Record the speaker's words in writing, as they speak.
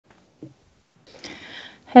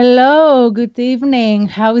Hello, good evening.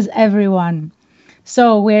 How is everyone?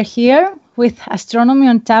 So we're here with Astronomy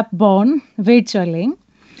on Tap Bonn virtually.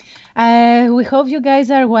 We hope you guys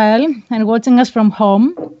are well and watching us from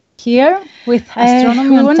home. Here with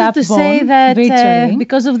Astronomy on Tap Bonn say that virtually.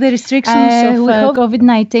 Because of the restrictions of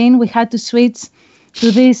COVID-19, we had to switch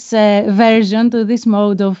to this version, to this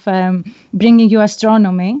mode of bringing you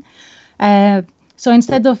astronomy. So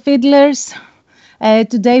instead of fiddlers,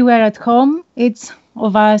 today we're at home. It's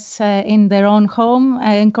of us in their own home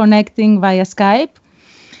and connecting via Skype.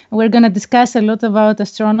 We're going to discuss a lot about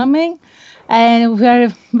astronomy, and we are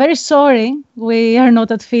very sorry we are not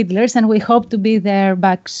at Fiddlers, and we hope to be there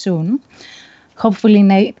back soon, hopefully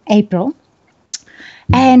in April.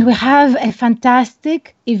 And we have a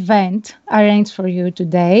fantastic event arranged for you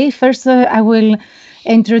today. First, I will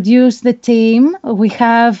introduce the team. We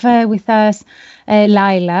have with us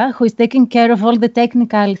Laila, who is taking care of all the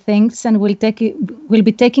technical things and will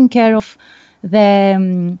be taking care of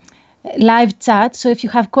the live chat. So if you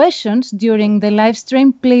have questions during the live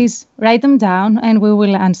stream, please write them down and we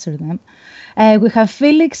will answer them. We have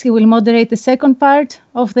Felix, he will moderate the second part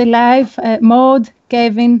of the live, Maud,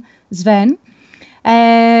 Kevin, Sven.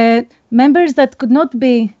 Members that could not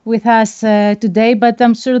be with us today, but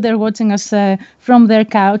I'm sure they're watching us from their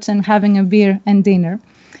couch and having a beer and dinner,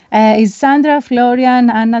 is Sandra, Florian,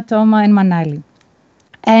 Anna, Toma, and Manali.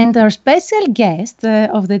 And our special guest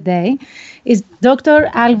of the day is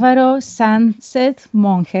Dr. Alvaro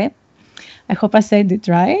Sanchez-Monge. I hope I said it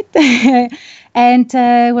right. And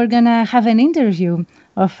we're going to have an interview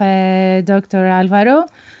of Dr. Alvaro.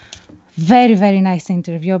 Very, very nice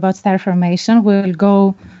interview about star formation. We'll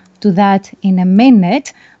go to that in a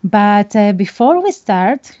minute. But before we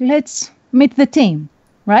start, let's meet the team,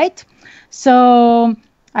 right? So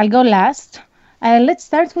I'll go last. Let's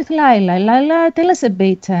start with Laila. Laila, tell us a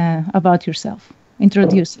bit about yourself.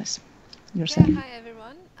 Introduce us yourself. Yeah, hi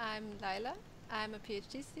everyone. I'm Laila. I'm a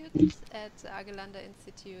PhD student at the Igualada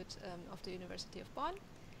Institute of the University of Bonn.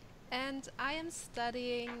 And I am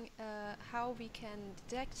studying how we can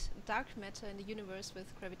detect dark matter in the universe with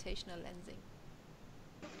gravitational lensing.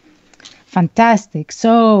 Fantastic.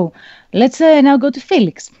 So let's now go to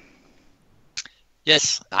Felix.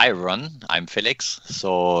 Yes, hi everyone, I'm Felix.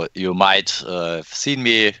 So you might have seen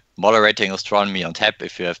me moderating Astronomy on Tap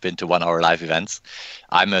if you have been to one of our live events.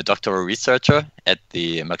 I'm a doctoral researcher at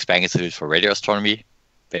the Max Planck Institute for Radio Astronomy,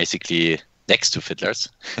 basically next to Fiddlers.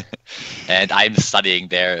 And I'm studying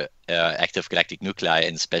their active galactic nuclei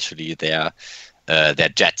and especially their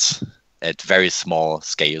jets at very small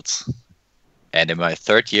scales. And in my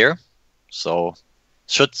third year, so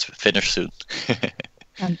should finish soon.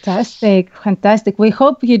 Fantastic, fantastic. We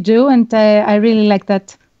hope you do, and I really like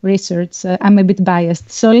that research. I'm a bit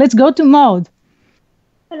biased. So let's go to Maud.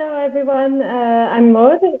 Hello, everyone. I'm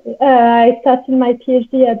Maud. I started my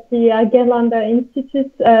PhD at the Igualada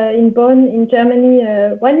Institute in Bonn, in Germany,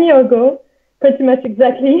 1 year ago, pretty much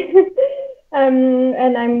exactly.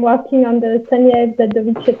 And I'm working on the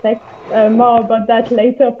Sanya-Zadovich effect. More about that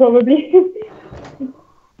later, probably.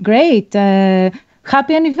 Great.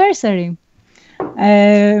 Happy anniversary.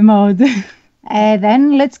 Maud.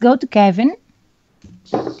 Then let's go to Kevin.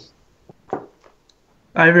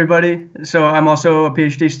 Hi, everybody. So I'm also a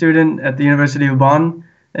PhD student at the University of Bonn,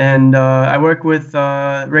 and I work with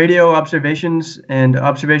radio observations and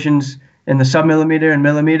observations in the submillimeter and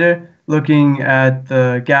millimeter, looking at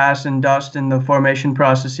the gas and dust and the formation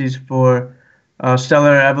processes for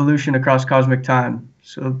stellar evolution across cosmic time.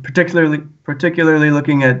 So particularly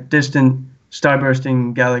looking at distant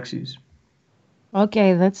starbursting galaxies.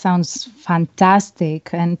 Okay, that sounds fantastic.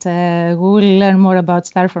 And we will learn more about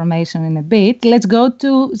star formation in a bit. Let's go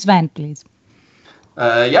to Sven, please.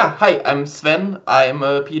 Hi, I'm Sven. I'm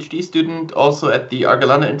a PhD student also at the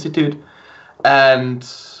Igualada Institute. And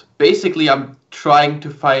basically, I'm trying to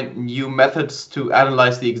find new methods to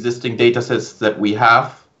analyze the existing data sets that we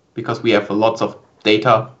have, because we have lots of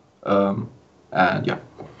data.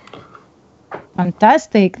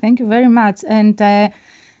 Fantastic. Thank you very much. And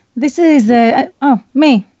this is,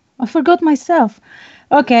 me. I forgot myself.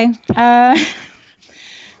 Okay. I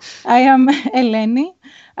am Eleni.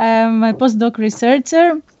 I'm a postdoc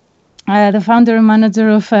researcher, the founder and manager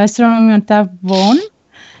of Astronomy on Tap Bonn.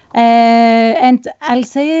 And I'll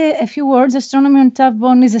say a few words. Astronomy on Tap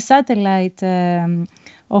Bonn is a satellite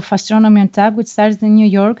of Astronomy on Tap, which started in New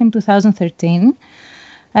York in 2013.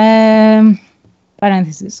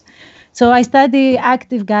 Parentheses. So I study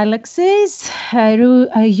active galaxies.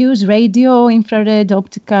 I use radio, infrared,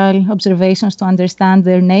 optical observations to understand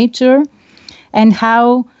their nature and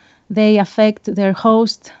how they affect their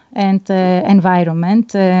host and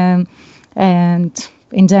environment. And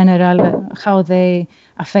in general, how they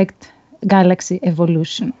affect galaxy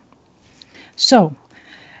evolution. So,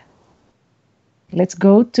 let's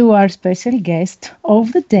go to our special guest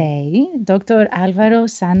of the day, Dr. Alvaro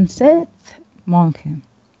Sanchez-Monge.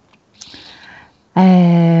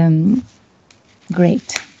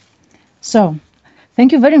 Great. So,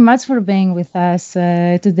 thank you very much for being with us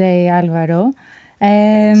today, Alvaro.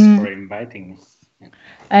 Thanks for inviting me.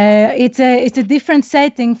 It's a different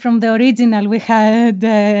setting from the original we had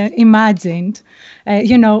imagined,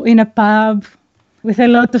 in a pub with a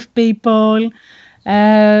lot of people.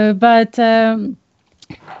 But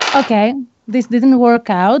okay, this didn't work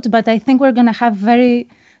out, but I think we're going to have very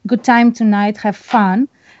good time tonight, have fun.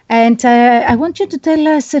 And I want you to tell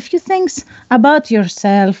us a few things about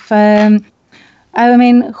yourself. Who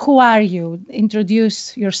are you?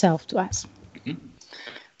 Introduce yourself to us.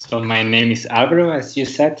 So my name is Alvaro, as you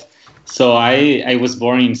said. So I was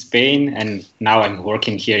born in Spain, and now I'm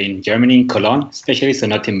working here in Germany, in Cologne, especially, so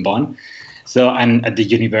not in Bonn. So I'm at the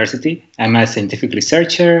university. I'm a scientific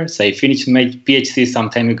researcher. So I finished my PhD some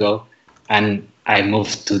time ago, and I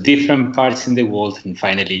moved to different parts in the world, and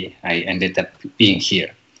finally I ended up being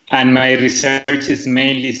here. And my research is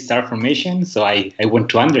mainly star formation. So I want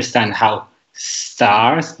to understand how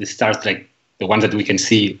the stars like the ones that we can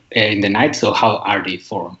see in the night, so how are they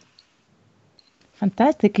formed?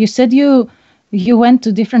 Fantastic. You said you went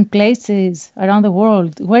to different places around the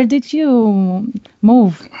world. Where did you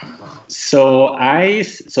move? So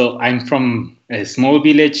I'm from a small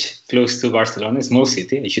village close to Barcelona, a small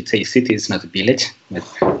city. I should say city, it's not a village, but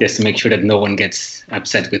just to make sure that no one gets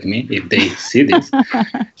upset with me if they see this.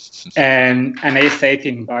 And I stayed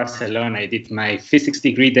in Barcelona. I did my physics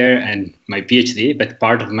degree there and my PhD, but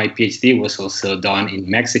part of my PhD was also done in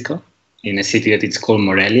Mexico, in a city that is called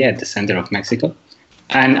Morelia at the center of Mexico.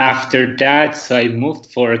 And after that, so I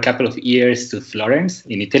moved for a couple of years to Florence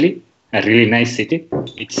in Italy, a really nice city.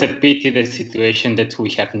 It's a pity the situation that we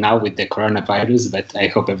have now with the coronavirus, but I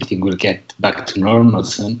hope everything will get back to normal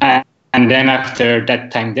soon. And then after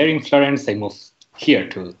that time there in Florence, I moved here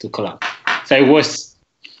to Cologne. So I was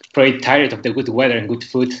probably tired of the good weather and good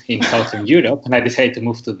food in Southern Europe, and I decided to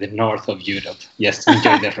move to the north of Europe just to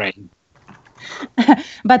enjoy the rain.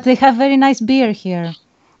 But they have very nice beer here.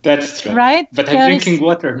 That's true. Right? But I'm drinking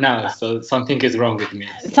water now, so something is wrong with me.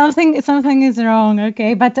 So. Something is wrong,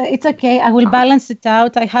 okay. But it's okay. I will balance it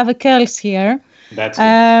out. I have a Kels here. That's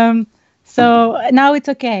good. So now it's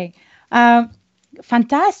okay.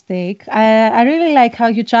 Fantastic. I really like how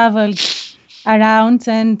you traveled around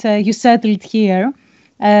and you settled here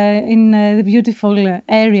in the beautiful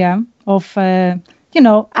area of,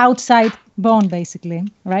 outside Bonn, basically,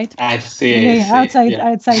 right? I see.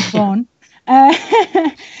 Outside Bonn.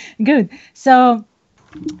 Good. So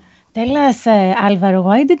tell us, Alvaro,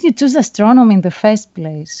 why did you choose astronomy in the first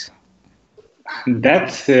place?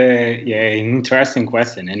 That's an interesting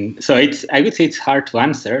question. And so I would say it's hard to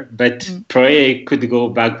answer, but probably I could go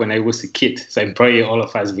back when I was a kid. So probably all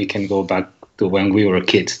of us, we can go back to when we were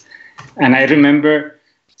kids. And I remember,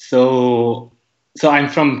 so I'm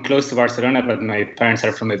from close to Barcelona, but my parents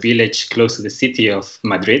are from a village close to the city of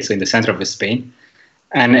Madrid, so in the center of Spain.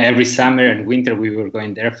 And every summer and winter, we were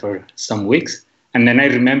going there for some weeks. And then I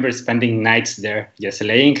remember spending nights there, just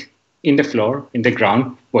laying in the floor, in the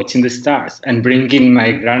ground, watching the stars and bringing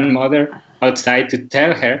my grandmother outside to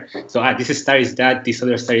tell her, so this star is that, this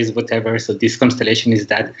other star is whatever, so this constellation is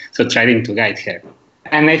that, so trying to guide her.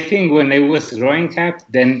 And I think when I was growing up,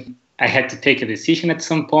 then I had to take a decision at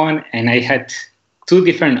some point, and I had two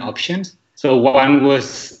different options. So one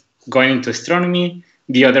was going into astronomy,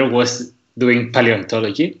 the other was doing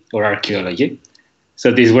paleontology or archaeology.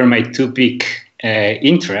 So these were my two big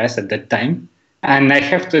interests at that time. And I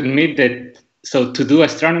have to admit that, so to do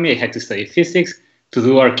astronomy, I had to study physics. To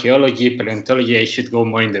do archaeology, paleontology, I should go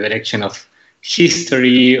more in the direction of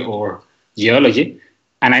history or geology.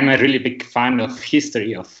 And I'm a really big fan of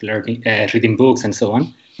history, of learning, reading books and so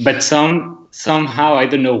on. But somehow, I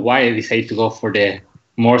don't know why I decided to go for the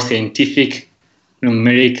more scientific,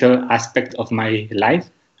 numerical aspect of my life.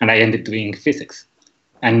 And I ended doing physics.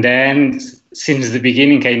 And then since the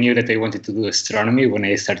beginning, I knew that I wanted to do astronomy when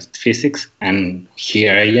I started physics. And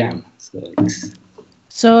here I am.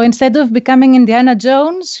 So instead of becoming Indiana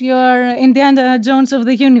Jones, you're Indiana Jones of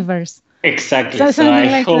the universe. Exactly. So I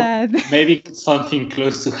like hope that. Maybe something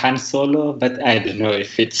close to Han Solo, but I don't know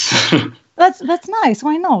if it's... That's nice.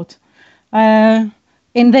 Why not?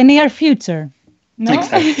 In the near future. No?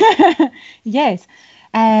 Exactly. Yes.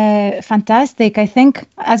 Fantastic. I think,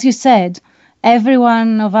 as you said, every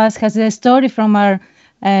one of us has a story from our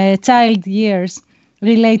child years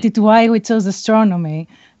related to why we chose astronomy.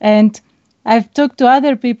 And I've talked to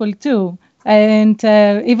other people too. And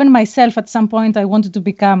even myself, at some point, I wanted to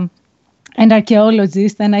become an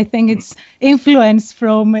archaeologist. And I think it's influence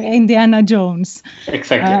from Indiana Jones.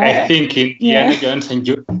 Exactly. I think Indiana Jones and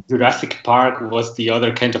Jurassic Park was the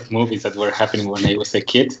other kind of movies that were happening when I was a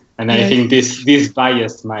kid. And I think this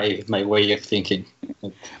biased my way of thinking.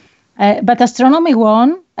 But astronomy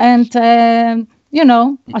won. And,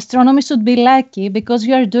 astronomy should be lucky because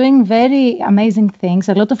you are doing very amazing things,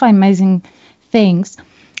 a lot of amazing things.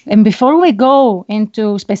 And before we go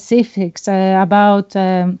into specifics about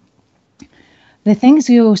the things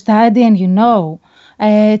you study and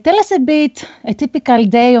tell us a bit, a typical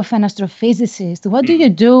day of an astrophysicist. What do you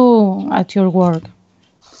do at your work?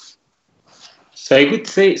 So I would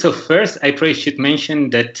say, first, I probably should mention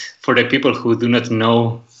that for the people who do not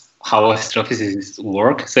know how astrophysicists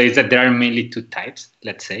work, so it's that there are mainly two types,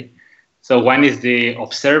 let's say. So one is the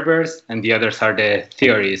observers and the others are the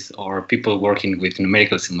theorists or people working with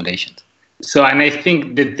numerical simulations. So, and I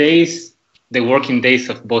think the working days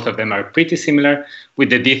of both of them are pretty similar,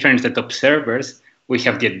 with the difference that observers, we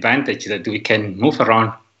have the advantage that we can move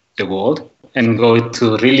around the world and go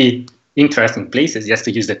to really interesting places just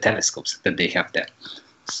to use the telescopes that they have there.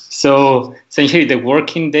 So essentially the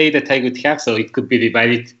working day that I would have, so it could be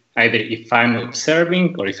divided either if I'm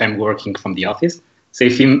observing or if I'm working from the office. So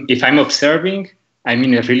if I'm observing, I'm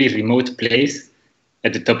in a really remote place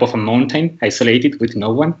at the top of a mountain, isolated with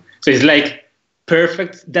no one. So it's like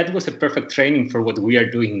perfect. That was a perfect training for what we are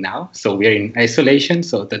doing now. So we are in isolation.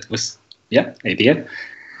 So that was, ideal.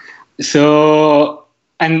 So,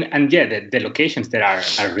 the locations there are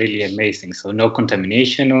really amazing. So no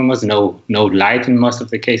contamination almost, no light in most of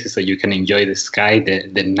the cases. So you can enjoy the sky,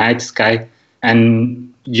 the night sky.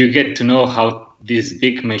 And you get to know how these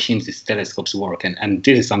big machines, these telescopes work. And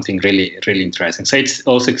this is something really, really interesting. So it's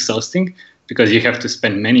also exhausting because you have to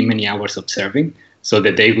spend many, many hours observing. So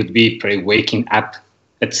the day would be probably waking up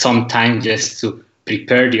at some time just to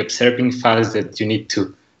prepare the observing files that you need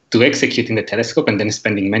to execute in the telescope, and then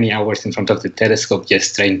spending many hours in front of the telescope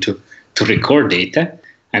just trying to record data,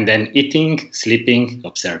 and then eating, sleeping,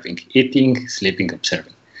 observing, eating, sleeping,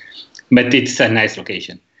 observing. But it's a nice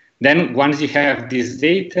location. Then once you have this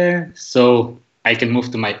data, so I can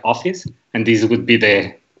move to my office, and this would be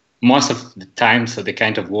the most of the time, so the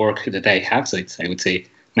kind of work that I have. So it's, I would say,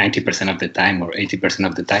 90% of the time or 80%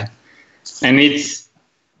 of the time. And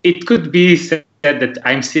it could be said that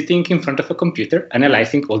I'm sitting in front of a computer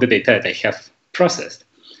analyzing all the data that I have processed.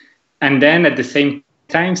 And then at the same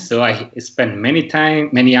time, so I spend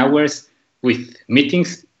many hours with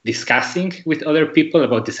meetings, discussing with other people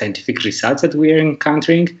about the scientific results that we are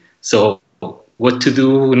encountering. So what to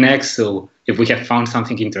do next? So if we have found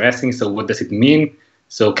something interesting, so what does it mean?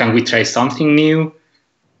 So can we try something new?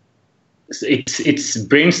 So it's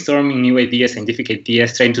brainstorming new ideas, scientific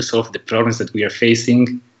ideas, trying to solve the problems that we are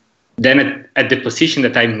facing. Then at the position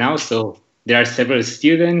that I'm now, so there are several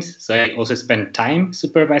students. So I also spend time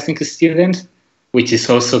supervising students, which is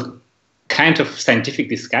also kind of scientific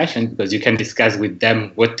discussion because you can discuss with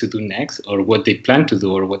them what to do next or what they plan to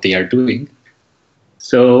do or what they are doing.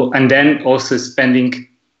 So, and then also spending a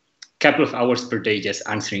couple of hours per day just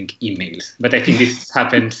answering emails. But I think this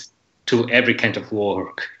happens to every kind of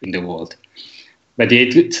work in the world. But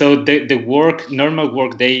the normal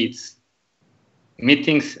work day, it's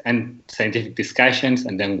meetings and scientific discussions,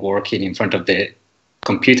 and then working in front of the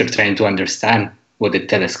computer trying to understand what the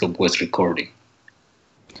telescope was recording.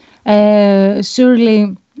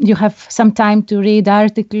 Surely you have some time to read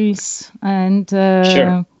articles and...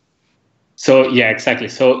 Sure. So, yeah, exactly.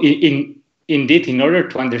 So indeed, in order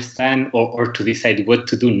to understand or to decide what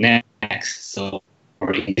to do next, so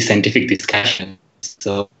or in scientific discussions,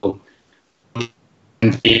 so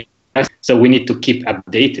we need to keep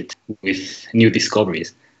updated with new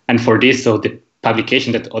discoveries. And for this, so the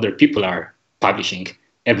publication that other people are publishing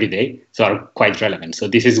every day, so are quite relevant. So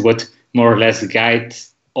this is what more or less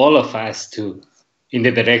guides all of us in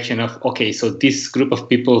the direction of, okay, so this group of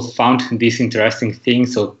people found this interesting thing.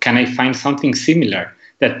 So can I find something similar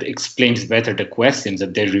that explains better the questions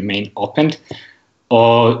that they remain open?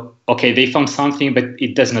 Or, okay, they found something, but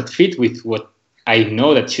it does not fit with what I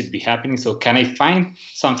know that should be happening. So can I find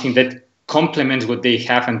something that complements what they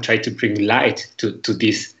have and try to bring light to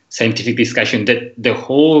this scientific discussion that the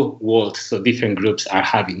whole world, so different groups are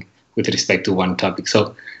having with respect to one topic.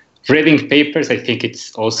 So reading papers, I think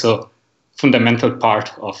it's also fundamental part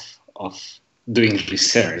of doing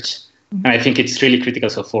research. Mm-hmm. And I think it's really critical.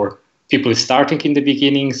 So for people starting in the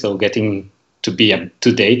beginning, so getting to be up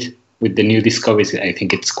to date with the new discoveries, I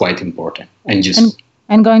think it's quite important.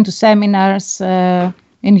 And going to seminars,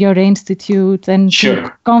 in your institute and Sure.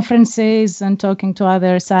 to conferences and talking to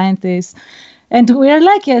other scientists. And we are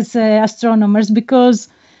lucky as astronomers because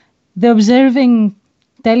the observing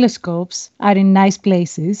telescopes are in nice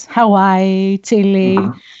places: Hawaii, Chile,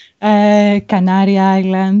 Canary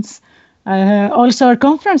Islands. Also, our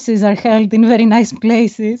conferences are held in very nice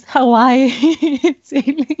places: Hawaii,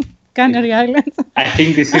 Chile, Canary Islands. I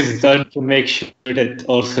think this is done to make sure that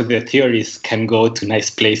also the theories can go to nice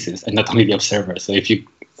places and not only the observers. So if you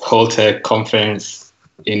hold a conference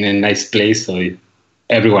in a nice place, so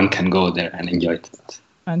everyone can go there and enjoy it.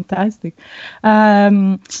 Fantastic.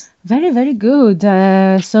 Very, very good.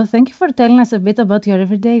 So thank you for telling us a bit about your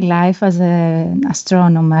everyday life as an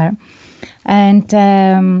astronomer. And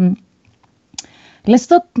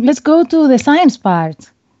let's go to the science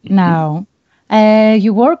part now.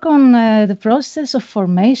 You work on the process of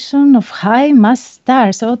formation of high mass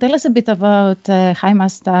stars. So tell us a bit about high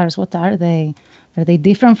mass stars. What are they? Are they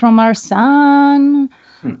different from our sun?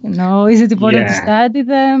 Is it important to study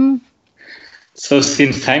them? So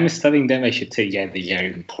since I'm studying them, I should say, they are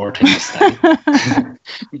important to study.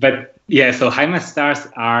 But so high mass stars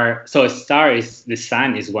are, so a star is, the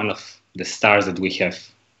sun is one of the stars that we have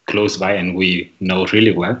close by and we know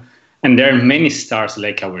really well. And there are many stars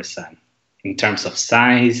like our sun in terms of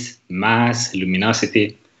size, mass,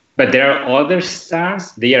 luminosity. But there are other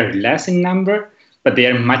stars, they are less in number, but they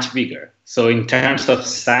are much bigger. So in terms of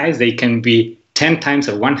size, they can be 10 times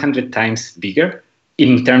or 100 times bigger.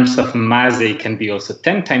 In terms of mass, they can be also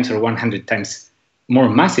 10 times or 100 times more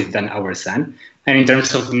massive than our sun. And in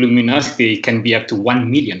terms of luminosity, it can be up to 1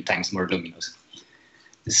 million times more luminous.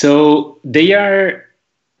 So they are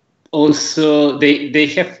also, they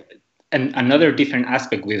have another different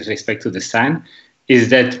aspect with respect to the sun, is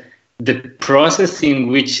that the process in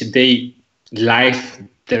which they live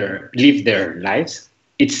their lives,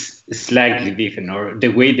 it's slightly different, or the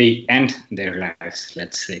way they end their lives,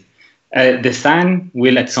 let's say. The sun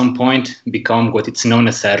will at some point become what it's known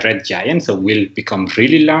as a red giant, so will become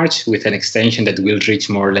really large with an extension that will reach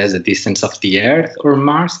more or less the distance of the Earth or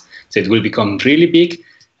Mars. So it will become really big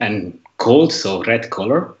and cold, so red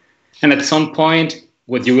color. And at some point,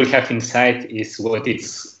 what you will have inside is what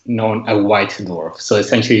is known a white dwarf. So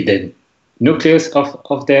essentially the nucleus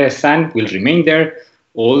of the sun will remain there.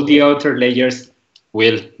 All the outer layers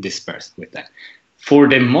will disperse with that. For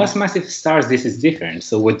the most massive stars, this is different.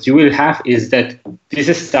 So what you will have is that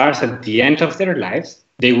these stars at the end of their lives,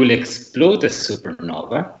 they will explode as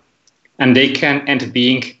supernova, and they can end up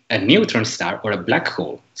being a neutron star or a black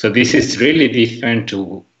hole. So this is really different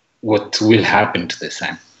to what will happen to the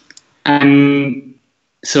sun. And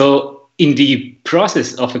so in the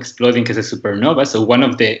process of exploding as a supernova, so one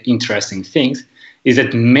of the interesting things is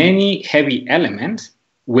that many heavy elements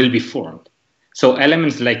will be formed. So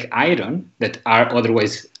elements like iron that are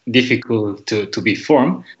otherwise difficult to be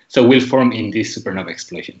formed, so will form in this supernova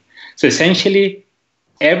explosion. So essentially,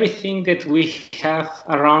 everything that we have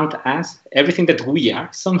around us, everything that we are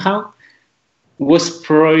somehow, was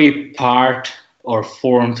probably part or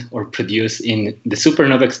formed or produced in the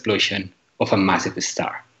supernova explosion of a massive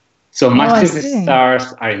star. So massive stars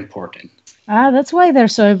are important. That's why they're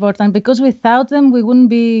so important, because without them, we wouldn't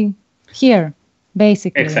be here.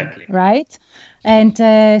 Basically, exactly, right? And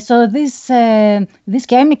so these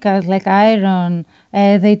chemicals like iron,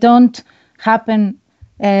 they don't happen.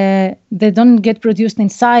 They don't get produced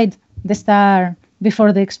inside the star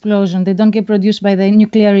before the explosion. They don't get produced by the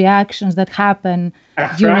nuclear reactions that happen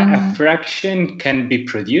during. A fraction can be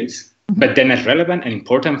produced, but then a relevant and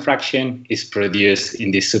important fraction is produced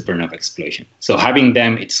in this supernova explosion. So having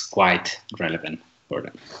them, it's quite relevant for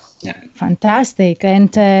them. Yeah. Fantastic.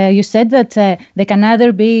 And you said that they can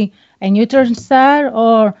either be a neutron star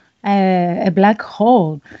or a black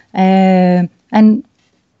hole. And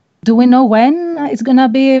do we know when it's going to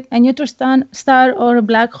be a neutron star or a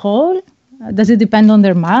black hole? Does it depend on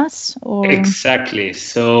their mass? Or? Exactly.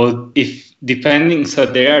 So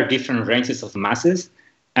there are different ranges of masses.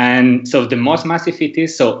 And so the most massive it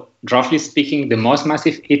is, so roughly speaking, the most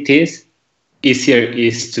massive it is, easier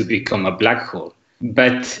is to become a black hole.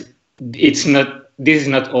 But this is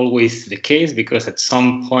not always the case, because at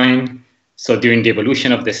some point, so during the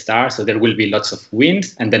evolution of the star, so there will be lots of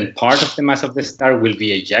winds, and then part of the mass of the star will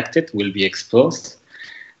be ejected, will be exposed.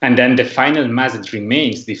 And then the final mass that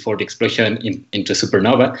remains before the explosion into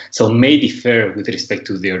supernova, so may differ with respect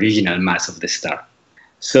to the original mass of the star.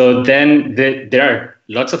 So then there are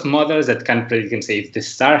lots of models that can predict and say, if the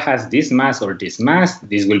star has this mass or this mass,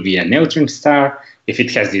 this will be a neutron star. If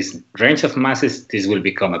it has this range of masses, this will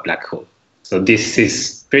become a black hole. So this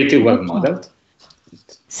is pretty well modeled.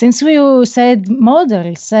 Since we said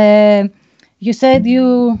models, you said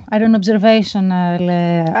you are an observational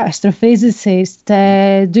astrophysicist.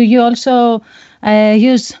 Do you also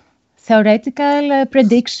use theoretical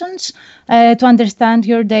predictions to understand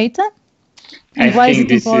your data? And why is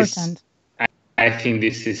it important? I think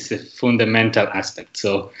this is a fundamental aspect.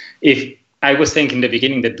 So if I was saying in the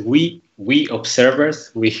beginning that we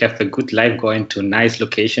observers, we have a good life going to nice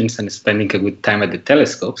locations and spending a good time at the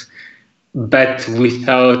telescopes. But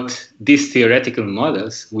without these theoretical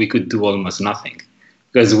models, we could do almost nothing.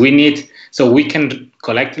 Because we can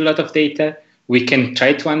collect a lot of data. We can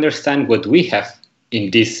try to understand what we have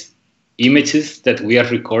in these images that we are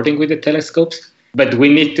recording with the telescopes. But we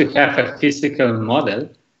need to have a physical model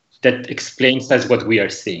that explains us what we are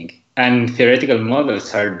seeing. And theoretical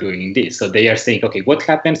models are doing this. So they are saying, okay, what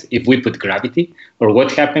happens if we put gravity? Or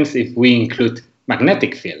what happens if we include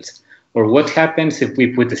magnetic fields? Or what happens if we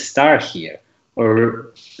put a star here?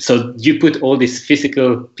 So you put all these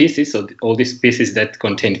physical pieces, so all these pieces that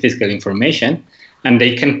contain physical information, and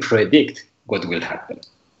they can predict what will happen.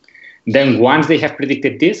 Then once they have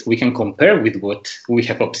predicted this, we can compare with what we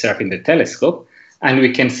have observed in the telescope, and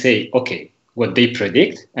we can say, okay, what they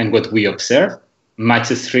predict and what we observe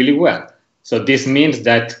matches really well. So this means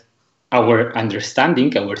that our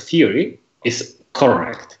understanding, our theory is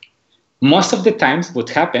correct. Most of the times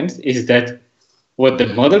what happens is that what the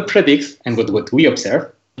model predicts and what we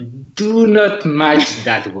observe do not match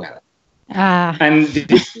that well. And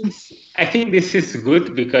I think this is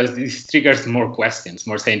good because this triggers more questions,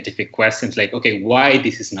 more scientific questions like, okay, why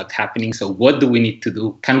this is not happening? So what do we need to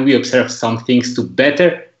do? Can we observe some things to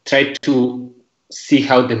better try to see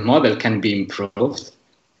how the model can be improved?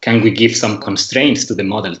 Can we give some constraints to the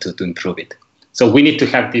model to improve it? So we need to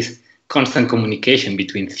have this constant communication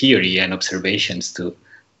between theory and observations to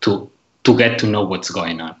get to know what's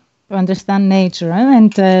going on. To understand nature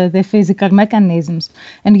and the physical mechanisms.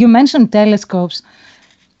 And you mentioned telescopes.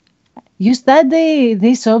 You study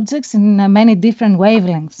these objects in many different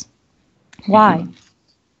wavelengths. Why?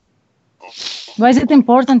 Why is it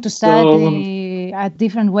important to study at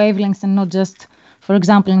different wavelengths and not just, for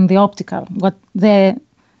example, in the optical, what the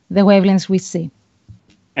wavelengths we see?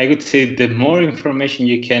 I would say the more information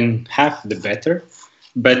you can have, the better.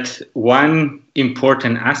 But one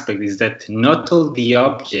important aspect is that not all the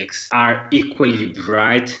objects are equally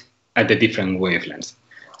bright at the different wavelengths.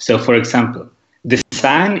 So, for example, the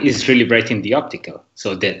sun is really bright in the optical,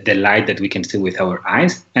 so the light that we can see with our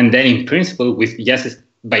eyes. And then in principle,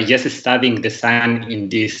 by just studying the sun in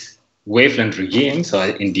this wavelength regime, so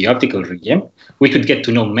in the optical regime, we could get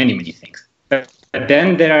to know many, many things. But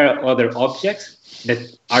then there are other objects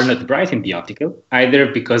that are not bright in the optical,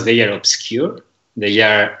 either because they are obscure,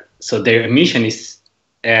 so their emission is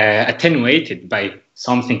attenuated by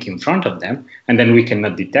something in front of them, and then we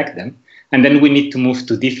cannot detect them. And then we need to move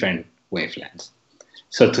to different wavelengths,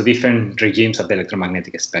 so to different regimes of the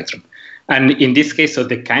electromagnetic spectrum. And in this case, so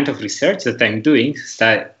the kind of research that I'm doing,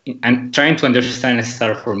 I'm trying to understand a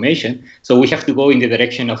star formation. So we have to go in the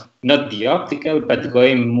direction of not the optical, but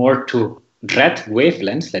going more to red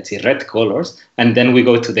wavelengths, let's say red colors, and then we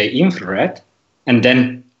go to the infrared, and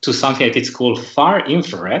then to something that is called far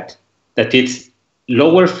infrared, that it's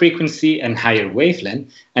lower frequency and higher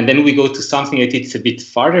wavelength, and then we go to something that it's a bit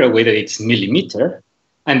farther away, that it's millimeter,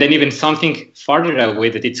 and then even something farther away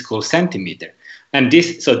that it's called centimeter. And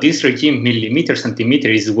this regime, millimeter, centimeter,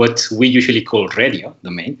 is what we usually call radio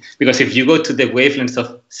domain, because if you go to the wavelengths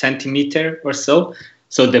of centimeter or so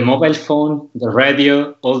the mobile phone, the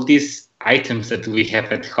radio, all these items that we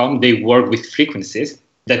have at home, they work with frequencies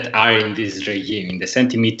that are in this regime, in the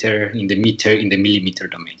centimeter, in the meter, in the millimeter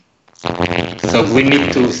domain. So we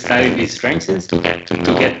need to study these ranges to get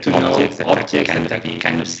to know objects that we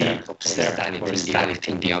cannot see, observe, or study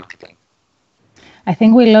in the optical. I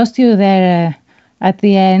think we lost you there at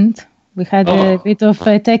the end. We had a bit of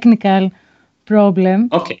a technical problem.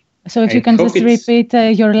 Okay. So if you can just repeat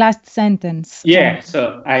your last sentence. Yeah,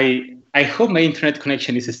 so I hope my internet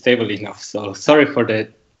connection is stable enough. So sorry for the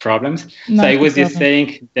problems. So I was just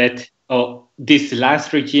saying that these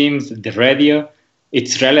last regimes, the radio,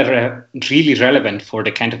 it's really relevant for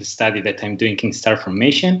the kind of study that I'm doing in star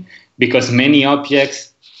formation, because many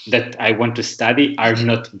objects that I want to study are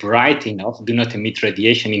not bright enough, do not emit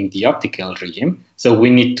radiation in the optical regime. So we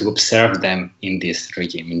need to observe them in this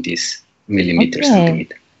regime, in this millimeter,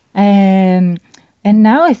 centimeter. And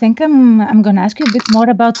now I think I'm going to ask you a bit more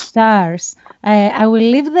about stars. I will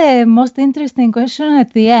leave the most interesting question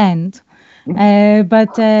at the end,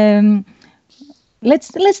 but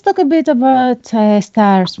let's talk a bit about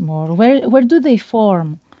stars more. Where do they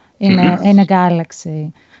form in a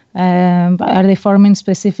galaxy? Are they formed in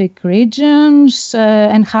specific regions,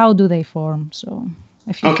 and how do they form? So,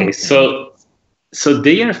 if you so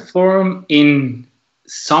they are formed in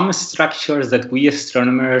some structures that we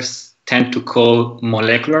astronomers tend to call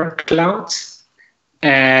molecular clouds,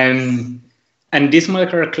 and these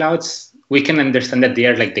molecular clouds, we can understand that they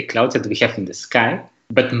are like the clouds that we have in the sky,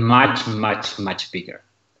 but much, much, much bigger.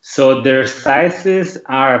 So their sizes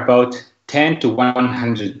are about 10 to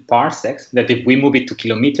 100 parsecs, that if we move it to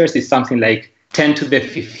kilometers, is something like 10 to the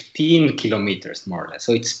 15 kilometers, more or less.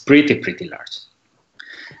 So it's pretty large.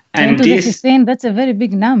 10 to the 15, that's a very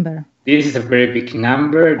big number. This is a very big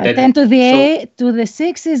number. 10 to the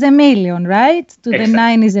 6 is a million, right? To the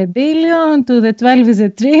 9 is a billion, to the 12 is a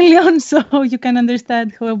trillion. So you can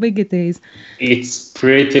understand how big it is. It's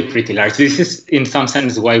pretty large. This is in some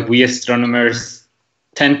sense why we astronomers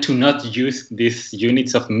tend to not use these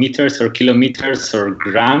units of meters or kilometers or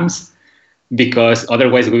grams, because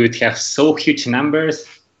otherwise we would have so huge numbers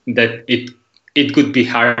that it could be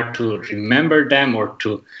hard to remember them or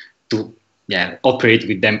to operate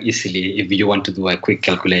with them easily if you want to do a quick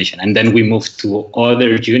calculation. And then we move to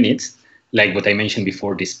other units, like what I mentioned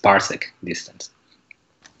before, this parsec distance.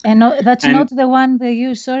 And that's not the one they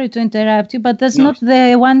use, sorry to interrupt you, but that's not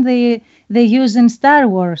the one they use in Star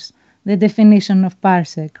Wars, the definition of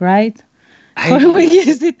parsec, right? We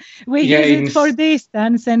use it for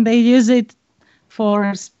distance, and they use it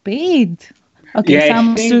for speed. Okay,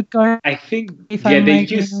 I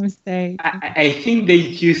think they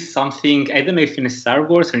use something, I don't know if in Star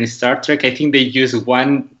Wars or in Star Trek, I think they use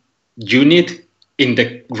one unit in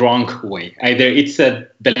the wrong way. Either it's a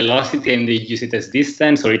velocity and they use it as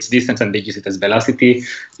distance, or it's distance and they use it as velocity.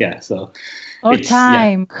 Yeah, so... Or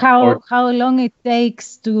time, how long it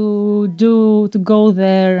takes to go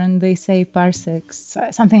there, and they say parsecs,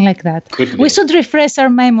 something like that. We should refresh our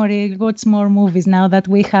memory, watch more movies now that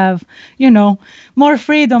we have, more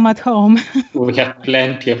freedom at home. We have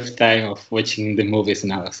plenty of time of watching the movies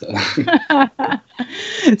now. So.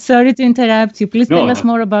 Sorry to interrupt you. Please tell us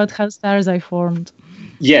more about how stars are formed.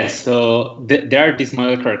 Yes, so there are these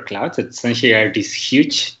molecular clouds that essentially are these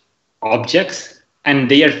huge objects, and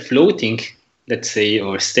they are floating, let's say,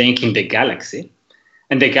 or staying in the galaxy.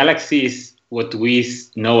 And the galaxy is what we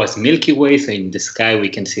know as Milky Way. So in the sky, we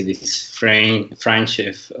can see this fringe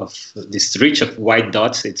of this ridge of white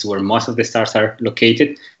dots. It's where most of the stars are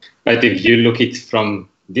located. But if you look it from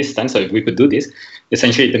distance, so if we could do this,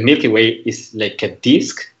 essentially the Milky Way is like a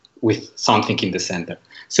disk with something in the center.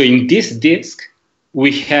 So in this disk,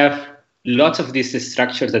 we have lots of these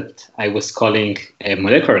structures that I was calling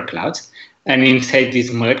molecular clouds. And inside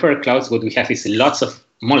these molecular clouds, what we have is lots of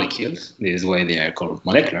molecules. This is why they are called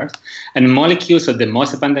molecular. And molecules, so the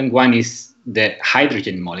most abundant one is the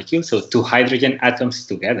hydrogen molecule, so 2 hydrogen atoms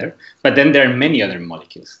together. But then there are many other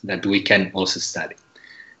molecules that we can also study.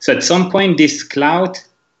 So at some point, this cloud,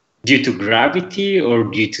 due to gravity or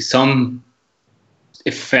due to some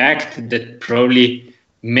effect that probably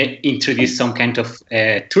may introduce some kind of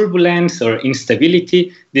turbulence or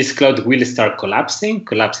instability, this cloud will start collapsing.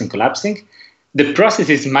 The process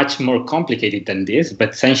is much more complicated than this,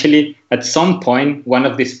 but essentially at some point, one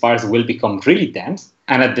of these parts will become really dense.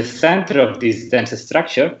 And at the center of this dense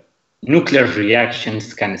structure, nuclear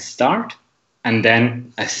reactions can start, and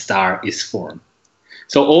then a star is formed.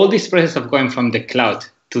 So all this process of going from the cloud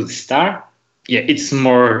to the star, it's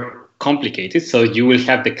more complicated. So you will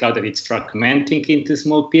have the cloud that it's fragmenting into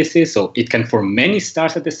small pieces. So it can form many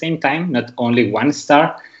stars at the same time, not only one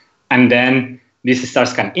star. And then these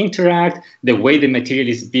stars can interact. The way the material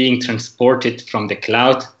is being transported from the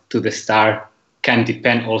cloud to the star can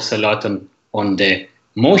depend also a lot on the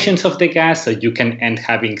motions of the gas. So you can end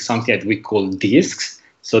having something that we call disks.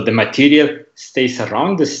 So the material stays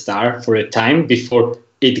around the star for a time before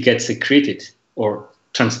it gets secreted or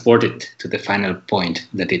transported to the final point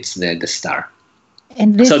that it's the star.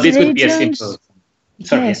 And this would be a simple...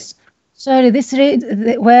 Yes. Sorry,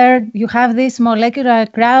 where you have these molecular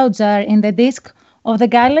clouds are in the disk of the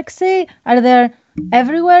galaxy. Are they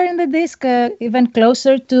everywhere in the disk, even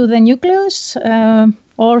closer to the nucleus,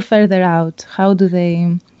 or further out? How do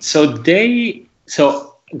they... So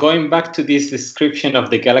going back to this description of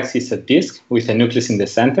the galaxy as a disk with a nucleus in the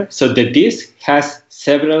center. So the disk has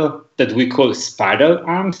several that we call spiral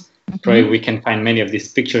arms. Mm-hmm. Probably we can find many of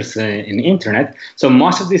these pictures in the internet. So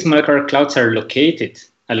most of these molecular clouds are located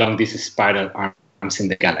along these spiral arms in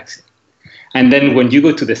the galaxy. And then when you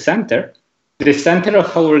go to the center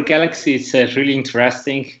of our galaxy is a really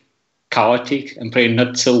interesting, chaotic, and probably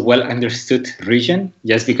not so well understood region,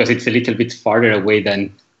 just because it's a little bit farther away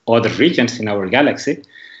than other regions in our galaxy.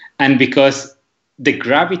 And because the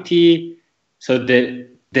gravity, so the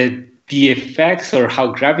the effects or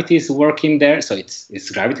how gravity is working there. So it's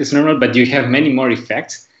gravity is normal, but you have many more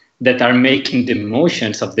effects that are making the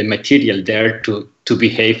motions of the material there to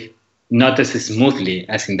behave not as smoothly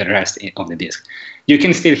as in the rest of the disk. You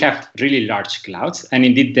can still have really large clouds, and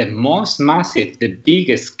indeed the most massive, the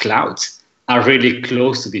biggest clouds are really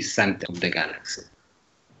close to the center of the galaxy.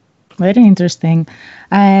 Very interesting.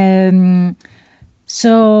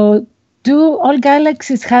 So do all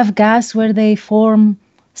galaxies have gas where they form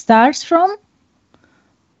stars from?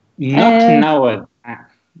 Not nowadays.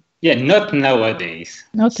 Not nowadays.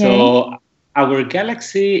 Okay. So our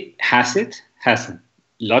galaxy has a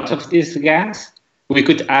lot of this gas. We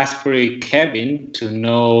could ask for Kevin to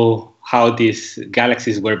know how these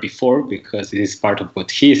galaxies were before, because this is part of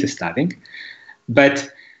what he is studying. But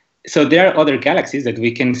so there are other galaxies that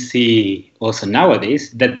we can see also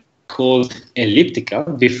nowadays that are called elliptical.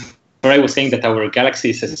 Before I was saying that our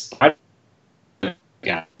galaxy is a star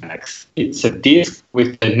galaxy. It's a disk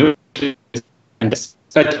with a nucleus.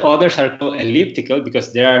 But others are called elliptical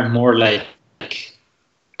because they are more like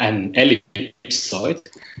an ellipsoid.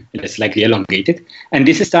 It's like elongated. And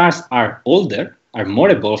these stars are older, are more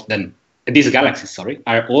evolved than these galaxies,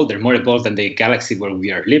 are older, more evolved than the galaxy where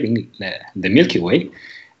we are living, the Milky Way.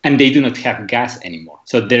 And they do not have gas anymore.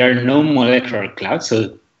 So there are no molecular clouds.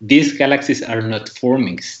 So these galaxies are not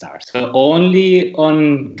forming stars. So only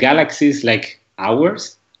on galaxies like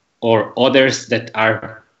ours or others that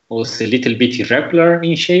are also a little bit irregular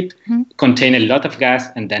in shape, contain a lot of gas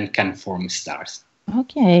and then can form stars.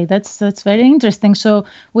 Okay, that's very interesting. So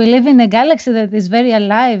we live in a galaxy that is very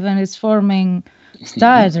alive and is forming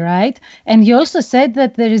stars, right? And you also said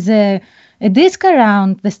that there is a disk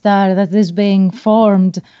around the star that is being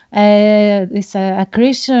formed, this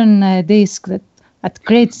accretion disk that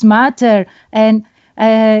creates matter. And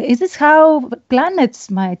is this how planets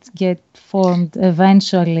might get formed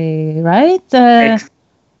eventually, right?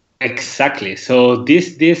 Exactly. So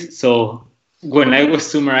so when I was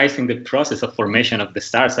summarizing the process of formation of the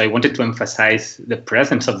stars, I wanted to emphasize the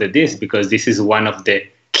presence of the disk because this is one of the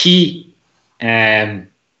key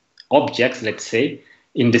objects, let's say,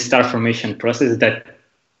 in the star formation process that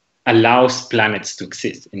allows planets to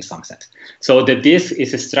exist in some sense. So the disk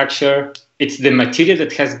is a structure, it's the material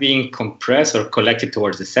that has been compressed or collected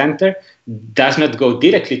towards the center, does not go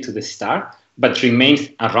directly to the star, but remains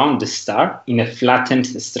around the star in a flattened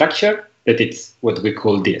structure that it's what we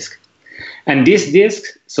call disk. And this disk,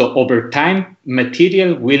 so over time,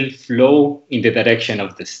 material will flow in the direction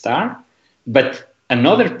of the star, but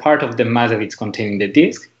another part of the mass that it's containing the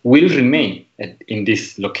disk will remain in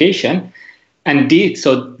this location. And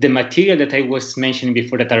so the material that I was mentioning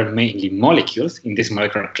before that are mainly molecules in this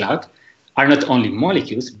molecular cloud are not only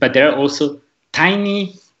molecules, but there are also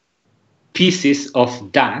tiny pieces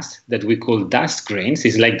of dust that we call dust grains.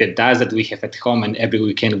 It's like the dust that we have at home and every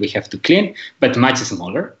weekend we have to clean, but much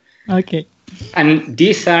smaller. Okay. And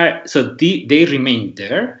these are, so they remain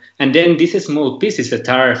there. And then these small pieces that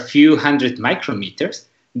are a few hundred micrometers,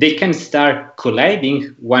 they can start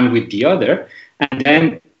colliding one with the other. And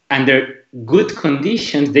then under good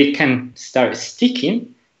conditions, they can start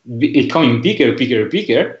sticking, becoming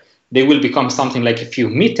bigger. They will become something like a few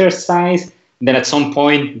meters size. Then at some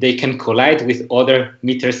point, they can collide with other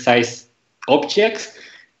meter-sized objects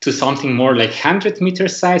to something more like 100 meter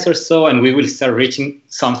size or so, and we will start reaching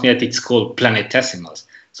something that it's called planetesimals.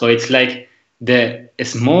 So it's like the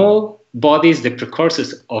small bodies, the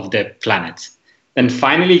precursors of the planets. And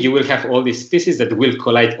finally, you will have all these species that will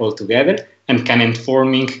collide all together and can end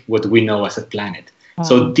forming what we know as a planet.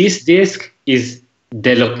 So this disk is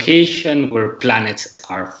the location where planets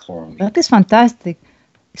are forming. That is fantastic.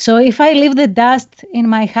 So if I leave the dust in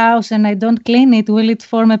my house and I don't clean it, will it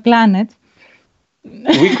form a planet?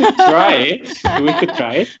 We could try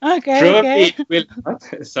it. Okay. Probably it will not.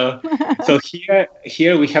 So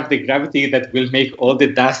here we have the gravity that will make all the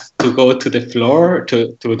dust to go to the floor,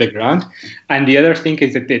 to the ground. And the other thing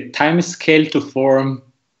is that the time scale to form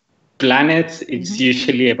planets, it's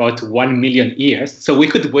usually about 1 million years. So we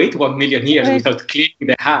could wait 1 million years without cleaning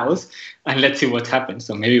the house and let's see what happens.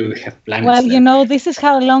 So maybe we have planets. Well, there. This is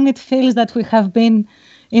how long it feels that we have been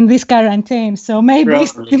in this quarantine. So maybe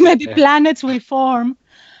planets will form.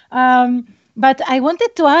 But I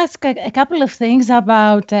wanted to ask a couple of things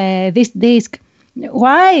about this disk.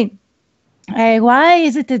 Why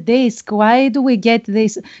is it a disk? Why do we get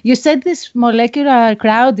this? You said this molecular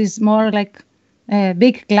cloud is more like a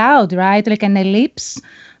big cloud, right? Like an ellipse,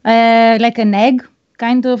 like an egg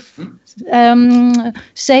kind of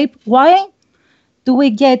shape. Why do we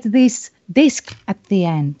get this disk at the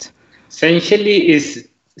end? Essentially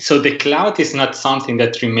so the cloud is not something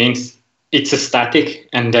that remains it's a static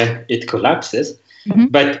and then it collapses,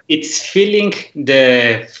 Mhm. but it's feeling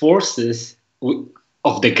the forces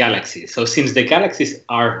of the galaxy. So since the galaxies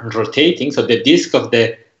are rotating, so the disk of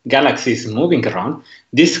the galaxy is moving around,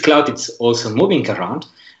 this cloud is also moving around,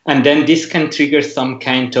 and then this can trigger some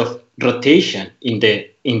kind of rotation in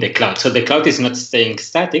the cloud. So the cloud is not staying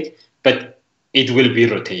static, but it will be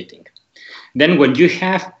rotating. Then when you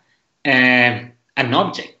have an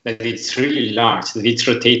object that is really large, that it's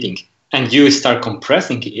rotating, and you start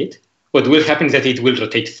compressing it, what will happen is that it will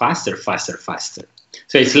rotate faster, faster, faster.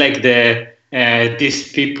 So it's like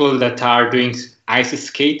these people that are doing ice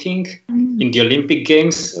skating in the Olympic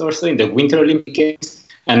Games or so, in the Winter Olympic Games.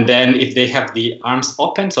 And then if they have the arms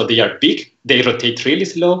open, so they are big, they rotate really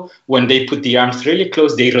slow. When they put the arms really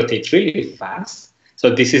close, they rotate really fast.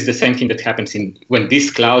 So this is the same thing that happens when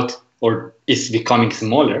this cloud is becoming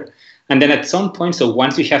smaller. And then at some point, so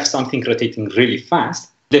once you have something rotating really fast,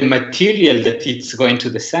 the material that it's going to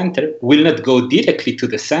the center will not go directly to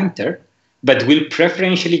the center, but will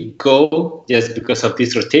preferentially go, just because of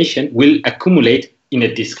this rotation, will accumulate in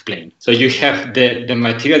a disk plane. So you have the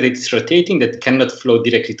material that's rotating that cannot flow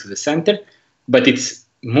directly to the center, but it's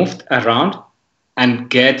moved around and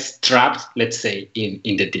gets trapped, let's say,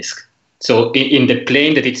 in the disk. So in the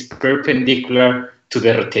plane that it's perpendicular to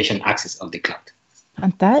the rotation axis of the cloud.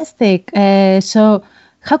 Fantastic. So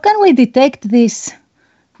how can we detect this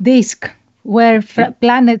disk where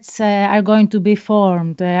planets are going to be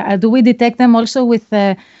formed? Do we detect them also with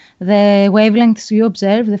the wavelengths you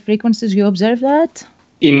observe, the frequencies you observe that?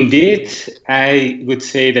 Indeed, I would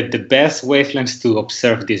say that the best wavelengths to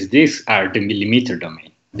observe these disks are the millimeter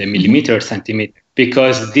domain, the millimeter or centimeter,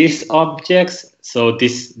 because these objects, so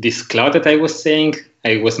this cloud that I was saying,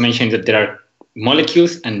 I was mentioning that there are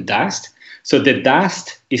molecules and dust. So the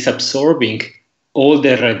dust is absorbing all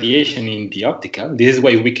the radiation in the optical. This is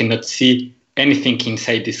why we cannot see anything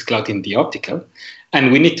inside this cloud in the optical,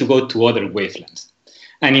 and we need to go to other wavelengths.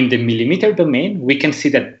 And in the millimeter domain, we can see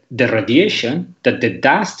that the radiation that the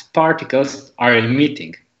dust particles are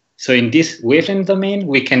emitting. So in this wavelength domain,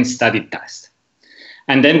 we can study dust.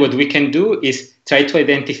 And then what we can do is try to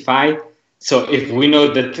identify, so if we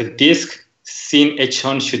know that the disk seen edge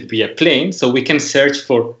on should be a plane, so we can search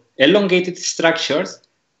for elongated structures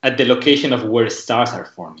at the location of where stars are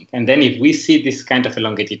forming. And then if we see this kind of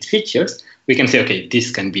elongated features, we can say, okay,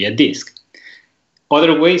 this can be a disk.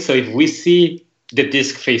 Other way, so if we see the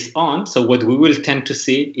disk face on, so what we will tend to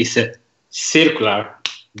see is a circular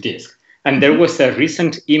disk. And there was a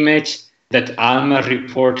recent image that ALMA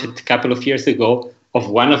reported a couple of years ago of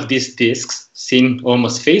one of these disks seen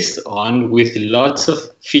almost face on with lots of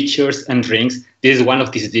features and rings. This is one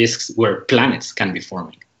of these disks where planets can be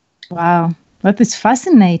forming. Wow, that is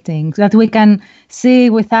fascinating that we can see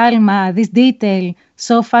with ALMA this detail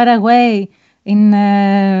so far away in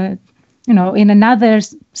in another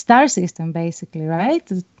star system, basically, right?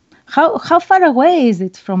 How far away is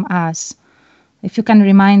it from us? If you can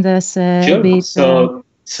remind us a bit.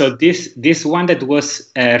 So this one that was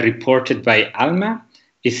reported by ALMA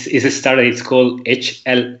is a star that is called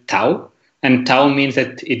HL Tau, and Tau means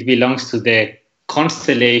that it belongs to the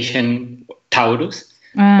constellation Taurus,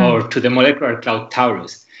 or to the molecular cloud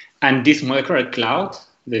Taurus. And this molecular cloud,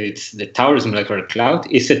 it's the Taurus molecular cloud,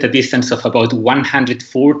 is at a distance of about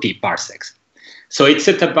 140 parsecs. So it's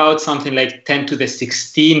at about something like 10 to the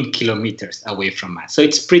 16 kilometers away from us. So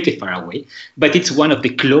it's pretty far away, but it's one of the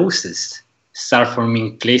closest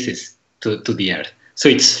star-forming places to the Earth. So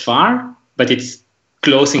it's far, but it's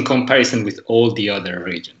close in comparison with all the other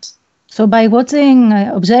regions. So by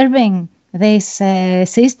observing these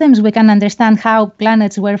systems, we can understand how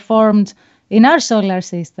planets were formed in our solar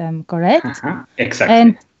system, correct?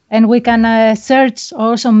 Exactly. And we can search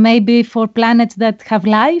also maybe for planets that have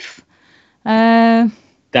life.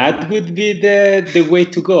 That would be the way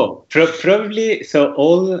to go. Probably, so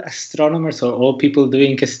all astronomers or all people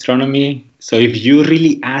doing astronomy, so if you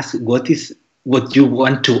really ask what you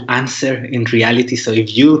want to answer in reality, so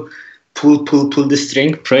if you pull the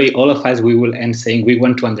string, probably all of us, we will end saying we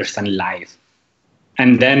want to understand life.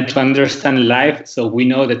 And then to understand life, so we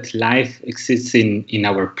know that life exists in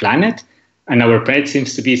our planet, and our planet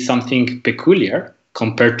seems to be something peculiar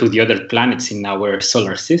compared to the other planets in our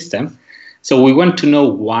solar system. So we want to know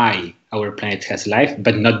why our planet has life,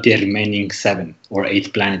 but not the remaining 7 or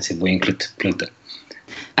 8 planets if we include Pluto.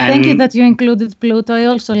 And thank you that you included Pluto. I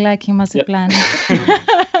also like him as a planet.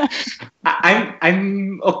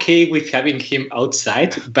 I'm okay with having him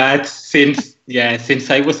outside, but since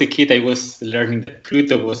I was a kid, I was learning that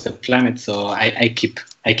Pluto was a planet, so I keep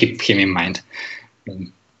him in mind.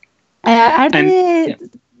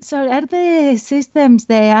 So are the systems,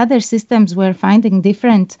 the other systems we're finding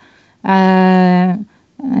different? And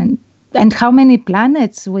how many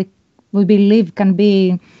planets we believe can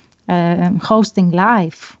be hosting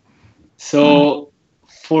life? So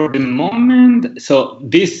for the moment, so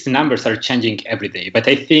these numbers are changing every day. But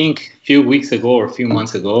I think a few weeks ago or a few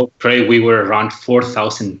months ago, probably we were around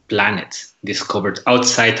 4,000 planets discovered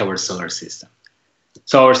outside our solar system.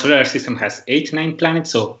 So our solar system has 9 planets,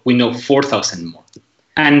 so we know 4,000 more.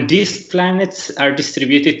 And these planets are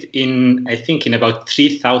distributed in, I think, in about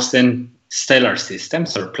 3,000 stellar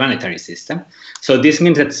systems or planetary systems. So this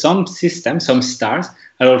means that some systems, some stars,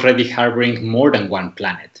 are already harboring more than one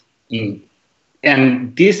planet.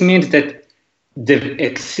 And this means that the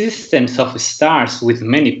existence of stars with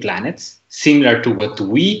many planets, similar to what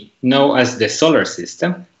we know as the solar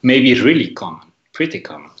system, may be really common, pretty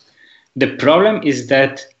common. The problem is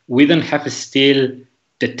that we don't have still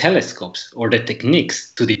the telescopes or the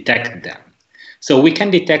techniques to detect them. So we can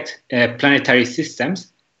detect planetary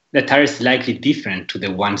systems that are slightly different to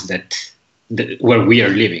the ones that where we are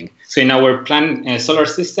living. So in our solar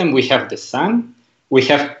system, we have the sun, we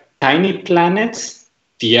have tiny planets,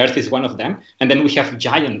 the Earth is one of them, and then we have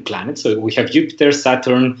giant planets. So we have Jupiter,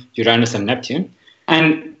 Saturn, Uranus, and Neptune.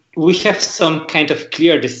 And we have some kind of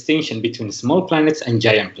clear distinction between small planets and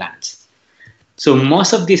giant planets. So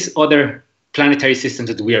most of these other planetary systems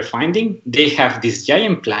that we are finding, they have these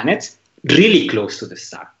giant planets really close to the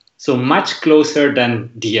star. So much closer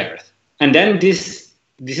than the Earth. And then this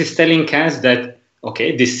is telling us that,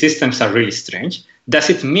 okay, these systems are really strange. Does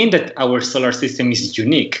it mean that our solar system is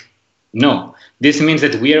unique? No. This means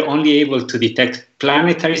that we are only able to detect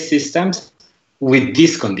planetary systems with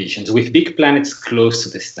these conditions, with big planets close to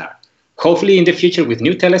the star. Hopefully in the future with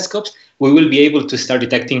new telescopes, we will be able to start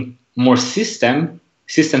detecting more systems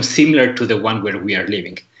similar to the one where we are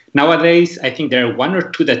living. Nowadays, I think there are 1 or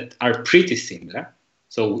 2 that are pretty similar.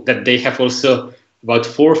 So that they have also about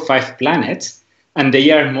 4 or 5 planets, and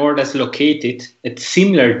they are more or less located at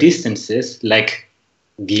similar distances like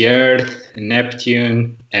the Earth,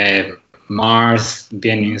 Neptune, Mars,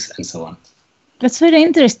 Venus, and so on. That's very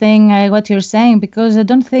interesting what you're saying, because I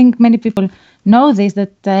don't think many people know this,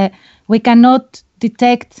 that we cannot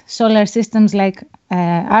detect solar systems like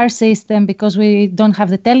our system because we don't have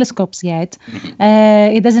the telescopes yet.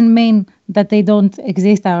 Mm-hmm. It doesn't mean that they don't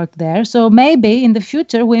exist out there. So maybe in the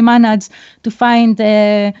future we manage to find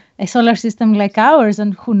a solar system like ours,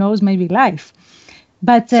 and who knows, maybe life.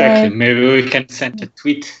 But exactly. Maybe we can send a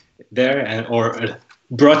tweet there or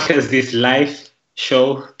broadcast this live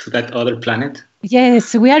show to that other planet.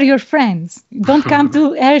 Yes, we are your friends. Don't come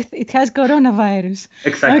to Earth. It has coronavirus.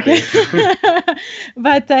 Exactly. Okay.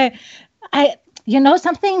 But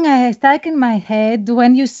something stuck in my head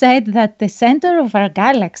when you said that the center of our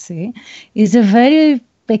galaxy is a very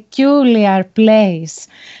peculiar place.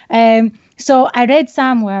 So I read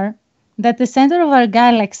somewhere that the center of our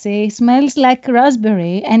galaxy smells like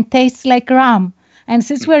raspberry and tastes like rum. And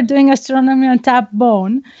since we're doing Astronomy on Tap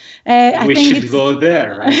Bonn, we should go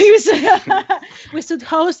there, right? We should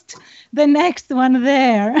host the next one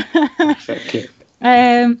there. Okay.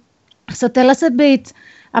 So tell us a bit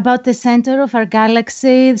about the center of our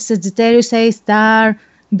galaxy, Sagittarius A star,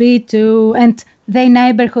 B2, and the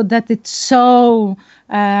neighborhood that it's so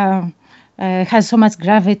has so much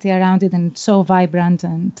gravity around it and so vibrant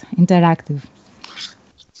and interactive.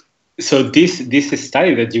 So this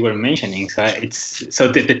study that you were mentioning,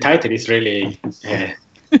 the title is really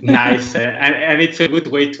nice, and it's a good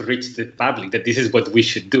way to reach the public that this is what we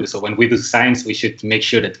should do. So when we do science, we should make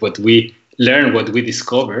sure that what we learn, what we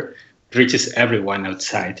discover, reaches everyone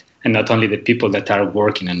outside, and not only the people that are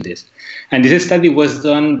working on this. And this study was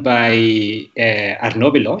done by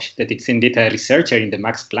Arnaud Beloche, that it's indeed a researcher in the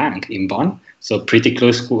Max Planck in Bonn, so pretty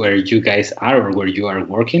close to where you guys are or where you are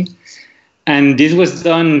working. And this was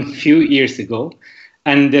done a few years ago.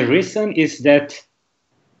 And the reason is that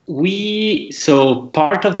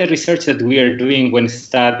part of the research that we are doing when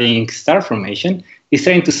studying star formation is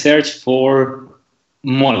trying to search for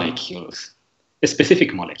molecules, a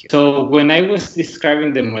specific molecule. So when I was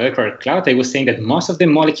describing the molecular cloud, I was saying that most of the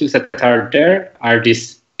molecules that are there are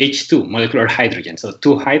this H2, molecular hydrogen. So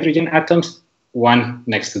 2 hydrogen atoms, one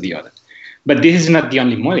next to the other. But this is not the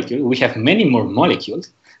only molecule. We have many more molecules.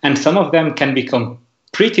 And some of them can become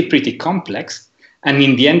pretty complex. And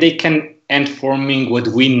in the end, they can end forming what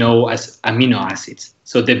we know as amino acids,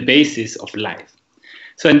 so the basis of life.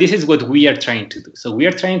 So, and this is what we are trying to do. So we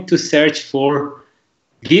are trying to search for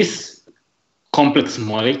these complex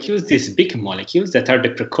molecules, these big molecules that are the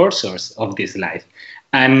precursors of this life.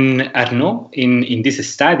 And Arnaud, in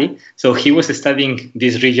this study, so he was studying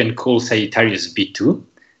this region called Sagittarius B2.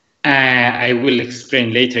 I will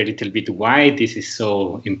explain later a little bit why this is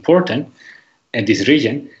so important in this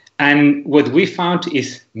region. And what we found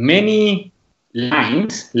is many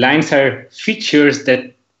lines. Lines are features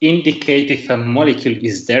that indicate if a molecule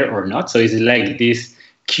is there or not. So it's like this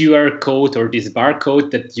QR code or this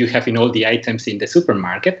barcode that you have in all the items in the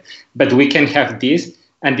supermarket. But we can have this,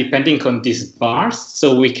 and depending on these bars,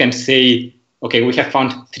 so we can say, okay, we have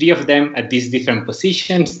found 3 of them at these different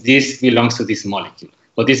positions. This belongs to this molecule,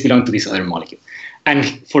 or this belongs to this other molecule. And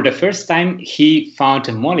for the first time, he found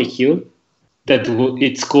a molecule that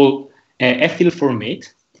it's called ethyl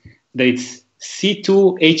formate, that it's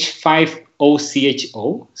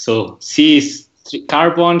C2H5OCHO. So C is 3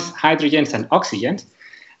 carbons, hydrogens, and oxygens.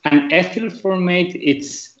 And ethyl formate,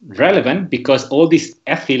 it's relevant because all these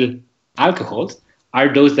ethyl alcohols are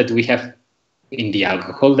those that we have in the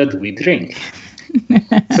alcohol that we drink.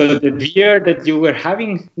 So the beer that you were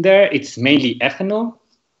having there, it's mainly ethanol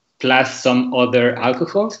plus some other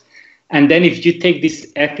alcohols. And then if you take this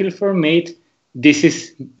ethyl formate, this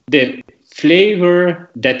is the flavor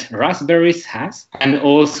that raspberries has, and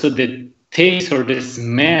also the taste or the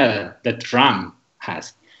smell that rum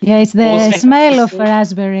has. Yeah, it's the smell of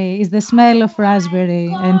raspberry. It's the smell of raspberry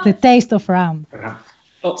and the taste of rum.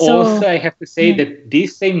 Also, I have to say that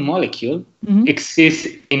this same molecule exists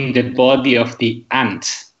in the body of the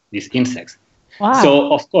ants, these insects. Wow.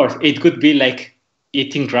 So, of course, it could be like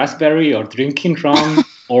eating raspberry or drinking rum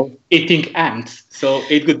or eating ants. So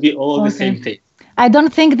it could be all the same taste. I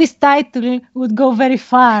don't think this title would go very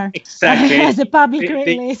far. Exactly. As a public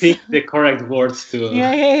release. They pick the correct words to...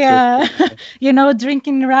 Yeah. You know,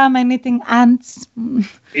 drinking rum and eating ants.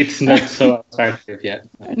 It's not so attractive yet.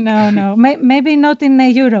 No. Maybe not in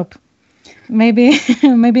Europe. Maybe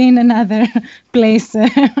in another place.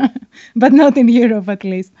 But not in Europe, at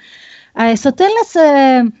least. So tell us...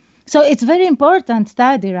 so it's very important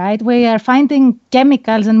study, right? We are finding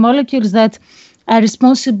chemicals and molecules that are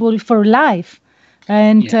responsible for life.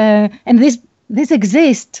 And this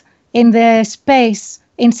exists in the space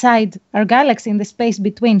inside our galaxy, in the space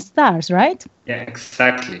between stars, right? Yeah,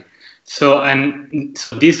 exactly. So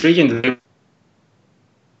this region...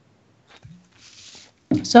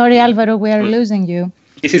 Sorry, Alvaro, we are losing you.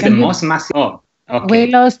 This is the most massive... Oh, okay.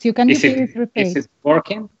 We lost you. Can you please repeat? Is it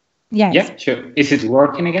working? Yes. Yeah, sure. Is it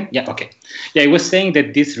working again? Yeah, okay. Yeah, I was saying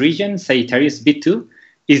that this region, Sagittarius B2,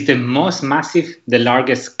 is the most massive, the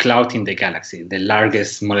largest cloud in the galaxy, the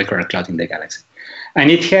largest molecular cloud in the galaxy. And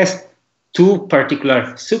it has 2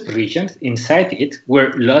 particular subregions inside it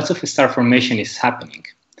where lots of star formation is happening.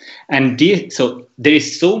 And so there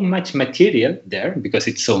is so much material there, because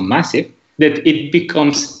it's so massive, that it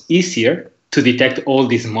becomes easier to detect all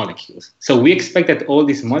these molecules. So we expect that all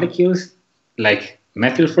these molecules, like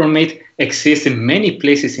methyl formate, exist in many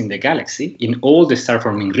places in the galaxy, in all the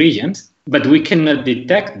star-forming regions, but we cannot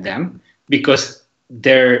detect them because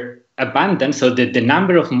they're abundant. So that the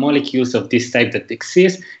number of molecules of this type that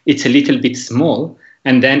exist, it's a little bit small.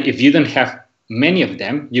 And then if you don't have many of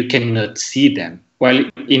them, you cannot see them. While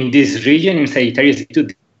in this region, in Sagittarius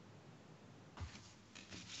B2...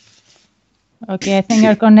 Okay, I think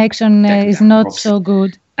our connection is not so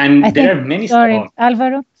good. And there are many... Sorry,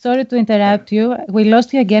 Alvaro, sorry to interrupt you. We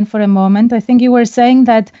lost you again for a moment. I think you were saying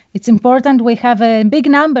that it's important we have a big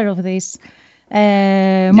number of these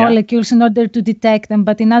molecules in order to detect them.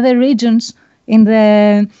 But in other regions in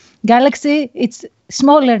the galaxy, it's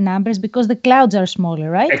smaller numbers because the clouds are smaller,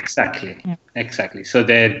 right? Exactly. Yeah. Exactly. So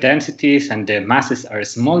the densities and the masses are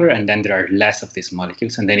smaller, and then there are less of these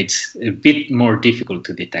molecules, and then it's a bit more difficult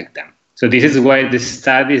to detect them. So this is why the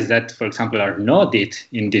studies that, for example, are noted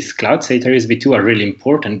in this cloud, Sagittarius B2, are really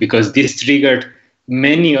important, because this triggered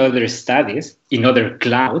many other studies in other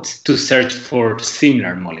clouds to search for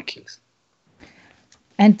similar molecules.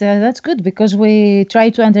 And that's good, because we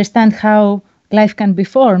try to understand how life can be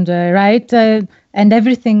formed, right? And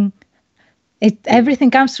everything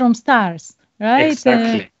comes from stars, right?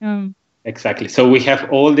 Exactly. Exactly. So we have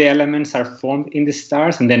all the elements are formed in the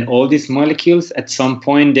stars, and then all these molecules, at some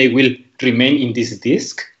point, they will remain in this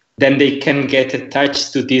disk. Then they can get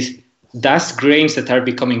attached to these dust grains that are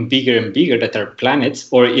becoming bigger and bigger, that are planets,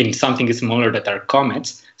 or in something smaller that are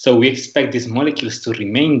comets. So we expect these molecules to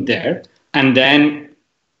remain there. And then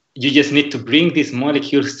you just need to bring these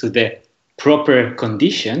molecules to the proper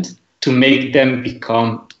conditions to make them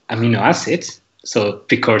become amino acids. So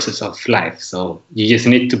precursors of life. So you just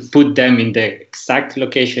need to put them in the exact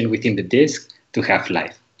location within the disk to have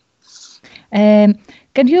life.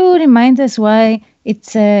 Can you remind us why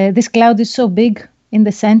this cloud is so big in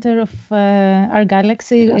the center of our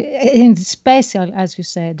galaxy? It's special, as you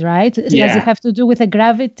said, right? Yeah. Does it have to do with the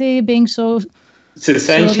gravity being so So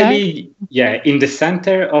essentially, in the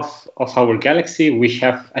center of our galaxy, we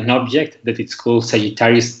have an object that it's called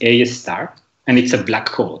Sagittarius A star, and it's a black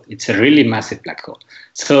hole. It's a really massive black hole.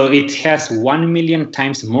 So it has 1 million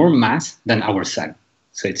times more mass than our sun.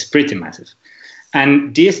 So it's pretty massive.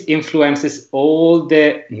 And this influences all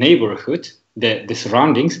the neighborhood, the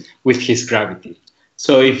surroundings, with his gravity.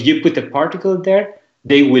 So if you put a particle there,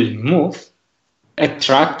 they will move,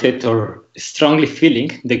 attracted or strongly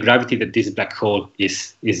feeling the gravity that this black hole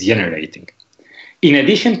is generating. In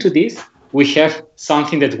addition to this, we have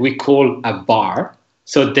something that we call a bar.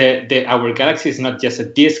 So our galaxy is not just a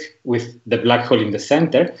disk with the black hole in the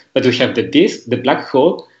center, but we have the disk, the black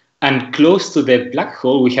hole, and close to the black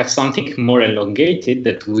hole, we have something more elongated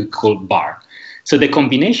that we call bar. So the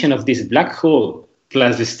combination of this black hole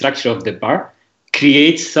plus the structure of the bar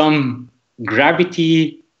creates some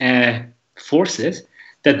gravity forces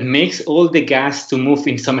that makes all the gas to move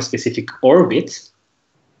in some specific orbits,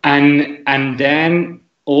 and then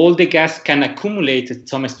all the gas can accumulate at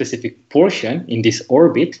some specific portion in this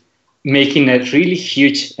orbit, making a really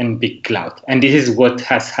huge and big cloud. And this is what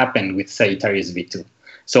has happened with Sagittarius V2.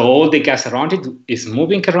 So all the gas around it is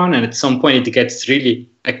moving around, and at some point it gets really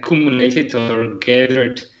accumulated or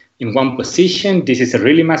gathered in one position. This is a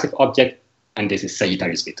really massive object, and this is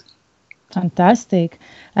Sagittarius V2. Fantastic.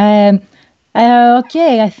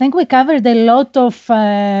 Okay, I think we covered a lot of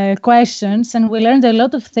questions, and we learned a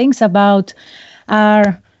lot of things about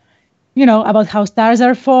about how stars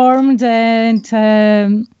are formed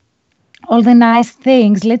and all the nice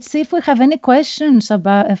things. Let's see if we have any questions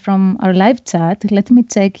from our live chat. Let me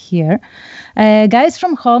check here. Guys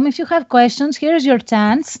from home, if you have questions, here's your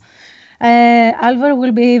chance. Alvaro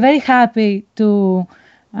will be very happy to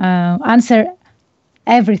answer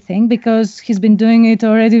everything because he's been doing it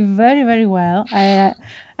already very, very well.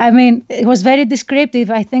 It was very descriptive.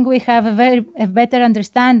 I think we have a better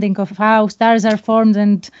understanding of how stars are formed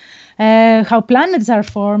and how planets are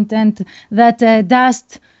formed, and that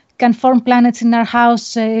dust can form planets in our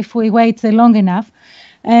house if we wait long enough.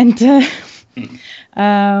 And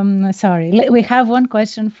we have one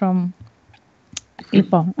question from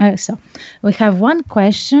we have one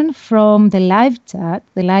question from the live chat,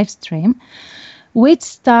 the live stream. Which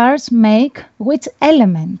stars make which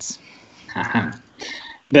elements?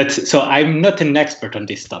 So I'm not an expert on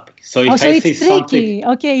this topic. So if I say tricky. something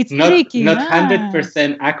it's not tricky.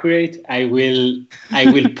 100% accurate, I will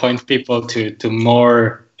point people to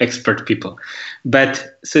more expert people.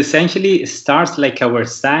 But so essentially, stars like our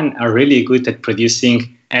sun are really good at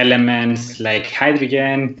producing elements like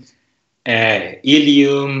hydrogen,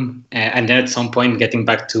 helium, and then at some point getting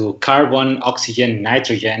back to carbon, oxygen,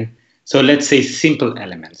 nitrogen. So let's say simple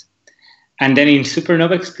elements. And then in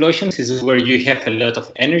supernova explosions is where you have a lot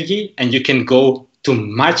of energy and you can go to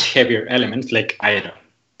much heavier elements like iron.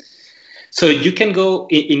 So you can go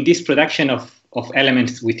in this production of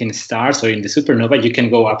elements within stars or in the supernova, you can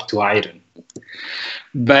go up to iron.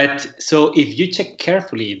 But so if you check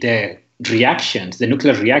carefully the reactions, the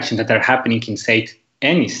nuclear reactions that are happening inside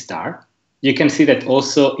any star, you can see that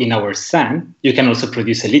also in our sun, you can also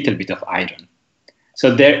produce a little bit of iron.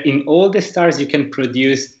 So there, in all the stars, you can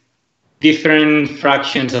produce different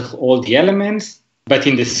fractions of all the elements, but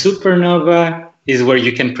in the supernova is where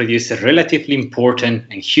you can produce a relatively important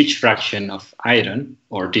and huge fraction of iron,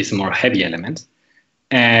 or these more heavy elements,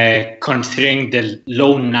 considering the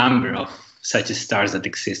low number of such stars that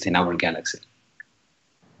exist in our galaxy.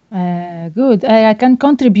 Good. I can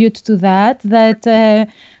contribute to that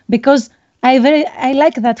because I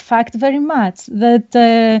like that fact very much,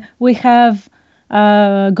 that we have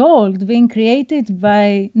gold being created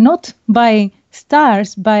not by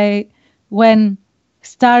stars, by when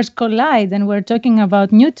stars collide, and we're talking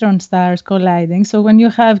about neutron stars colliding. So when you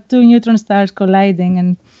have two neutron stars colliding,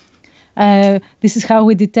 and this is how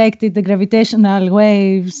we detected the gravitational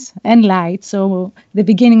waves and light. So the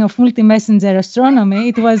beginning of multi-messenger astronomy,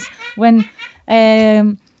 it was when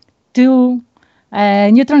two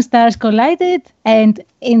neutron stars collided, and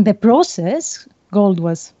in the process, gold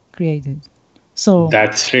was created. So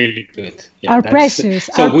that's really good. Yeah, precious.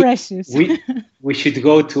 We should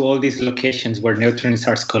go to all these locations where neutron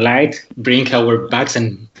stars collide, bring our bags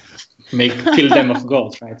and fill them of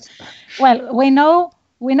gold, right? Well, we know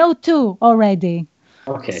two already.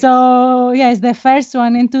 Okay. So yes, the first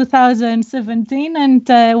one in 2017, and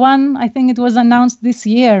one I think it was announced this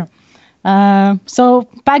year. So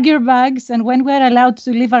pack your bags, and when we're allowed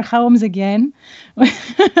to leave our homes again, we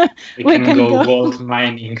can go gold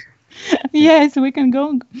mining. Yes, we can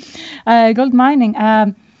go gold mining.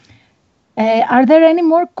 Are there any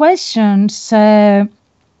more questions?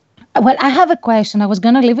 Well, I have a question. I was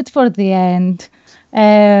going to leave it for the end.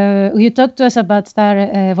 You talked to us about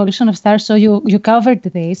evolution of stars, so you covered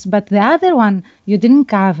this. But the other one you didn't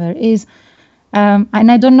cover is,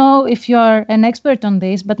 and I don't know if you're an expert on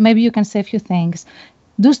this, but maybe you can say a few things.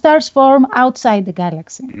 Do stars form outside the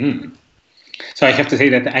galaxy? So I have to say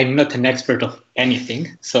that I'm not an expert of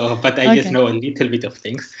anything. But I just know a little bit of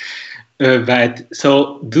things.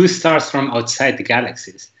 So do stars form outside the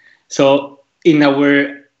galaxies? So in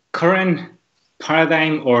our current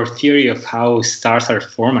paradigm or theory of how stars are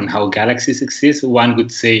formed and how galaxies exist, one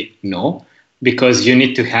would say no, because you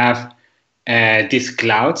need to have these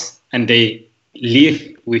clouds and they live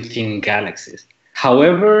within galaxies.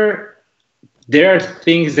 However, there are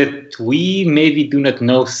things that we maybe do not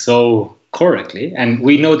know so correctly, and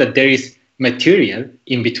we know that there is material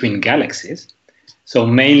in between galaxies, so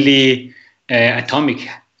mainly atomic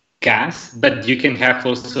gas, but you can have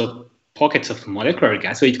also pockets of molecular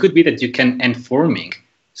gas. So it could be that you can end forming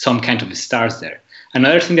some kind of stars there.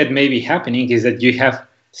 Another thing that may be happening is that you have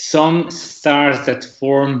some stars that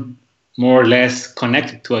form more or less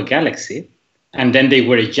connected to a galaxy, and then they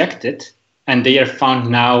were ejected, and they are found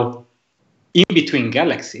now in between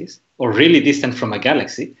galaxies or really distant from a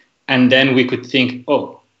galaxy. And then we could think,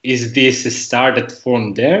 oh, is this a star that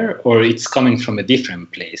formed there, or it's coming from a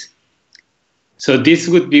different place? So this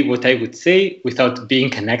would be what I would say without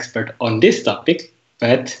being an expert on this topic,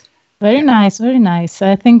 but... Very nice, very nice.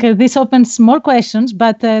 I think this opens more questions,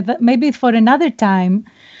 but maybe for another time.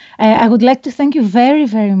 I would like to thank you very,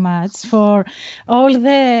 very much for all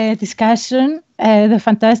the discussion, the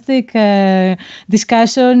fantastic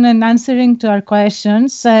discussion and answering to our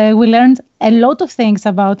questions. We learned a lot of things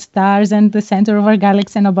about stars and the center of our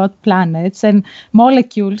galaxy and about planets and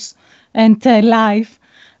molecules and life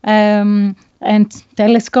and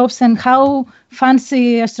telescopes and how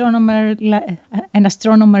fancy an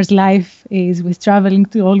astronomer's life is with traveling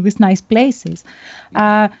to all these nice places.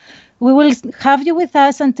 We will have you with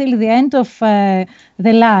us until the end of the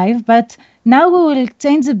live, but now we will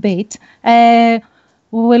change a bit. We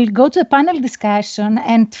will go to a panel discussion,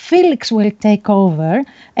 and Felix will take over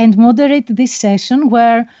and moderate this session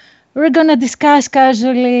where we're going to discuss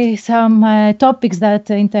casually some topics that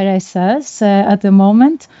interest us at the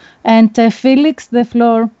moment. And Felix, the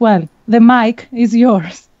mic is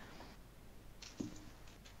yours.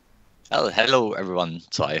 Well, hello everyone.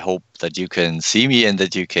 So I hope that you can see me and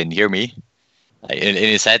that you can hear me.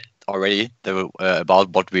 Eleni said already about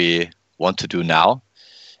what we want to do now.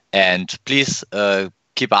 And please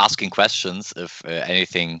keep asking questions if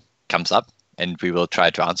anything comes up, and we will try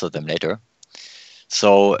to answer them later.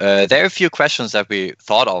 So there are a few questions that we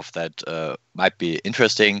thought of that might be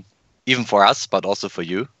interesting, even for us, but also for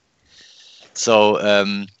you. So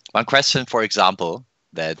one question, for example,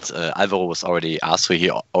 that Alvaro was already asked, so he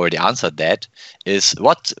already answered that, is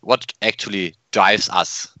what actually drives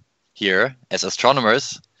us here as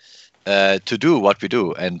astronomers to do what we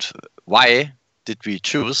do, and why did we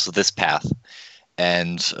choose this path?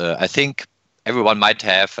 And I think everyone might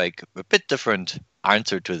have like a bit different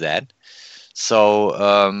answer to that. So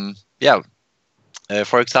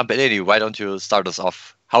for example, Eleni, why don't you start us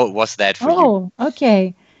off? How was that for you? Oh,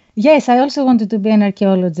 okay. Yes, I also wanted to be an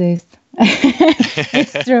archaeologist.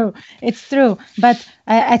 It's true. But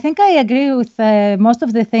I think I agree with most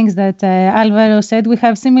of the things that Alvaro said. We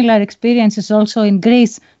have similar experiences also in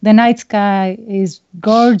Greece. The night sky is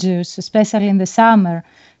gorgeous, especially in the summer.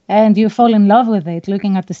 And you fall in love with it,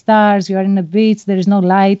 looking at the stars. You are in a beach, there is no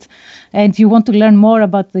light, and you want to learn more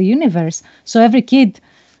about the universe. So every kid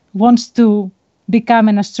wants to become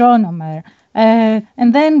an astronomer.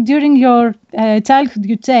 And then during your childhood,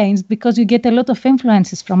 you changed because you get a lot of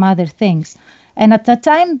influences from other things. And at that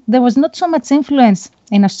time, there was not so much influence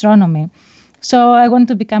in astronomy. So I want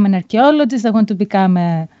to become an archaeologist. I want to become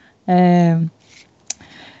a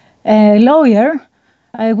lawyer,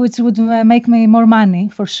 which would make me more money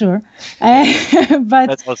for sure. But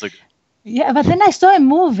that's also good. Yeah, but then I saw a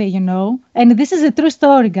movie, and this is a true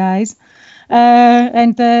story, guys.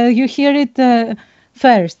 And you hear it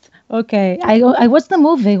first. Okay, I watched the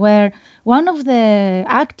movie where one of the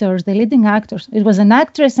actors, the leading actors, it was an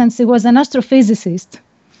actress and she was an astrophysicist.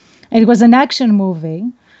 It was an action movie,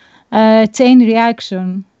 Chain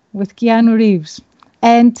Reaction with Keanu Reeves.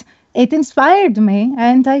 And it inspired me,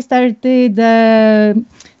 and I started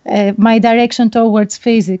my direction towards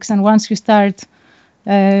physics. And once you start,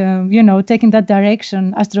 taking that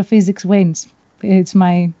direction, astrophysics wins. It's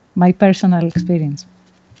my personal experience.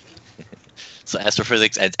 So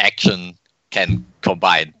astrophysics and action can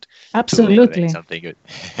combine. Absolutely. To make something good.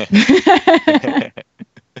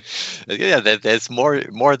 Yeah, there's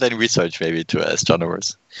more than research maybe to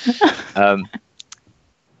astronomers. All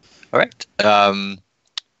right.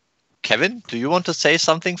 Kevin, do you want to say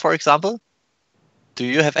something, for example? Do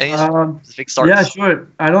you have any specific stories? Yeah, sure.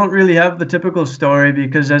 I don't really have the typical story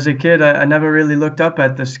because as a kid, I never really looked up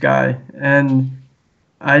at the sky. And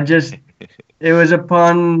it was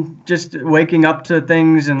upon just waking up to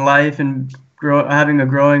things in life and having a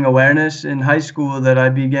growing awareness in high school that I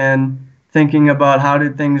began thinking about how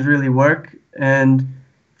did things really work. And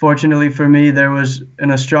fortunately for me, there was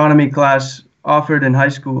an astronomy class offered in high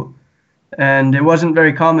school. And it wasn't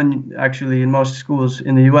very common, actually, in most schools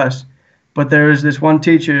in the U.S. But there was this one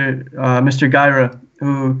teacher, Mr. Gyra,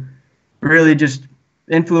 who really just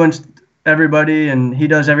influenced everybody, and he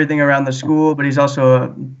does everything around the school, but he's also a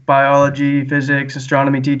biology, physics,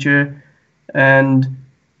 astronomy teacher, and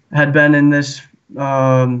had been in this,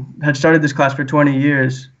 had started this class for 20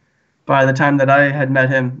 years by the time that I had met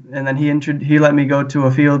him. And then he let me go to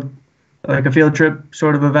a field trip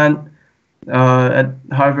sort of event at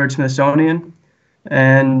Harvard Smithsonian.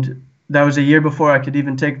 And that was a year before I could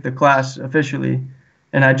even take the class officially.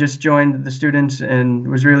 And I just joined the students and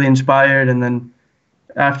was really inspired. And then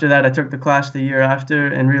after that, I took the class the year after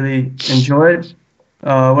and really enjoyed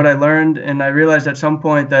what I learned. And I realized at some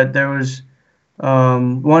point that there was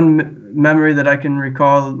one memory that I can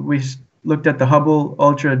recall. We looked at the Hubble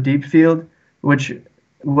Ultra Deep Field, which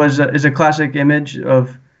is a classic image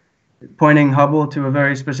of pointing Hubble to a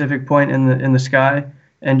very specific point in the sky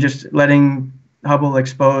and just letting Hubble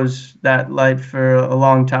expose that light for a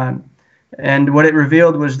long time. And what it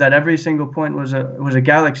revealed was that every single point was a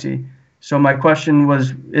galaxy. So my question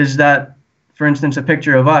was, is that, for instance, a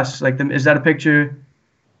picture of us? Is that a picture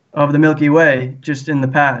of the Milky Way just in the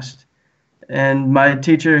past? And my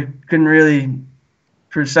teacher couldn't really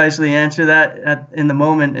precisely answer that in the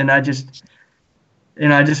moment, and I just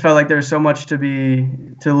felt like there was so much to be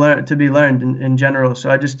learned in general. So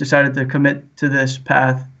I just decided to commit to this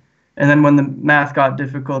path. And then when the math got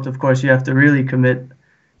difficult, of course, you have to really commit.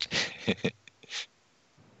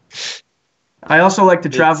 I also like to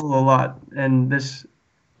travel a lot, and this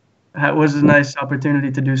was a nice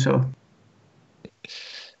opportunity to do so.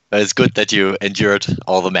 It's good that you endured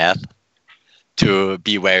all the math to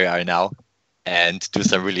be where you are now and do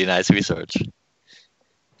some really nice research.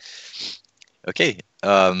 Okay,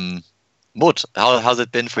 Maud, how's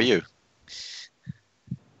it been for you?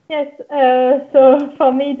 Yes, so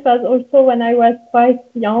for me it was also when I was quite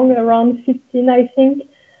young, around 15 I think.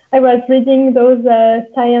 I was reading those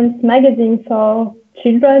science magazines for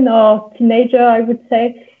children or teenager, I would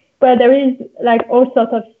say, where there is like all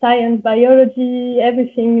sorts of science, biology,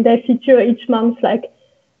 everything. They feature each month like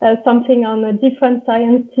something on a different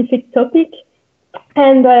scientific topic.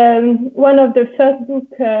 And one of the first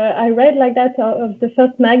books I read like that, of the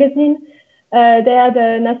first magazine, they had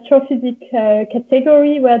an astrophysics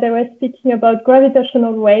category where they were speaking about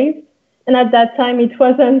gravitational waves. And at that time, it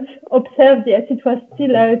wasn't observed yet. It was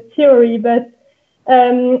still a theory. But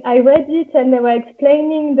I read it, and they were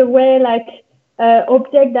explaining the way like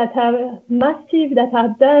objects that are massive, that are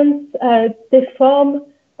dense, deform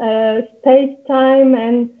space-time.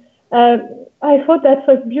 And I thought that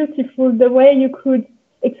was beautiful, the way you could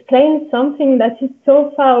explain something that is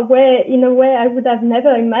so far away in a way I would have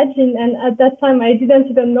never imagined. And at that time, I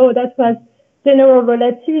didn't even know that was general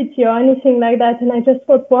relativity or anything like that. And I just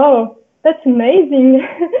thought, wow, that's amazing.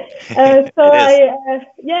 I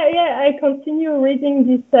continue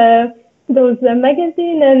reading those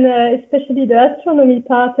magazines, and especially the astronomy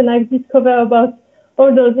part. And I've discovered about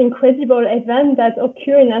all those incredible events that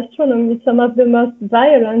occur in astronomy, some of the most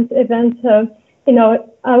violent events in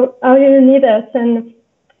our universe, and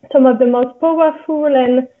some of the most powerful.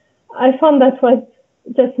 And I found that was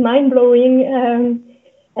just mind-blowing.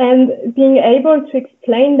 And being able to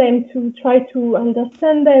explain them, to try to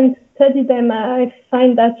understand them, to study them, I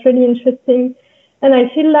find that really interesting. And I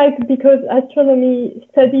feel like because astronomy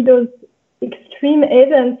study those extreme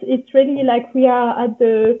events, it's really like we are at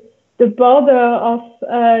the border of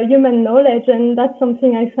human knowledge, and that's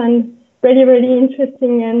something I find really, really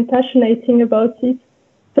interesting and passionate about it.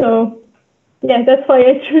 So, yeah, that's why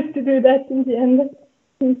I choose to do that in the end.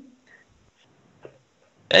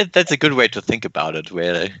 That's a good way to think about it,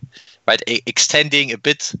 where, right, extending a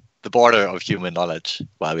bit the border of human knowledge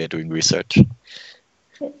while we are doing research.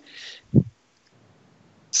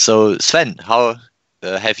 So, Sven, how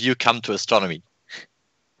have you come to astronomy?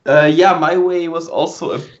 My way was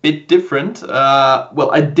also a bit different.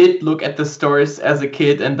 I did look at the stars as a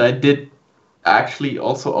kid, and I did actually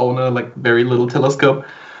also own a very little telescope,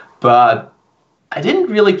 but I didn't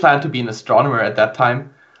really plan to be an astronomer at that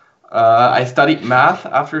time. I studied math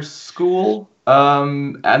after school,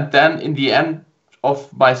 and then in the end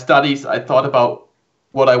of my studies, I thought about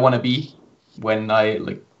what I want to be when I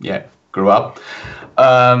grew up,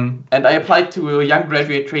 and I applied to a young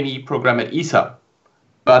graduate trainee program at ESA,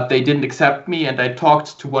 but they didn't accept me. And I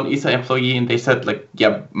talked to one ESA employee, and they said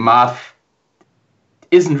math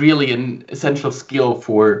isn't really an essential skill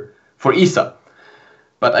for ESA.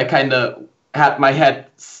 But I kind of had my head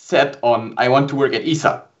set on I want to work at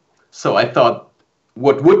ESA. So I thought,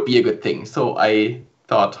 what would be a good thing? So I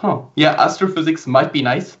thought, astrophysics might be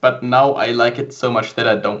nice, but now I like it so much that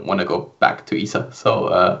I don't want to go back to ESA.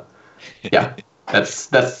 So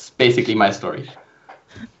that's basically my story.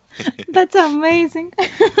 That's amazing.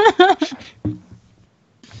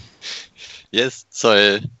 Yes,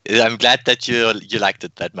 so I'm glad that you liked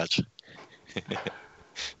it that much.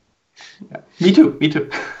 Yeah, me too.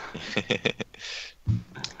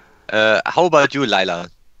 How about you, Laila?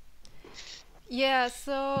 Yeah,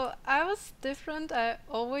 so I was different. I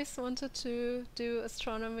always wanted to do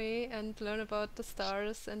astronomy and learn about the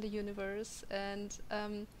stars and the universe. And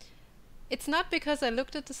it's not because I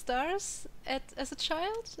looked at the stars as a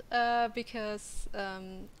child, because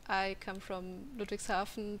I come from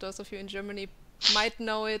Ludwigshafen. Those of you in Germany might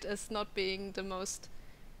know it as not being the most,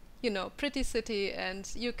 pretty city, and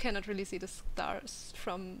you cannot really see the stars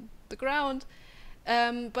from the ground.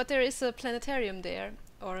 But there is a planetarium there,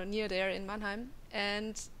 or near there in Mannheim,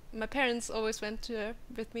 and my parents always went there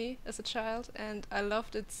with me as a child, and I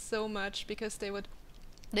loved it so much because they would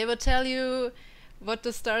tell you what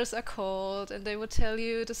the stars are called, and they would tell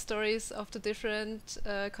you the stories of the different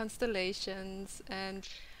constellations and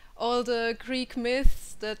all the Greek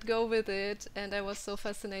myths that go with it, and I was so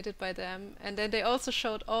fascinated by them. And then they also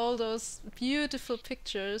showed all those beautiful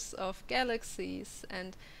pictures of galaxies,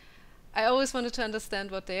 and I always wanted to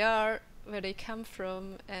understand what they are, where they come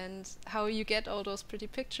from, and how you get all those pretty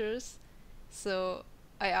pictures. So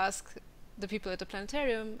I asked the people at the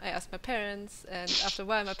planetarium, I asked my parents, and after a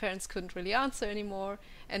while my parents couldn't really answer anymore,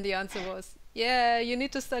 and the answer was, yeah, you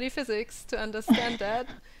need to study physics to understand that.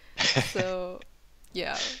 So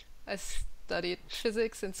yeah, I studied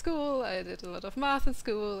physics in school, I did a lot of math in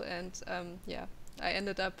school, and I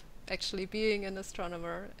ended up actually being an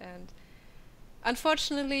astronomer. And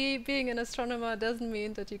unfortunately, being an astronomer doesn't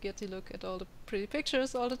mean that you get to look at all the pretty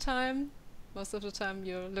pictures all the time. Most of the time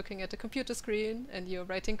you're looking at a computer screen and you're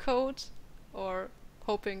writing code or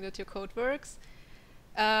hoping that your code works.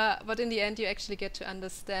 But in the end you actually get to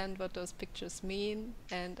understand what those pictures mean,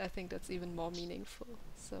 and I think that's even more meaningful.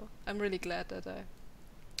 So I'm really glad that I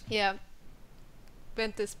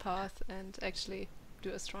went this path and actually do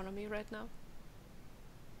astronomy right now.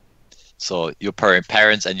 So your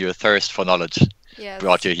parents and your thirst for knowledge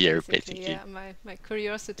brought you here, basically. Yeah, my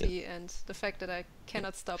curiosity and the fact that I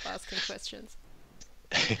cannot stop asking questions.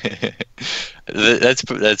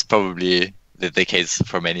 That's probably the case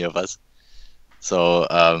for many of us. So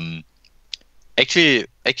actually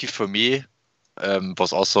for me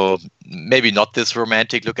was also maybe not this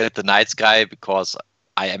romantic look at the night sky, because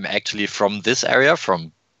I am actually from this area,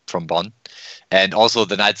 from Bonn. And also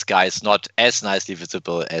the night sky is not as nicely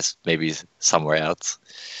visible as maybe somewhere else.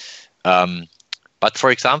 But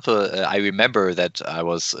for example, I remember that I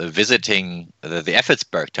was visiting the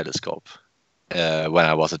Effelsberg telescope when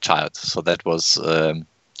I was a child. So that was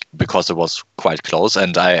because it was quite close,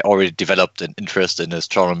 and I already developed an interest in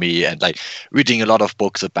astronomy and reading a lot of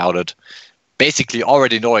books about it, basically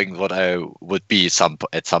already knowing what I would be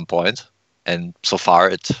at some point. And so far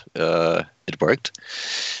it worked.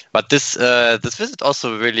 But this visit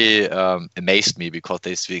also really amazed me, because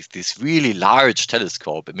this really large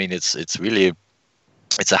telescope. I mean, it's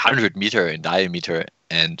 100 meter in diameter,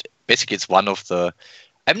 and basically it's one of the,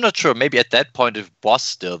 I'm not sure, maybe at that point it was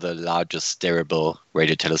still the largest steerable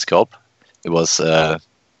radio telescope. It was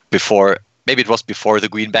before the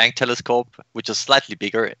Green Bank telescope, which is slightly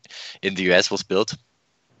bigger in the US, was built.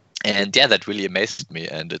 And yeah, that really amazed me,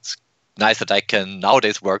 and it's nice that I can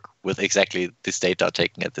nowadays work with exactly this data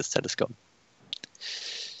taken at this telescope.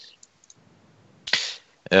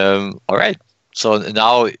 All right. So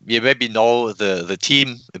now you maybe know the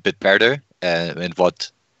team a bit better, and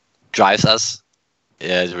what drives us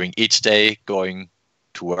during each day going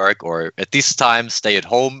to work, or at this time stay at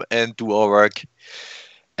home and do our work.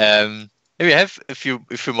 Maybe I have a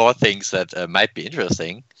few more things that might be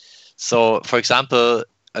interesting. So, for example,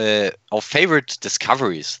 our favorite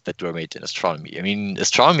discoveries that were made in astronomy. I mean,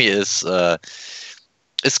 astronomy is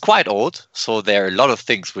quite old, so there are a lot of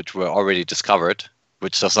things which were already discovered,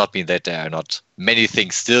 which does not mean that there are not many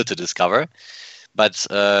things still to discover. But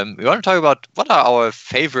we want to talk about what are our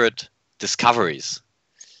favorite discoveries.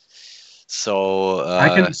 So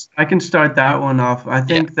I can start that one off. I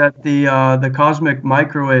think that the cosmic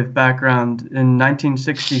microwave background in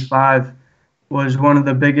 1965 was one of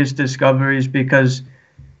the biggest discoveries because,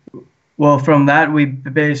 well, from that we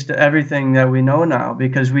based everything that we know now,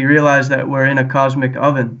 because we realized that we're in a cosmic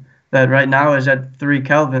oven that right now is at 3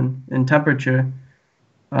 Kelvin in temperature,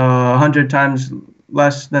 100 times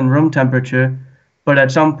less than room temperature. But at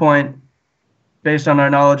some point, based on our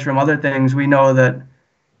knowledge from other things, we know that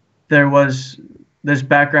there was this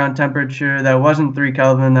background temperature that wasn't 3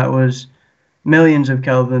 Kelvin, that was millions of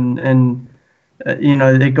Kelvin, and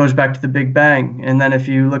it goes back to the Big Bang. And then if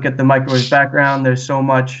you look at the microwave background, there's so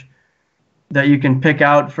much that you can pick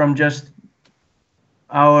out from just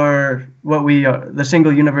the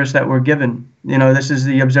single universe that we're given. This is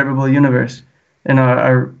the observable universe and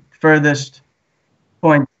our furthest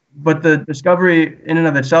point. But the discovery in and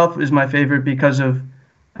of itself is my favorite because of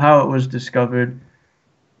how it was discovered.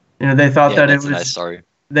 They thought that it was a nice story.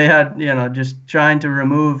 They had, just trying to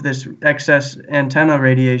remove this excess antenna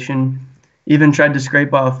radiation, even tried to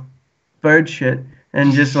scrape off bird shit,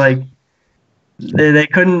 and just like they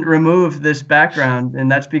couldn't remove this background,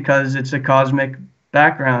 and that's because it's a cosmic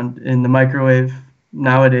background in the microwave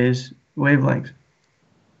nowadays wavelengths.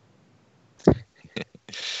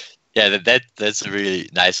 Yeah, that's a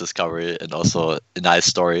really nice discovery and also a nice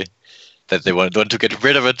story. That they want to get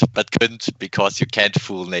rid of it, but couldn't because you can't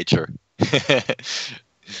fool nature.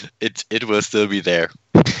 It will still be there.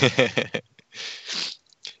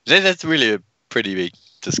 That's really a pretty big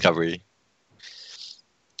discovery.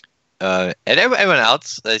 And everyone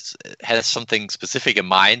else has something specific in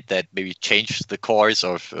mind that maybe changed the course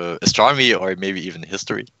of astronomy or maybe even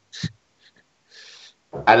history.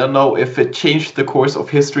 I don't know if it changed the course of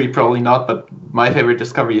history, probably not, but my favorite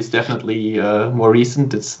discovery is definitely more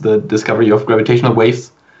recent. It's the discovery of gravitational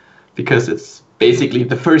waves, because it's basically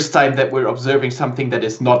the first time that we're observing something that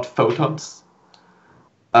is not photons.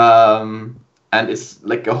 And it's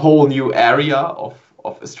like a whole new area of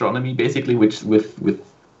astronomy, basically, which with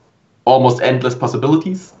almost endless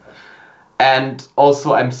possibilities. And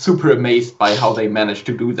also I'm super amazed by how they managed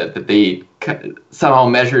to do that they somehow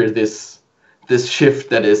measure this shift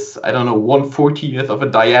that is, I don't know, 1/40th of a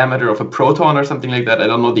diameter of a proton or something like that. I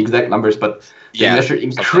don't know the exact numbers, but they measure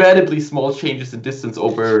incredibly small changes in distance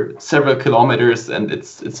over several kilometers, and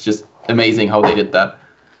it's just amazing how they did that.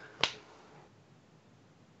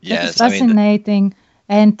 Yes, it's fascinating,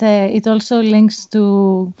 and it also links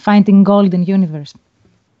to finding gold in the universe.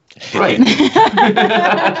 Right.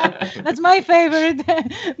 That's my favorite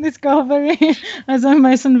discovery, as I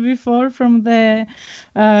mentioned before, from the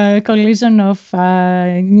collision of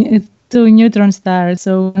two neutron stars.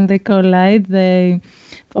 So when they collide, they,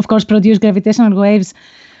 of course, produce gravitational waves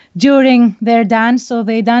during their dance. So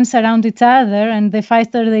they dance around each other, and the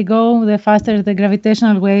faster they go, the faster the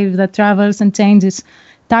gravitational wave that travels and changes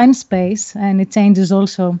time-space, and it changes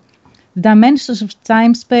also the dimensions of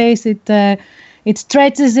time-space. It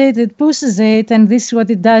stretches it, it pushes it, and this is what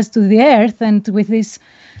it does to the Earth. And with these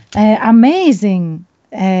amazing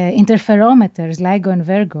interferometers, LIGO and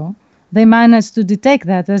Virgo, they managed to detect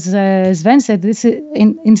that. As Sven said, this is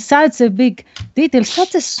in such a big detail,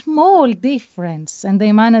 such a small difference, and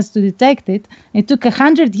they managed to detect it. It took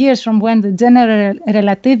 100 years from when the general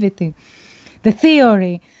relativity, the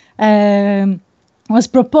theory, was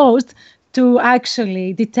proposed to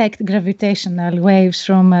actually detect gravitational waves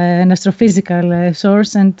from an astrophysical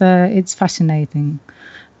source, and it's fascinating.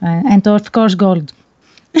 And of course, gold.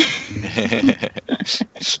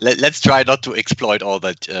 Let's try not to exploit all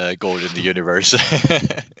that gold in the universe.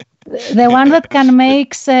 The one that can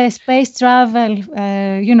make space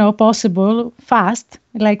travel, possible fast,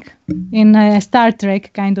 like in Star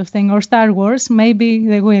Trek kind of thing, or Star Wars, maybe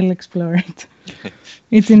they will explore it.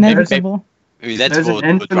 It's inevitable. That's what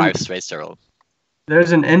would drive space travel.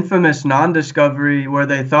 There's an infamous non-discovery where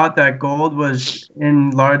they thought that gold was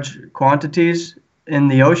in large quantities in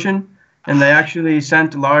the ocean, and they actually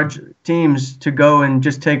sent large teams to go and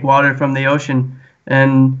just take water from the ocean,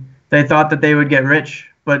 and they thought that they would get rich,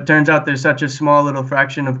 but it turns out there's such a small little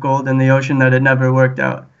fraction of gold in the ocean that it never worked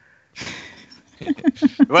out.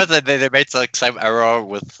 Well, they made some error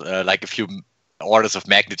with like a few orders of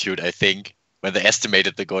magnitude, I think, when they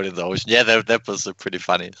estimated the gold in the ocean. Yeah, that was pretty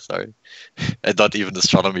funny. Sorry, and not even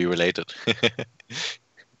astronomy related.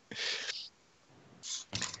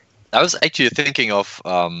 I was actually thinking of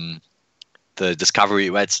the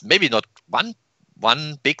discovery. Well, it's maybe not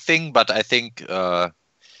one big thing, but I think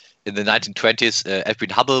in the 1920s,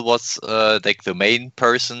 Edwin Hubble was like the main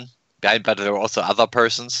person behind, but there were also other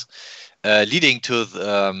persons, leading to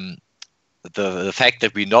the fact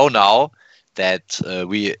that we know now that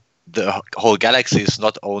the whole galaxy is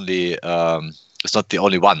not only it's not the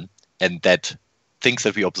only one, and that things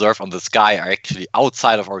that we observe on the sky are actually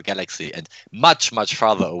outside of our galaxy and much, much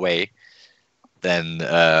farther away than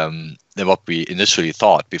what we initially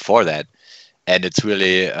thought before that. And it's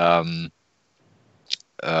really how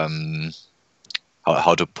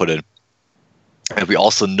to put it. And we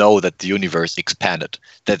also know that the universe expanded.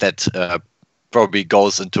 That probably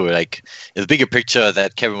goes into like a bigger picture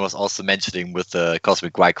that Kevin was also mentioning with the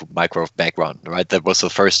cosmic microwave background, right? That was the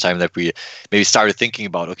first time that we maybe started thinking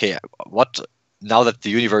about, okay, what now that the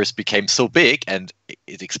universe became so big and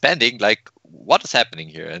it's expanding, like what is happening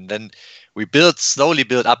here? And then we slowly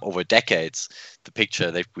build up over decades the picture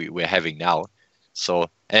that we're having now. So,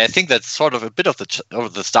 and I think that's sort of a bit of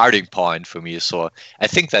the starting point for me. So I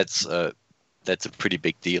think that's a pretty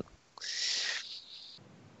big deal.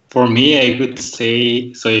 For me, I would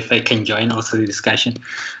say, so if I can join also the discussion,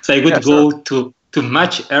 so I would go to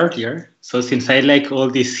much earlier. So since I like all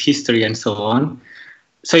this history and so on,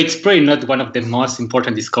 so it's probably not one of the most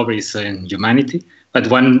important discoveries in humanity, but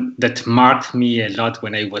one that marked me a lot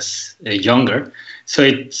when I was younger. So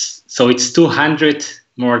it's 200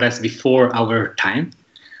 more or less before our time,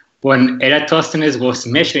 when Eratosthenes was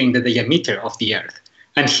measuring the diameter of the Earth,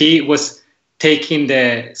 and he was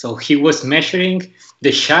measuring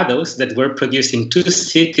the shadows that were produced in two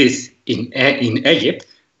cities in Egypt,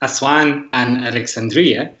 Aswan and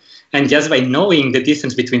Alexandria. And just by knowing the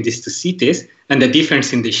distance between these two cities and the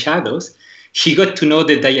difference in the shadows, he got to know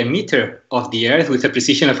the diameter of the Earth with a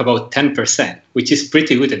precision of about 10%, which is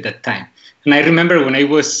pretty good at that time. And I remember when I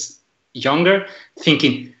was younger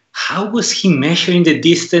thinking, how was he measuring the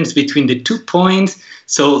distance between the 2 points?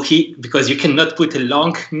 So because you cannot put a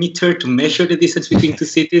long meter to measure the distance between two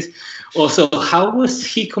cities. Also, how was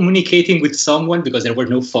he communicating with someone? Because there were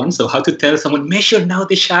no phones. So how to tell someone, measure now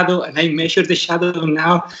the shadow, and I measure the shadow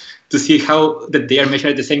now, to see how that they are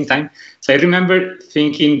measured at the same time. So I remember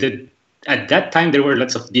thinking that at that time there were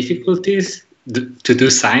lots of difficulties to do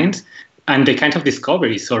science, and the kind of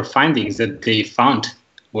discoveries or findings that they found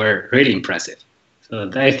were really impressive. So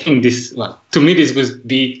I think to me, this would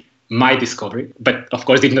be my discovery, but of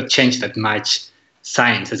course did not change that much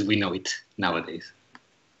science as we know it nowadays.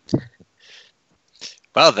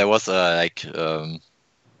 Well, there was a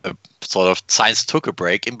sort of science took a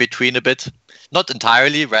break in between a bit, not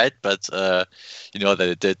entirely, right? But that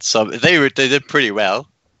it did some. They did pretty well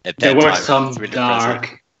at that time. There were some really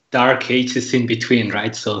dark ages in between,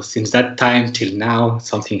 right? So since that time till now,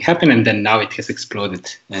 something happened, and then now it has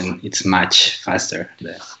exploded, and it's much faster.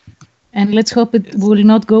 And let's hope it will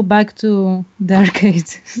not go back to dark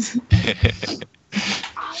ages.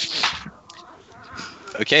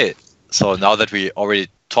 Okay, so now that we already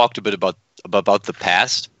talked a bit about the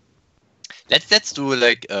past, let's do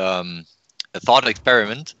like a thought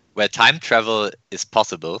experiment where time travel is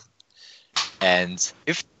possible, and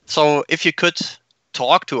if you could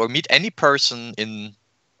talk to or meet any person in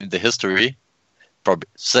the history, probably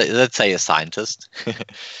let's say a scientist,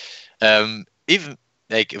 even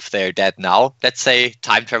like if they're dead now, let's say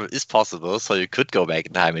time travel is possible, so you could go back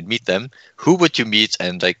in time and meet them. Who would you meet,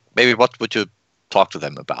 and like maybe what would you talk to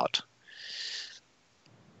them about?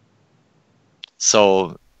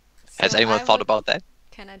 So has anyone thought about that?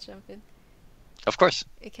 Can I jump in? Of course.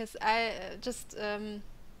 Because I just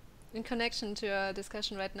in connection to our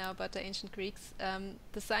discussion right now about the ancient Greeks,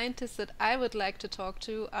 the scientists that I would like to talk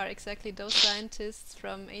to are exactly those scientists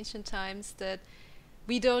from ancient times that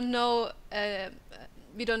we don't know,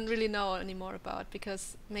 we don't really know anymore about,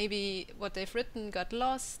 because maybe what they've written got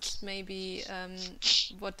lost, maybe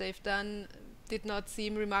what they've done did not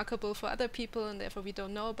seem remarkable for other people, and therefore we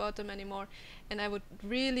don't know about them anymore. And I would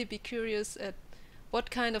really be curious at what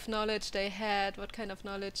kind of knowledge they had, what kind of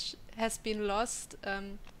knowledge has been lost.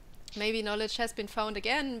 Maybe knowledge has been found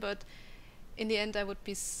again, but in the end I would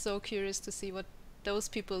be so curious to see what those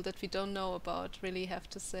people that we don't know about really have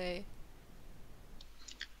to say.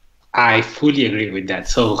 I fully agree with that.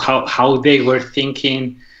 So how they were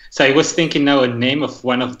thinking. So I was thinking now a name of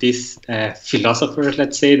one of these philosophers,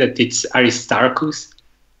 let's say, that it's Aristarchus,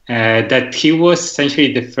 that he was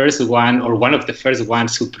essentially the first one, or one of the first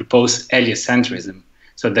ones, who proposed heliocentrism,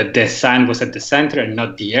 so that the sun was at the center and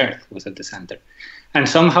not the earth was at the center. And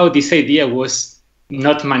somehow this idea was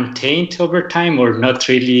not maintained over time, or not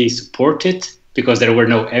really supported, because there were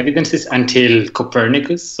no evidences until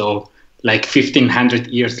Copernicus, so like 1500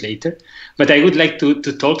 years later. But I would like to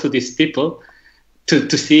talk to these people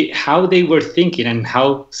to see how they were thinking and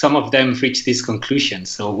how some of them reached these conclusions.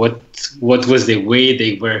 So what was the way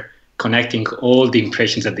they were connecting all the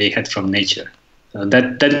impressions that they had from nature? So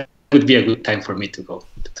that would be a good time for me to go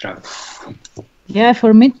to travel. Yeah,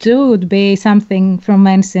 for me too, would be something from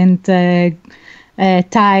ancient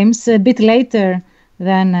times, a bit later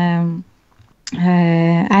than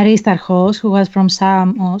Aristarchos, who was from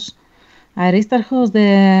Samos. Aristarchos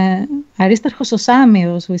or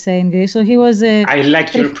Samios, we say in Greece. So he was. I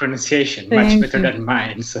like your pronunciation much better than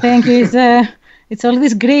mine. So. Thank you. It's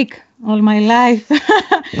always Greek all my life,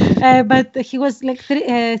 but he was like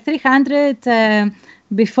 300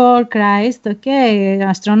 before Christ. Okay,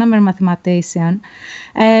 astronomer, mathematician.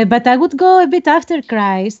 But I would go a bit after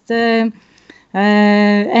Christ and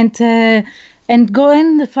go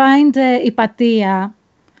and find Hypatia,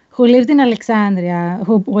 who lived in Alexandria,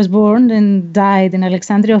 who was born and died in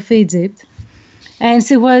Alexandria of Egypt. And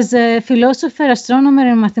she was a philosopher, astronomer,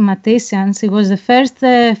 and mathematician. She was the first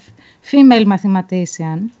female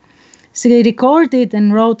mathematician. She recorded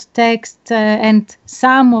and wrote text, and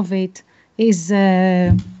some of it is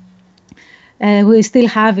we still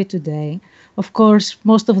have it today. Of course,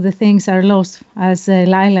 most of the things are lost, as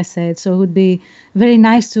Laila said. So it would be very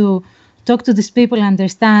nice to talk to these people,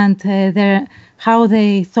 understand how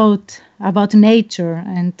they thought about nature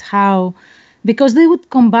and how, because they would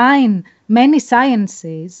combine many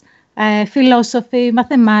sciences, philosophy,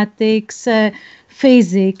 mathematics,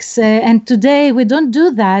 physics, and today we don't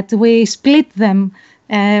do that. We split them.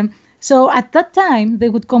 So at that time, they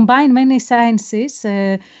would combine many sciences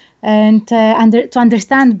and to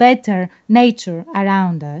understand better nature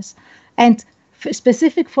around us. And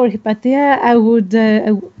specific for Hypatia, I would.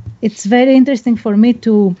 It's very interesting for me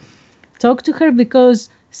to talk to her because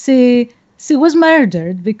she was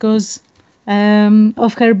murdered because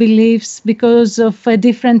of her beliefs, because of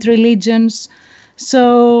different religions.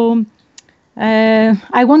 So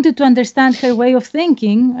I wanted to understand her way of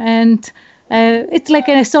thinking, and it's like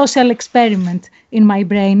a social experiment in my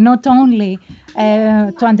brain, not only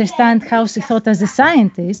to understand how she thought as a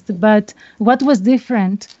scientist, but what was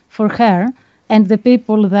different for her and the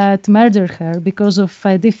people that murdered her because of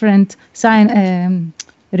different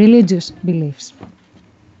religious beliefs.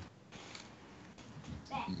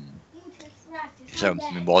 So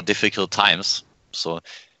more difficult times. So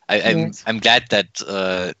I'm glad that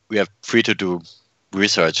we are free to do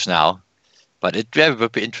research now, but it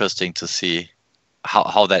would be interesting to see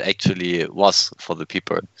how that actually was for the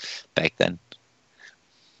people back then.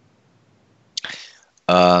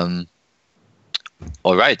 All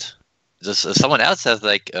right. Does someone else has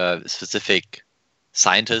like a specific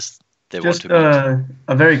scientist they just want to meet?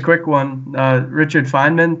 A very quick one. Richard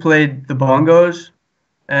Feynman played the bongos,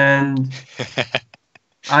 and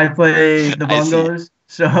I play the bongos.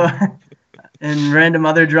 So and random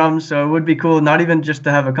other drums. So it would be cool, not even just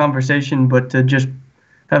to have a conversation, but to just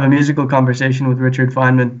have a musical conversation with Richard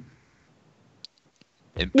Feynman.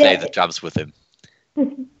 And play the drums with him.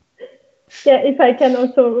 Yeah, if I can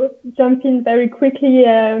also jump in very quickly.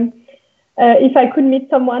 If I could meet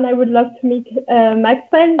someone, I would love to meet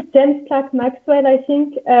Maxwell, James Clerk Maxwell, I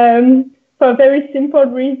think, for a very simple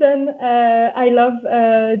reason. I love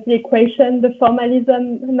the equation, the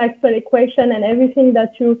formalism, Maxwell equation, and everything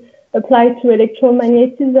that you apply to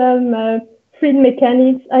electromagnetism, fluid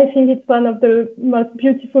mechanics. I think it's one of the most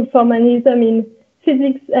beautiful formalism in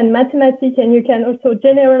physics and mathematics, and you can also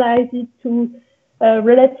generalize it to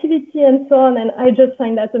relativity and so on, and I just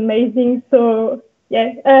find that amazing. So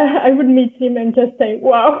yeah, I would meet him and just say,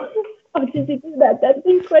 wow, how did you do that? That's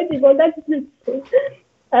incredible. That's beautiful.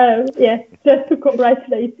 Yeah, just to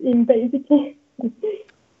congratulate him, basically.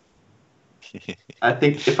 I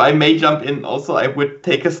think if I may jump in also, I would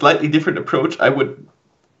take a slightly different approach. I would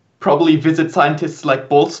probably visit scientists like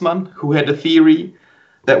Boltzmann, who had a theory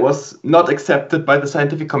that was not accepted by the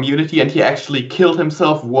scientific community, and he actually killed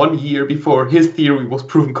himself 1 year before his theory was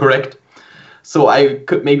proven correct. So I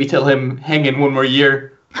could maybe tell him, hang in 1 more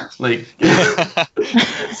year, like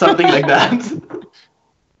something like that.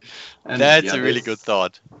 And that's a really good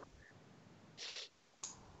thought.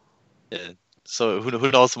 Yeah. So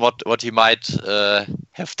who knows what he might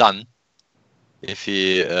have done if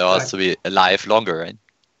he was to be alive longer, right?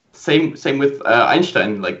 Same with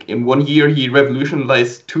Einstein. Like in 1 year, he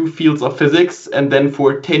revolutionized 2 fields of physics, and then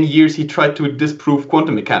for 10 years, he tried to disprove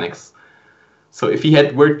quantum mechanics. So if he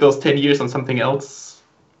had worked those 10 years on something else.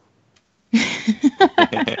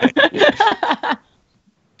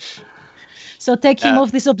 So take him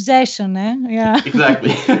off this obsession, eh? Yeah.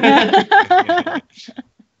 Exactly.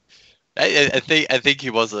 I think he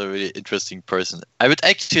was a really interesting person. I would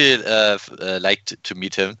actually like to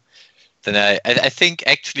meet him. Then I think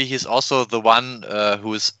actually he's also the one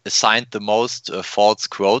who's assigned the most false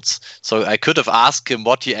quotes. So I could have asked him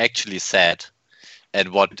what he actually said and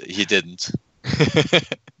what he didn't.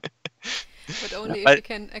 But only if you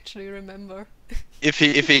can actually remember. If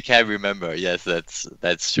he can remember, yes,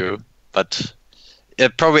 that's true. But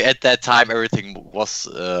probably at that time everything was.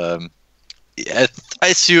 I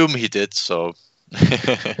assume he did so.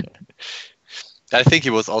 I think he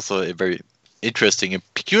was also a very interesting and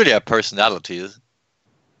peculiar personality,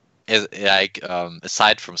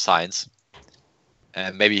 aside from science.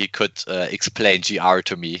 And maybe he could explain GR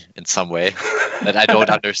to me in some way that I don't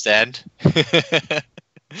understand.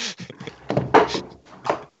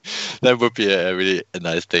 That would be a really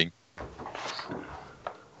nice thing.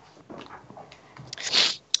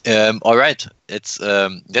 All right, let's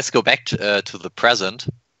go back to the present.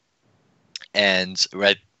 And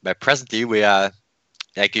by presently we are,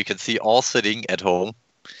 like you can see, all sitting at home,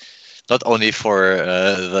 not only for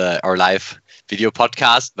our live video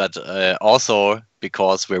podcast, but also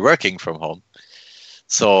because we're working from home.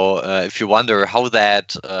 So if you wonder how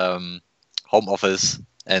that home office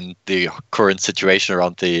and the current situation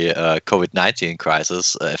around the COVID-19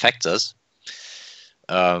 crisis affects us,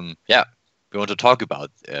 we want to talk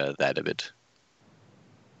about that a bit.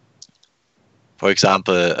 For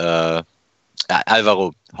example,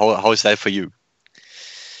 Alvaro, how is that for you?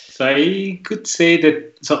 So I could say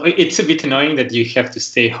that, so it's a bit annoying that you have to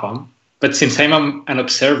stay home, but since I'm an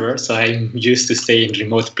observer, so I'm used to staying in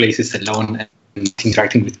remote places alone and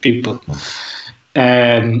interacting with people.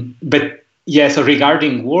 But yeah, so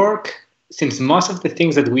regarding work, since most of the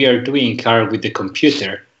things that we are doing are with the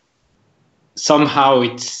computer, somehow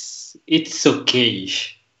it's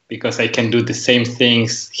okay-ish, because I can do the same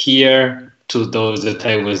things here to those that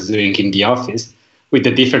I was doing in the office, with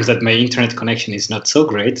the difference that my internet connection is not so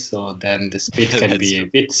great, so then the speed can be a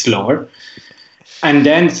bit slower. And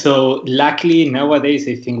then, so luckily nowadays,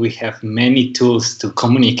 I think we have many tools to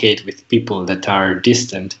communicate with people that are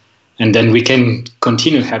distant. And then we can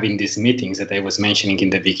continue having these meetings that I was mentioning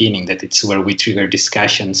in the beginning, that it's where we trigger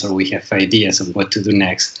discussions or we have ideas of what to do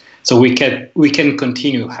next. So we can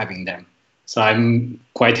continue having them. So I'm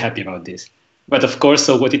quite happy about this. But of course,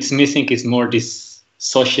 so what it's missing is more this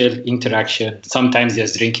social interaction. Sometimes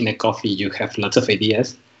just drinking a coffee, you have lots of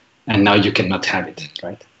ideas, and now you cannot have it,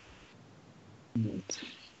 right?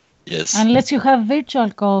 Yes. Unless you have virtual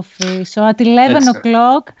coffee. So at 11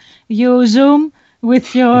 o'clock, you Zoom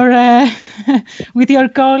with your with your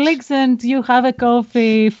colleagues, and you have a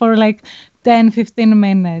coffee for like 10-15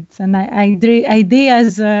 minutes, and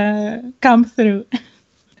ideas come through.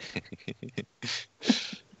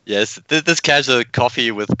 Yes, this casual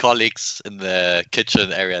coffee with colleagues in the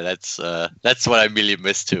kitchen area, that's what I really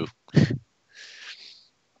miss too.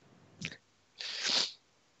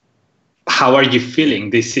 How are you feeling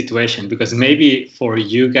this situation? Because maybe for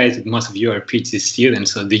you guys, most of you are PhD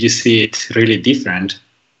students, so do you see it really different,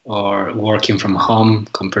 or working from home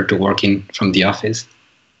compared to working from the office?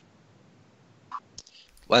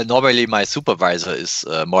 Well, normally my supervisor is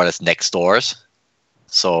more or less next doors.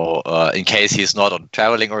 So in case he's not on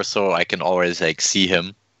traveling or so, I can always see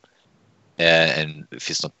him, and if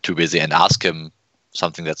he's not too busy, and ask him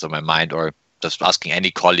something that's on my mind, or just asking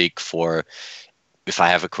any colleague for if I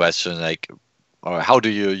have a question, like, or how do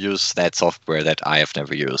you use that software that I have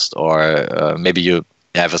never used, or maybe you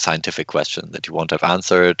have a scientific question that you want to have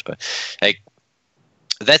answered. Like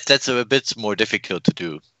that's a bit more difficult to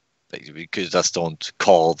do. Like, you just don't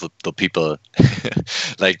call the people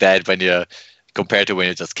like that when you're compared to when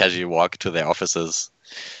you just casually walk to their offices.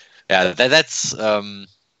 Yeah, that's I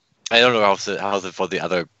don't know how's it for the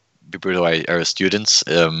other people who are students.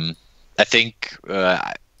 I think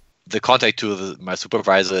the contact to my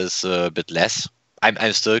supervisor is a bit less.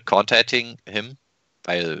 I'm still contacting him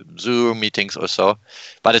by Zoom meetings or so,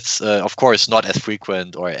 but it's of course not as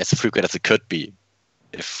frequent as it could be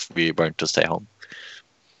if we weren't to stay home.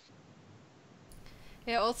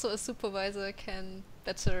 Yeah, also a supervisor can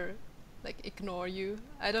better ignore you.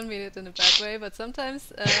 I don't mean it in a bad way, but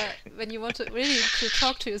sometimes when you want to really to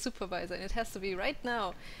talk to your supervisor, and it has to be right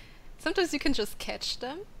now, sometimes you can just catch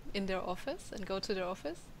them in their office and go to their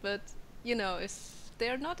office. But if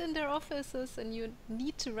they're not in their offices and you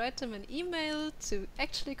need to write them an email to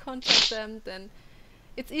actually contact them, then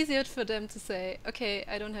it's easier for them to say, okay,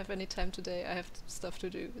 I don't have any time today, I have stuff to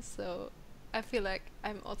do. So I feel like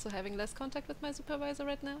I'm also having less contact with my supervisor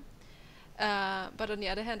right now. But on the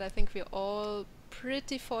other hand, I think we're all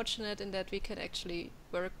pretty fortunate in that we can actually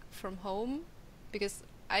work from home, because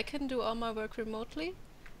I can do all my work remotely.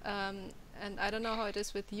 And I don't know how it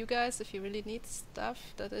is with you guys, if you really need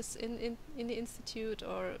stuff that is in the institute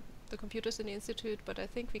or the computers in the institute, but I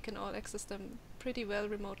think we can all access them pretty well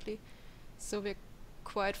remotely. So we're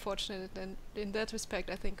quite fortunate in that respect,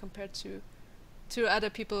 I think, compared to to other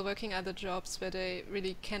people working other jobs where they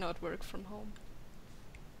really cannot work from home.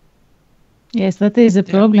 Yes, that is a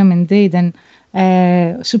problem indeed. And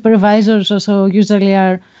supervisors also usually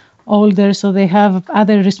are older, so they have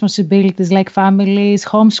other responsibilities like families,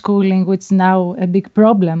 homeschooling, which is now a big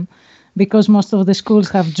problem because most of the schools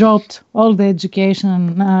have dropped all the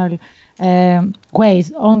educational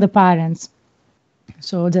ways on the parents.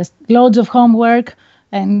 So just loads of homework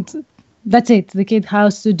and that's it. The kid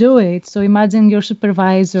has to do it. So imagine your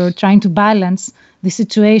supervisor trying to balance the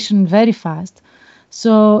situation very fast.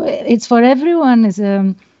 So it's for everyone is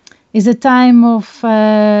a time of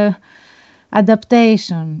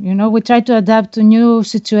adaptation. You know, we try to adapt to new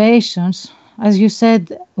situations. As you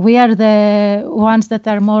said, we are the ones that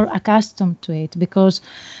are more accustomed to it because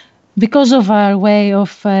of our way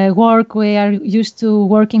of work. We are used to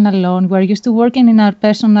working alone. We're used to working in our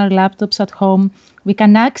personal laptops at home. We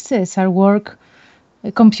can access our work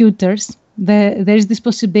computers. There's this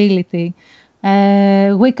possibility.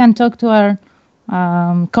 We can talk to our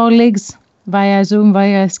colleagues via Zoom,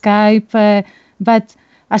 via Skype, but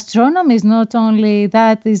astronomy is not only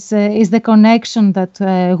that, is the connection that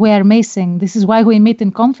we are missing. This is why we meet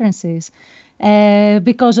in conferences,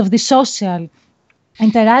 because of the social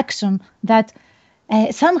interaction that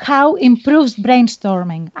somehow improves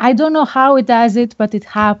brainstorming. I don't know how it does it, but it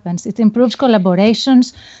happens. It improves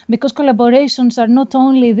collaborations because collaborations are not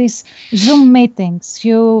only these Zoom meetings.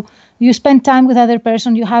 You spend time with other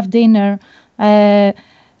person, you have dinner,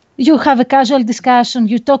 you have a casual discussion,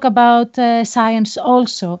 you talk about science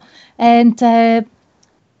also, and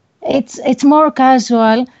it's more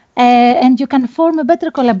casual, and you can form a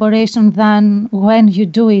better collaboration than when you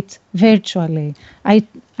do it virtually. I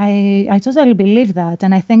totally believe that,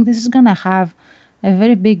 and I think this is going to have a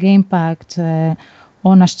very big impact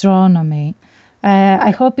on astronomy.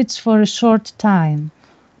 I hope it's for a short time.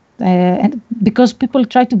 And because people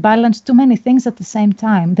try to balance too many things at the same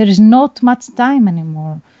time, there is not much time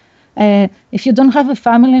anymore. If you don't have a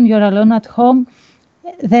family and you're alone at home,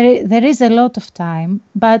 there is a lot of time,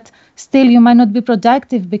 but still you might not be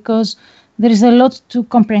productive because there is a lot to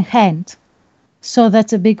comprehend. So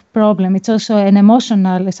that's a big problem. It's also an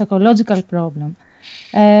emotional, a psychological problem.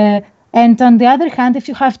 And on the other hand, if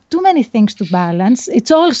you have too many things to balance,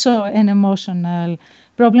 it's also an emotional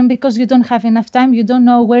problem because you don't have enough time, you don't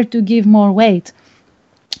know where to give more weight.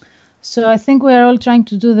 So I think we are all trying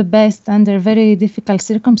to do the best under very difficult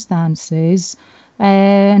circumstances.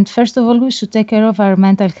 And first of all, we should take care of our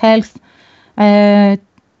mental health,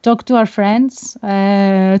 talk to our friends,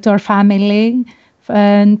 to our family,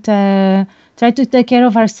 and try to take care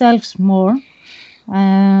of ourselves more.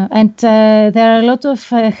 And there are a lot of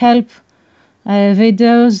help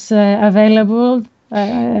videos available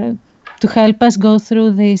to help us go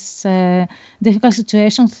through this difficult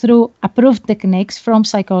situation through approved techniques from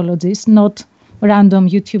psychologists, not random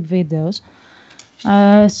YouTube videos.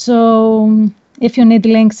 So if you need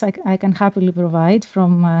links, I can happily provide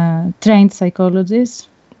from trained psychologists.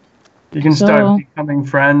 You can start becoming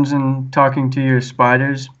friends and talking to your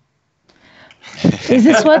spiders. Is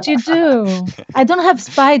this what you do? I don't have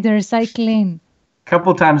spiders, I clean. A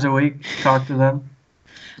couple times a week, talk to them.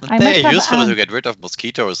 They're useful to get rid of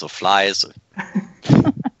mosquitoes or flies.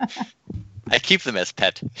 I keep them as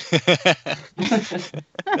pet.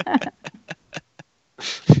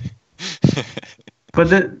 But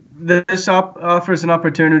this offers an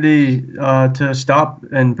opportunity to stop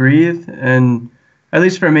and breathe. And at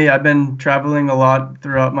least for me, I've been traveling a lot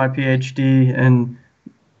throughout my PhD. And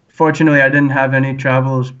fortunately, I didn't have any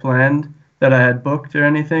travels planned that I had booked or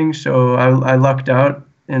anything. So I lucked out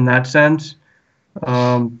in that sense.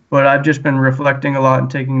 But I've just been reflecting a lot and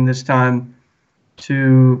taking this time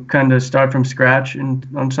to kind of start from scratch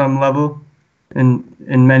on some level in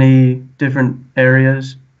many different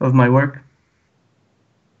areas of my work.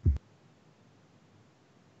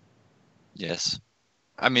 Yes.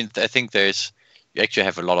 I mean, I think you actually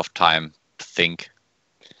have a lot of time to think.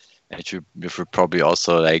 And you should probably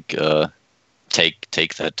also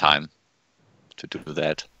take that time to do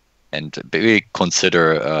that and maybe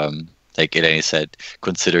consider like Eleni said,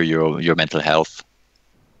 consider your mental health.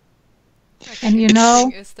 And you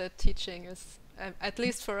know, is that teaching is, at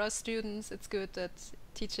least for us students, it's good that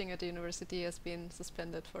teaching at the university has been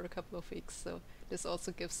suspended for a couple of weeks. So this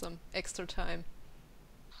also gives some extra time.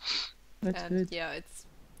 That's good. Yeah,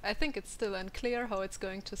 I think it's still unclear how it's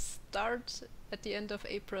going to start at the end of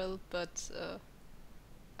April, but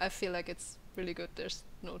I feel like it's really good there's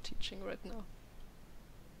no teaching right now.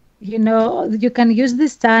 You know, you can use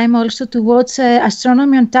this time also to watch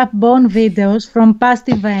Astronomy on Tap Bonn videos from past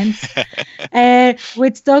events,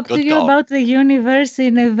 which talk to you about the universe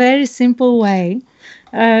in a very simple way.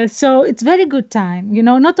 So it's very good time. You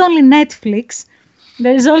know, not only Netflix,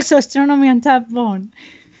 there is also Astronomy on Tap Bonn.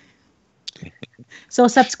 So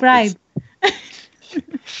subscribe.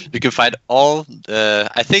 You can find all,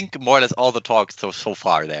 I think more or less all the talks so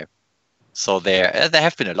far there. So there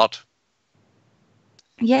have been a lot.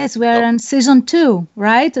 Yes, we are on season 2,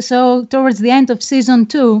 right? So towards the end of season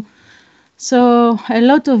 2. So a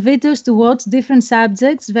lot of videos to watch, different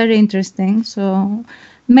subjects, very interesting. So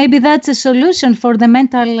maybe that's a solution for the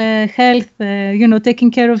mental health, you know,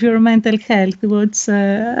 taking care of your mental health, watch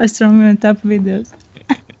Astronomy on Tap videos.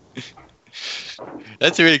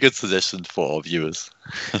 That's a really good suggestion for all viewers.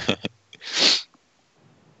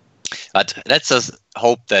 But let's just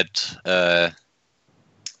hope that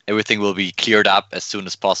everything will be cleared up as soon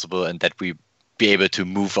as possible and that we be able to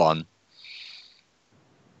move on.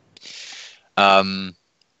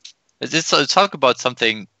 Let's talk about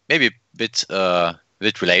something maybe a bit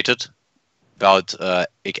related, about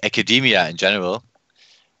academia in general,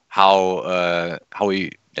 how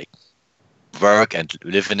we like work and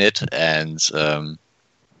live in it, and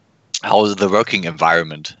how the working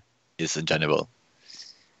environment is in general.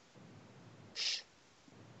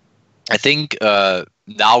 I think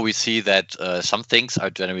now we see that some things are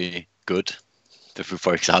generally good. If we,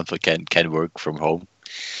 for example, can work from home.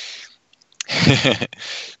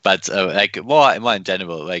 But like more in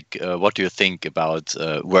general, like what do you think about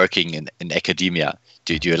working in academia?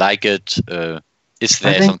 Do you like it? Is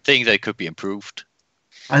there something that could be improved?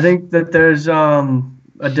 I think that there's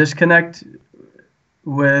a disconnect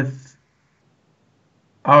with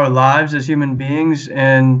our lives as human beings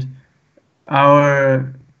and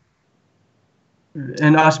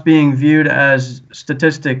us being viewed as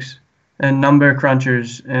statistics and number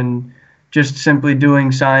crunchers and just simply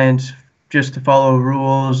doing science just to follow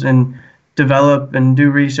rules and develop and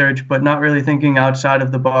do research, but not really thinking outside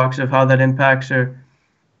of the box of how that impacts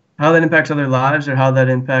other lives, or how that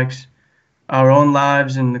impacts our own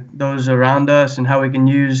lives and those around us, and how we can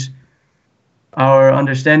use our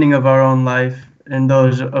understanding of our own life and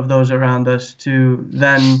those around us to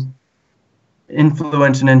then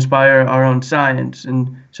influence and inspire our own science.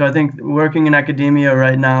 And so I think working in academia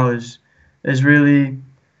right now is really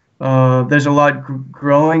there's a lot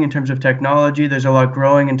growing in terms of technology. There's a lot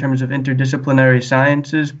growing in terms of interdisciplinary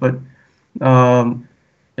sciences. But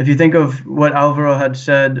if you think of what Alvaro had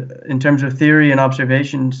said in terms of theory and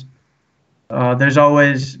observations, there's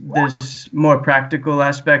always this more practical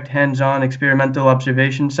aspect, hands-on experimental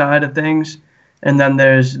observation side of things. And then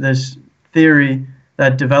there's this theory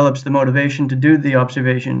that develops the motivation to do the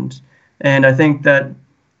observations. And I think that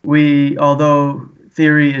we, although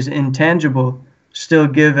theory is intangible, still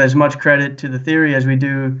give as much credit to the theory as we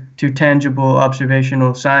do to tangible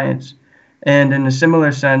observational science. And in a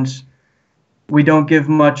similar sense, we don't give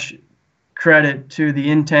much credit to the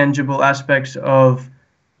intangible aspects of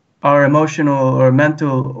our emotional or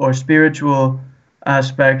mental or spiritual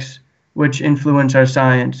aspects which influence our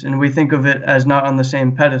science. And we think of it as not on the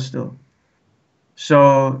same pedestal.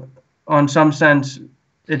 So on some sense,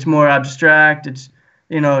 it's more abstract. It's,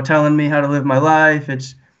 telling me how to live my life.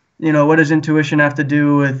 It's, what does intuition have to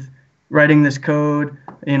do with writing this code?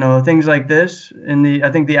 Things like this. And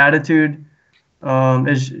I think the attitude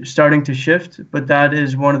is starting to shift, but that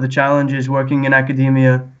is one of the challenges working in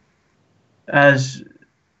academia as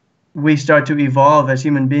we start to evolve as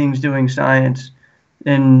human beings doing science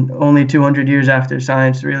in only 200 years after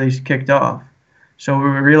science really kicked off. So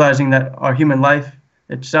we're realizing that our human life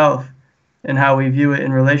itself and how we view it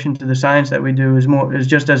in relation to the science that we do is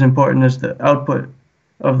just as important as the output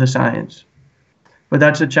of the science. But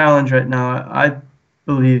that's a challenge right now, I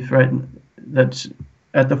believe, right, that's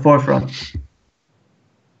at the forefront.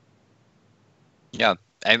 Yeah,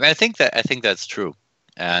 I think that's true.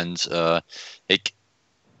 And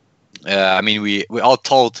we all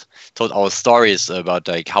told our stories about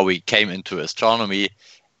like how we came into astronomy,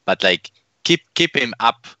 but like keeping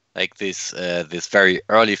up like this very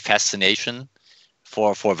early fascination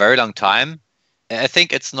for a very long time. I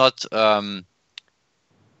think it's not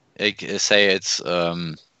it's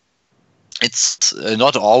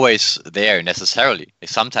not always there necessarily.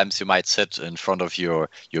 Sometimes you might sit in front of your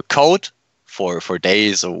code for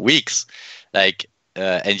days or weeks,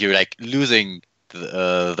 and you're like losing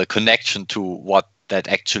the connection to what that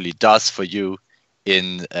actually does for you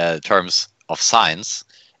in terms of science,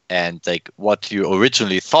 and like what you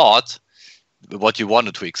originally thought, what you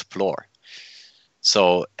wanted to explore.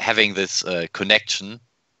 So having this connection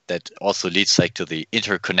that also leads like to the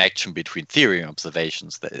interconnection between theory and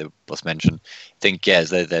observations that was mentioned. I think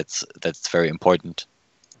that's very important.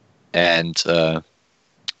 And I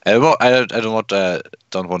don't want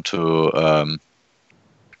to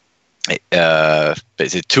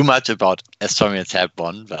say too much about Astronomy and TAP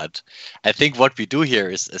Bonn, but I think what we do here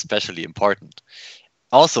is especially important,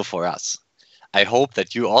 also for us. I hope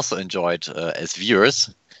that you also enjoyed as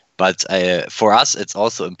viewers, but for us it's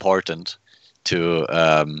also important to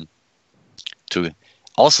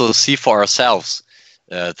also see for ourselves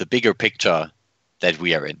the bigger picture that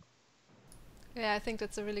we are in. Yeah, I think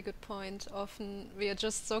that's a really good point. Often we are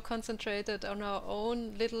just so concentrated on our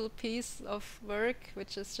own little piece of work,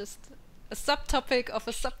 which is just a subtopic of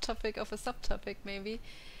a subtopic of a subtopic maybe.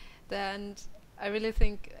 Then I really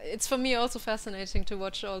think it's for me also fascinating to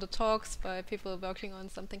watch all the talks by people working on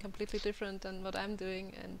something completely different than what I'm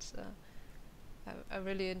doing, and I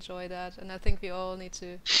really enjoy that. And I think we all need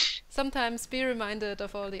to sometimes be reminded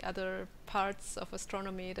of all the other parts of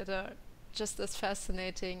astronomy that are just as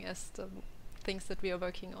fascinating as the things that we are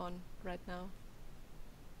working on right now.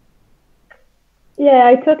 Yeah,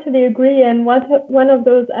 I totally agree. And one of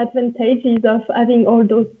those advantages of having all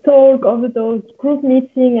those talks, all those group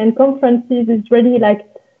meetings and conferences is really like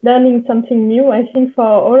learning something new. I think for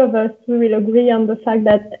all of us, we will agree on the fact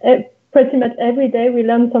that pretty much every day we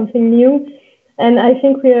learn something new. And I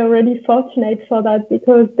think we are really fortunate for that,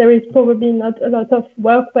 because there is probably not a lot of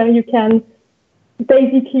work where you can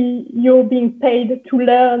basically, you're being paid to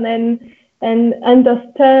learn and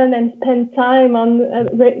understand and spend time on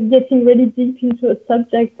getting really deep into a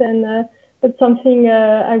subject. And that's something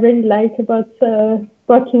I really like about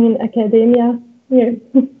working in academia. Yeah.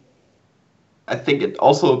 I think it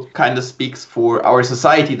also kind of speaks for our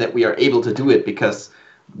society that we are able to do it, because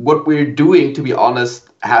what we're doing, to be honest,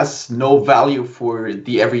 has no value for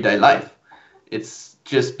the everyday life. It's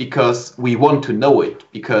just because we want to know it,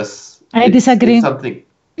 because I disagree. It's something.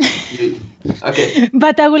 Okay.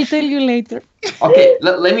 But I will tell you later. Okay,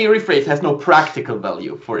 let me rephrase. Has no practical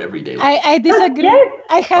value for everyday life. I disagree. Yes.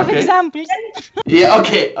 I have examples. Yeah,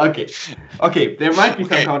 okay. There might be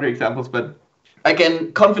some counterexamples, but I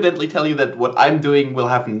can confidently tell you that what I'm doing will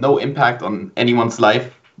have no impact on anyone's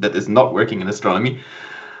life that is not working in astronomy.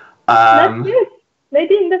 That's good.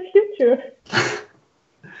 Maybe in the future.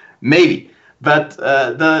 Maybe. But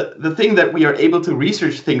the thing that we are able to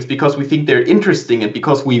research things because we think they're interesting and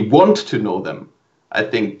because we want to know them, I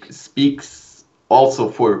think speaks also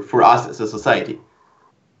for us as a society.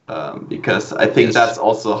 Because I think that's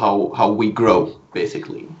also how we grow,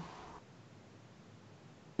 basically.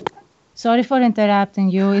 Sorry for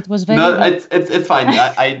interrupting you. It was very. No, it's fine.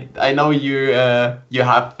 I know you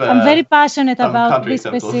have. I'm very passionate about this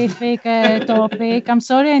specific topic. I'm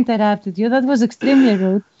sorry I interrupted you. That was extremely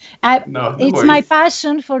rude. No it's worries. My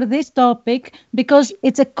passion for this topic because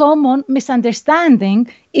it's a common misunderstanding,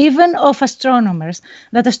 even of astronomers,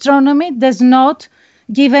 that astronomy does not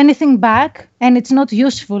give anything back and it's not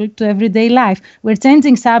useful to everyday life. We're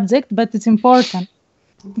changing subject, but it's important.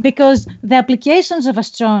 Because the applications of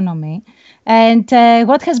astronomy and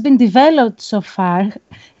what has been developed so far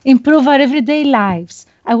improve our everyday lives.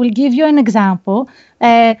 I will give you an example.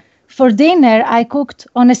 For dinner, I cooked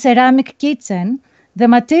on a ceramic kitchen. The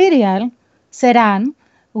material, ceran,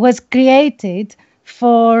 was created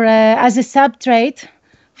for as a substrate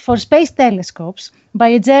for space telescopes by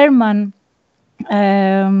a German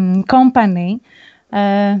company,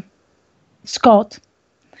 Scott.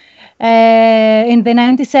 In the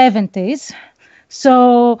 1970s.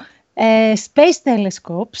 So space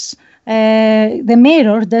telescopes, the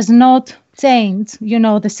mirror does not change,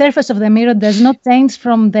 the surface of the mirror does not change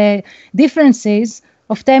from the differences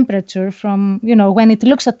of temperature from, when it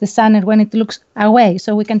looks at the sun and when it looks away.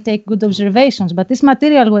 So we can take good observations. But this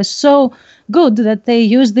material was so good that they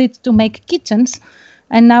used it to make kitchens,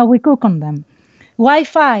 and now we cook on them.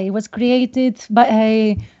 Wi-Fi was created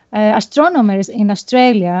by astronomers in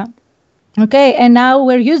Australia. Okay, and now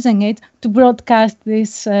we're using it to broadcast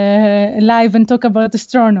this live and talk about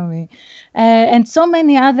astronomy. And so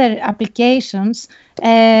many other applications,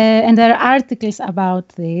 and there are articles about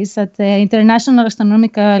this at the International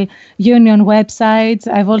Astronomical Union website.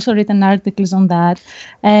 I've also written articles on that.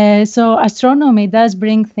 So astronomy does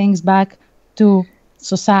bring things back to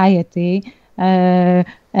society. And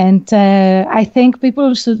I think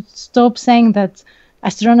people should stop saying that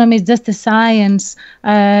astronomy is just a science,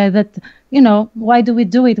 that, why do we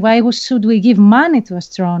do it? Why should we give money to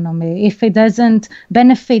astronomy if it doesn't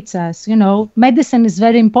benefit us? Medicine is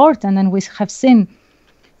very important, and we have seen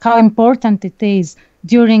how important it is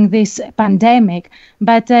during this pandemic.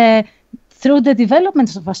 But through the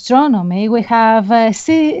developments of astronomy, we have CAT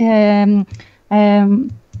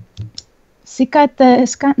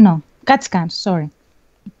scans, sorry.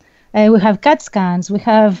 We have CAT scans, we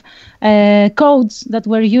have codes that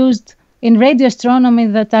were used in radio astronomy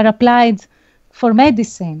that are applied for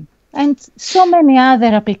medicine, and so many other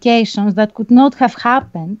applications that could not have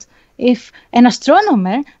happened if an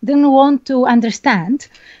astronomer didn't want to understand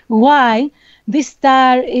why this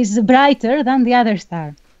star is brighter than the other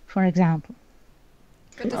star, for example.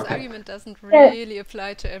 But this argument doesn't really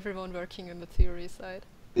apply to everyone working on the theory side.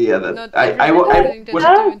 Yeah, Not everything that we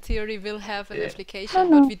do in theory will have an application,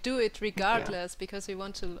 but we do it regardless because we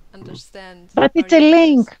want to understand. But it's a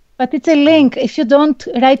link. But it's a link. If you don't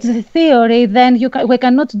write the theory, then we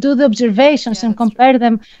cannot do the observations and compare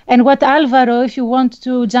them. And what Alvaro, if you want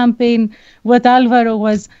to jump in, what Alvaro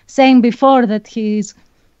was saying before, that he's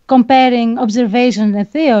comparing observation and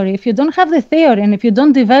theory. If you don't have the theory and if you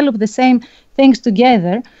don't develop the same things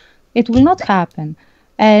together, it will not happen.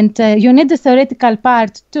 And you need the theoretical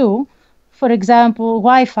part too. For example,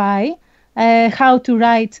 Wi-Fi, how to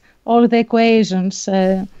write all the equations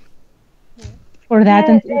for that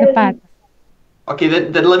and the part. Okay,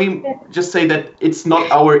 then let me just say that it's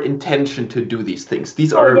not our intention to do these things.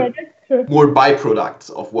 These are more byproducts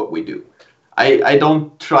of what we do. I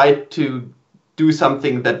don't try to do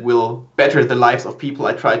something that will better the lives of people.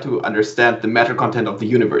 I try to understand the matter content of the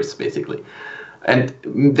universe, basically. And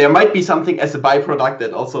there might be something as a byproduct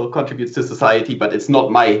that also contributes to society, but it's not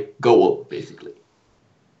my goal, basically.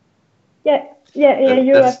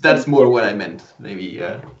 That's more what I meant. Maybe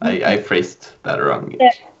I phrased that wrong.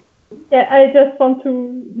 I just want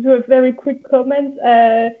to do a very quick comment.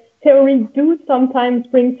 Theory do sometimes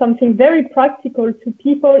bring something very practical to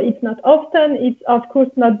people. It's not often. It's of course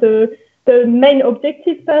not the main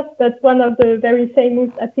objective first, but one of the very famous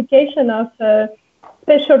application of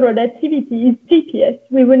special relativity is GPS.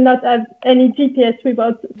 We will not have any GPS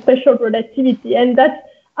without special relativity, and that's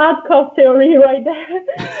hardcore theory right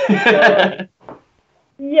there.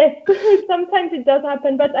 Yes, sometimes it does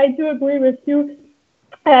happen, but I do agree with you.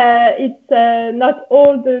 It's not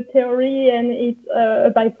all the theory, and it's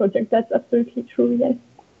a byproduct. That's absolutely true, yes.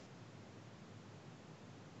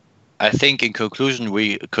 I think in conclusion,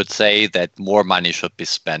 we could say that more money should be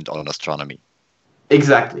spent on astronomy.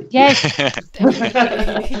 Exactly. Yes.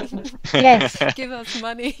 Yes. Give us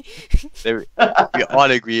money. We all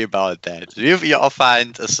agree about that. We all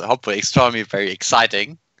find hopefully astronomy very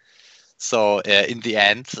exciting. So in the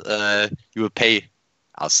end, you will pay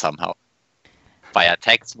us somehow via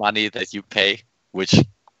tax money that you pay, which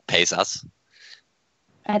pays us.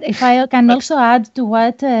 And if I can also add to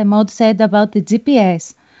what Maud said about the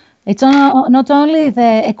GPS, it's not only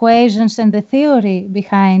the equations and the theory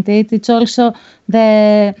behind it, it's also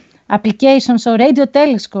the applications. So radio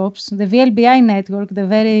telescopes, the VLBI network,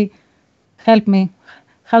 help me,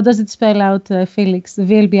 how does it spell out, Felix, the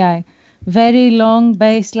VLBI? Very long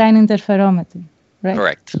baseline interferometer, right?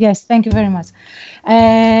 Correct. Yes, thank you very much.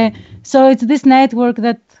 So it's this network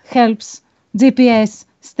that helps GPS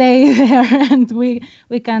stay there, and we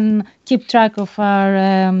can keep track of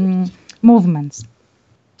our movements.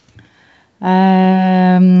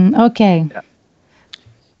 Okay. Yeah.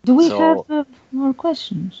 Do we have more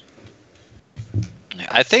questions?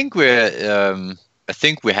 I think we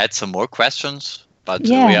had some more questions, but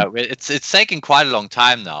it's taking quite a long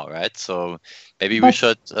time now, right? So maybe we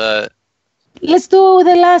should. Let's do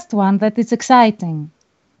the last one. That is exciting.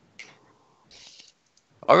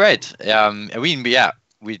 All right.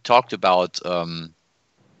 We talked about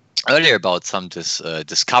earlier about some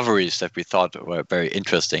discoveries that we thought were very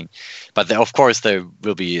interesting, but of course there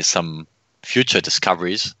will be some future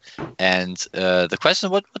discoveries. And the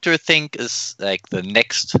question, what do you think is like the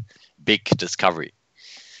next big discovery?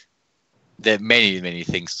 There are many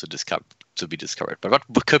things to be discovered, but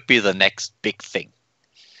what could be the next big thing?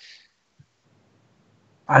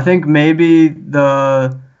 I think maybe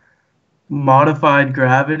the modified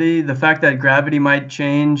gravity, the fact that gravity might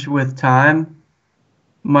change with time,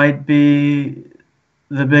 might be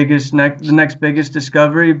the next biggest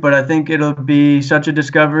discovery. But I think it'll be such a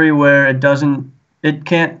discovery where it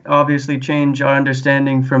can't obviously change our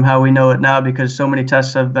understanding from how we know it now, because so many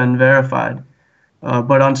tests have been verified.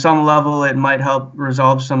 But on some level, it might help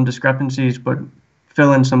resolve some discrepancies, but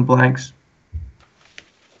fill in some blanks.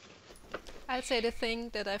 I'd say the thing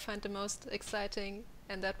that I find the most exciting,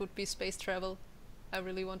 and that would be space travel. I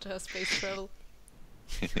really want to have space travel.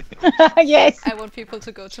 Yes. I want people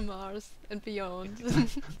to go to Mars and beyond.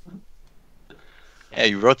 Yeah,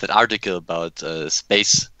 you wrote that article about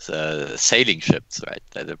space sailing ships, right?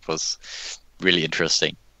 That it was really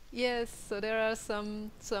interesting. Yes, so there are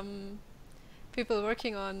some people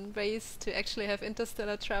working on ways to actually have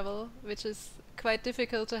interstellar travel, which is quite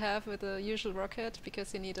difficult to have with a usual rocket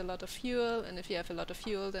because you need a lot of fuel, and if you have a lot of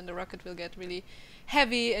fuel then the rocket will get really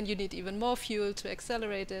heavy and you need even more fuel to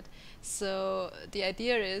accelerate it. So the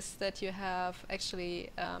idea is that you have actually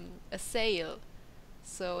a sail.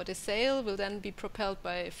 So the sail will then be propelled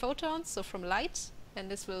by photons, so from light, and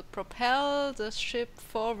this will propel the ship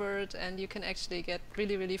forward, and you can actually get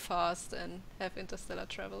really, really fast and have interstellar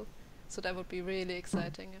travel. So that would be really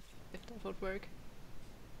exciting if that would work.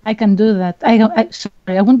 I can do that.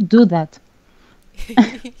 Sorry, I won't do that.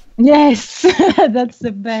 Yes, that's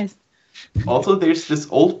the best. Also, there's this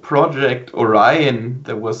old project Orion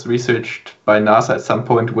that was researched by NASA at some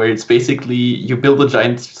point, where it's basically you build a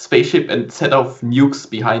giant spaceship and set off nukes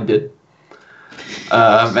behind it.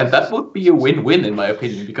 And that would be a win-win, in my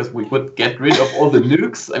opinion, because we would get rid of all the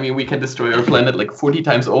nukes. I mean, we can destroy our planet like 40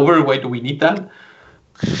 times over. Why do we need that?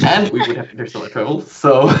 And we would have interstellar travel,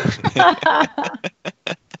 so...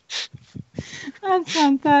 That's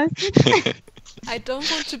fantastic. I don't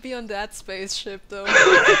want to be on that spaceship, though.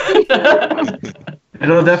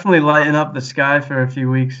 It'll definitely lighten up the sky for a few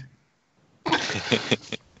weeks.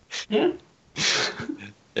 Yeah.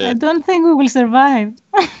 I don't think we will survive.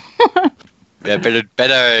 Yeah, better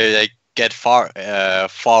like get far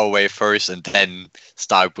away first and then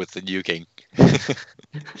start with the nuking.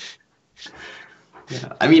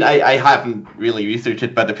 Yeah, I mean, I haven't really researched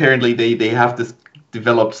it, but apparently they have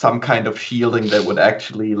developed some kind of shielding that would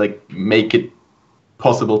actually like make it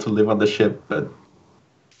possible to live on the ship, but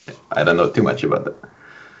I don't know too much about that.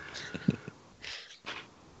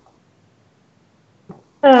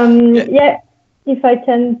 Yeah, if I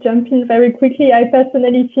can jump in very quickly, I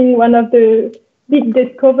personally think one of the big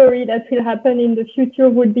discovery that will happen in the future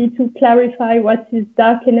would be to clarify what is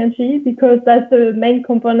dark energy, because that's the main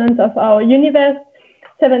component of our universe,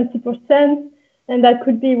 70%, and that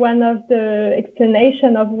could be one of the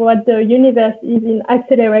explanation of what the universe is in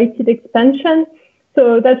accelerated expansion.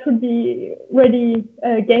 So that would be really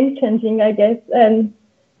game-changing, I guess. And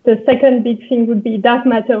the second big thing would be dark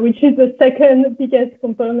matter, which is the second biggest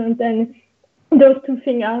component. And those two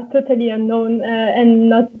things are totally unknown and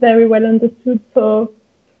not very well understood. So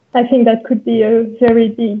I think that could be a very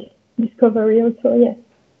big discovery also, yes.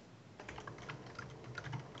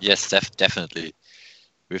 Yes, definitely.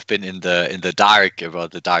 We've been in the dark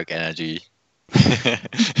about the dark energy,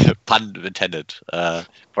 pun intended,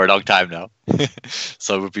 for a long time now.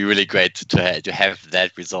 So it would be really great to have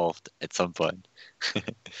that resolved at some point.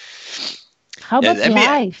 How about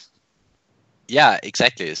life? Yeah,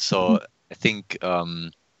 exactly. So I think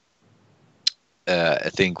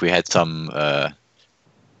we had some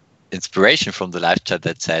inspiration from the live chat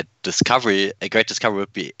that said a great discovery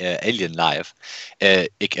would be alien life.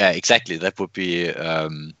 Exactly, that would be a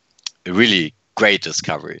really great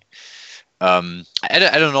discovery. I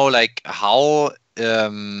don't know like how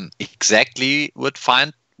exactly we'll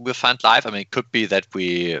find life. I mean, it could be that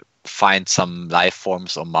we find some life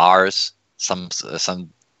forms on Mars, some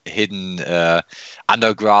hidden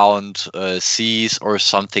underground seas or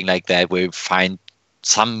something like that, where we find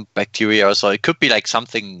some bacteria or so. It could be like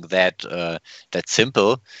something that's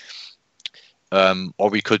simple, or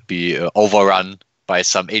we could be overrun by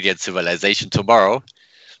some alien civilization tomorrow.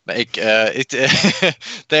 Like there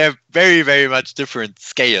are very, very much different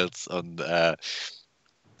scales on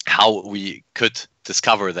how we could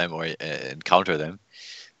discover them or encounter them.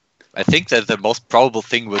 I think that the most probable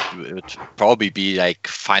thing would probably be like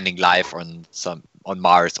finding life on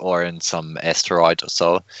Mars or in some asteroid or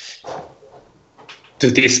so. To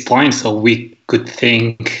this point, so we could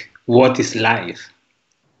think, what is life?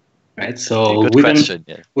 Right? So we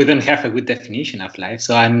don't have a good definition of life.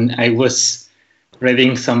 So I was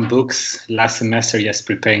reading some books last semester, just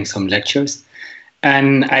preparing some lectures.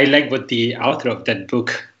 And I like what the author of that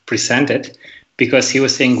book presented, because he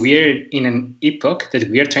was saying we're in an epoch that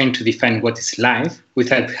we are trying to define what is life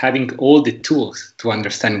without having all the tools to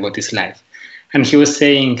understand what is life. And he was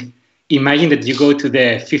saying, imagine that you go to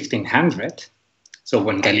the 1500s, so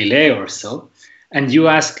when Galileo or so, and you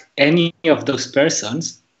ask any of those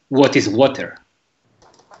persons, what is water?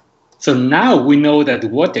 So now we know that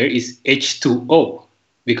water is H2O,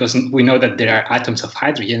 because we know that there are atoms of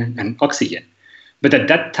hydrogen and oxygen. But at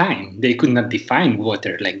that time, they could not define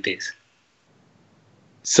water like this.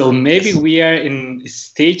 So maybe we are in a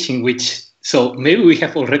stage in which, so maybe we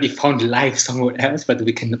have already found life somewhere else, but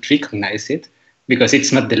we cannot recognize it because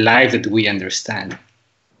it's not the life that we understand.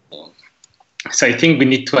 So I think we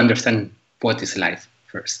need to understand what is life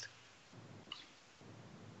first.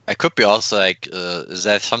 It could be also like, is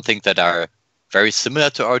there something that are very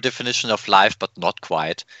similar to our definition of life, but not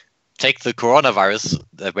quite? take the coronavirus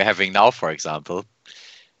that we're having now, for example.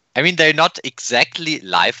 I mean, they're not exactly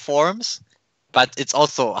life forms, but it's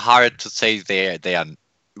also hard to say they are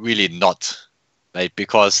really not, right?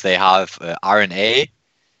 Because they have RNA.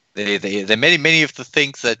 They many of the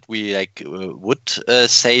things that we would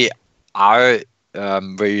say are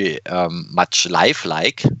very much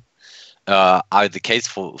lifelike are the case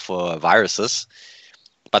for viruses,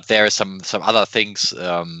 but there are some other things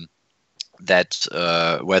that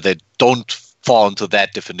where they don't fall into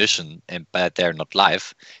that definition, but they're not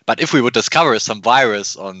live. But if we would discover some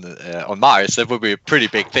virus on Mars, that would be a pretty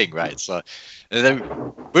big thing, right? So then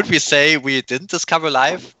would we say we didn't discover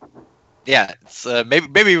life? Yeah, it's,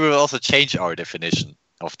 maybe we will also change our definition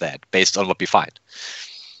of that based on what we find.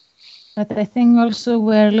 But I think also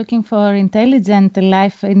we're looking for intelligent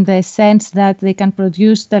life in the sense that they can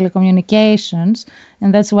produce telecommunications,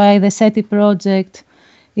 and that's why the SETI project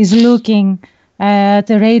is looking at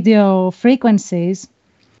the radio frequencies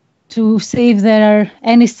to see if there are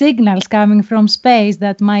any signals coming from space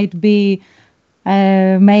that might be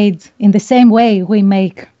made in the same way we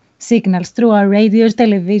make signals through our radios,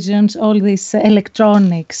 televisions, all these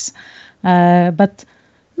electronics. But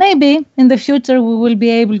maybe in the future we will be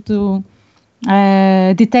able to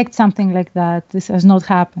detect something like that. This has not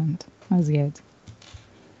happened as yet.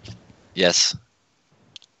 Yes.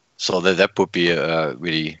 So that would be a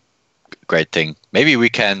really great thing. Maybe we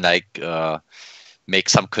can make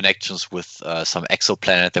some connections with some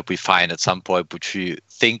exoplanet that we find at some point, which we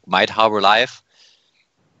think might harbor life.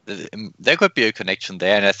 There could be a connection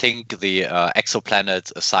there, and I think the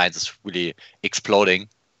exoplanet science is really exploding.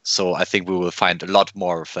 So I think we will find a lot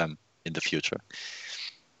more of them in the future.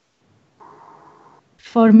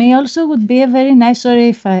 For me, also would be a very nice. Sorry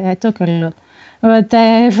if I talk a lot, but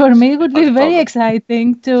for me, it would be very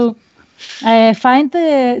exciting to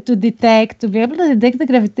to be able to detect the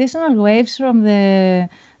gravitational waves from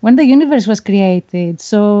when the universe was created.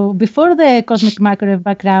 So before the cosmic microwave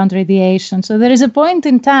background radiation. So there is a point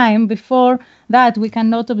in time before that we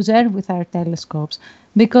cannot observe with our telescopes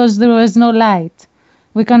because there was no light.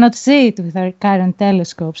 We cannot see it with our current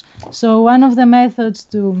telescopes. So one of the methods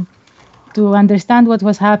to understand what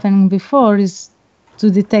was happening before is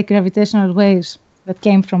to detect gravitational waves that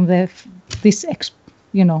came from the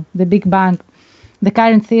Big Bang, the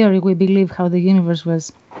current theory we believe how the universe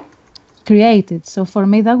was created. So for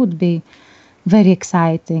me, that would be very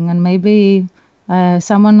exciting, and maybe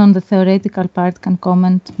someone on the theoretical part can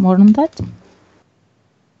comment more on that.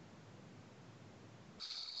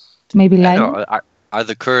 Maybe Lila? Are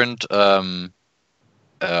the current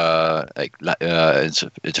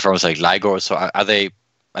interferometers like LIGO, so are they?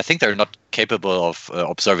 I think they're not capable of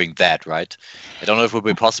observing that, right? I don't know if it would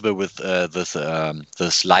be possible with this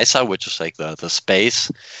LISA, which is like the space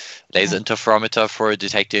laser interferometer for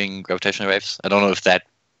detecting gravitational waves. I don't know if that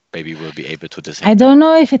maybe will be able to detect. I don't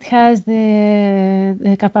know if it has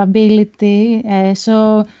the capability.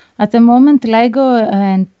 So at the moment, LIGO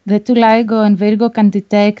and the two LIGO and Virgo can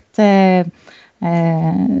detect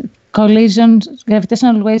collisions,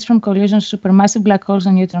 gravitational waves from collisions of supermassive black holes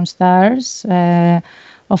and neutron stars.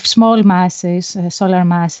 Of small masses, solar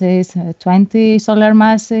masses, 20 solar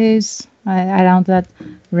masses, around that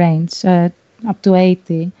range, up to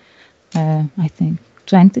 80, I think,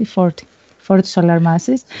 20, 40 solar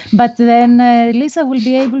masses. But then LISA will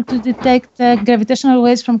be able to detect gravitational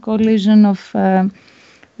waves from collision of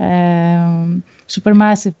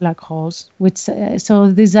supermassive black holes, which so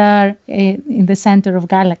these are in the center of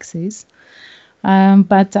galaxies.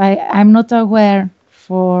 But I'm not aware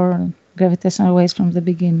for gravitational waves from the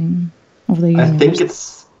beginning of the universe. I think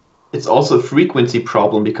it's also a frequency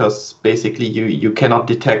problem because basically you cannot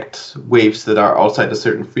detect waves that are outside a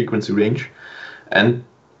certain frequency range. And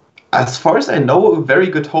as far as I know, a very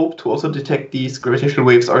good hope to also detect these gravitational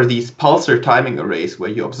waves are these pulsar timing arrays, where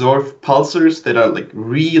you observe pulsars that are like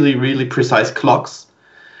really, really precise clocks.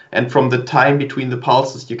 And from the time between the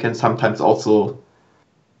pulses, you can sometimes also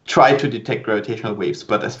try to detect gravitational waves,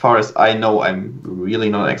 but as far as I know, I'm really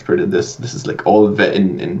not an expert in this. This is like all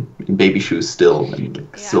in baby shoes still, and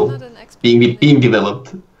still being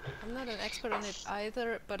developed. I'm not an expert on it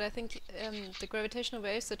either, but I think the gravitational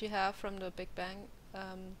waves that you have from the Big Bang,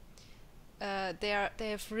 they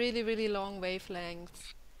have really, really long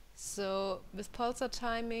wavelengths. So with pulsar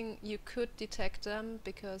timing, you could detect them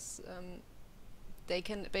because they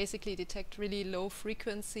can basically detect really low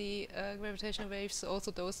frequency gravitational waves,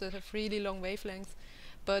 also those that have really long wavelengths.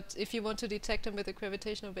 But if you want to detect them with a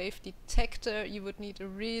gravitational wave detector, you would need a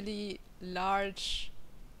really large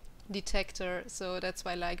detector, so that's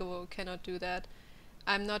why LIGO cannot do that.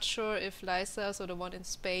 I'm not sure if LISA, so the one in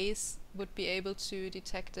space, would be able to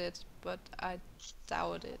detect it, but I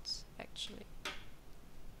doubt it, actually.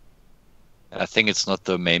 I think it's not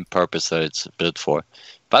the main purpose that it's built for.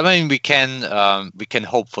 But I mean, we can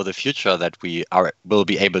hope for the future that will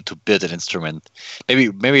be able to build an instrument.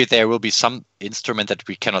 Maybe there will be some instrument that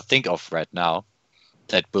we cannot think of right now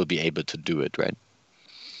that will be able to do it, right?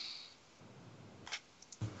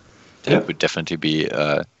 That would definitely be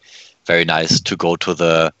very nice to go to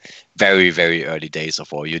the very, very early days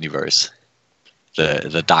of our universe,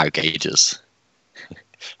 the dark ages.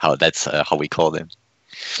 That's how we call them.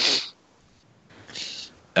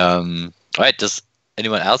 All right. Does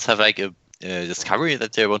anyone else have like a discovery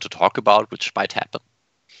that they want to talk about, which might happen?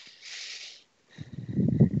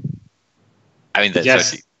 I mean,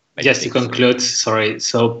 yes. Just to conclude, sorry.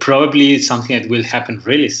 So probably something that will happen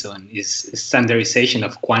really soon is standardization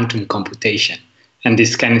of quantum computation, and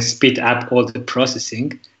this can speed up all the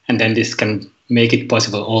processing, and then this can make it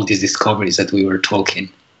possible all these discoveries that we were talking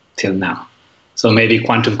till now. So maybe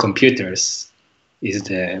quantum computers is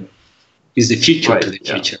the future to the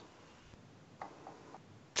future.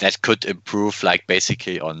 That could improve like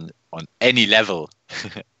basically on any level,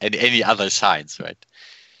 any other science, right?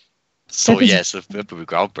 So yes, it will be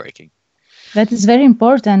groundbreaking. That is very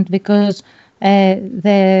important because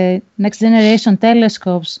the next generation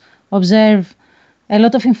telescopes observe a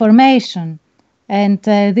lot of information, and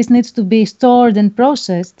this needs to be stored and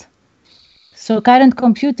processed. So current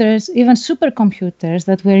computers, even supercomputers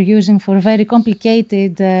that we're using for very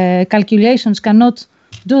complicated calculations, cannot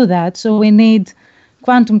do that. So we need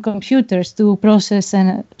quantum computers to process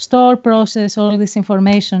and process all this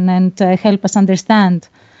information and help us understand.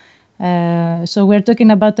 So we're talking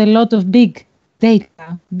about a lot of big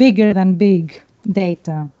data, bigger than big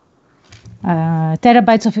data.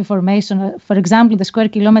 Terabytes of information, for example, the square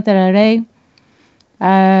kilometer array.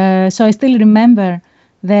 So I still remember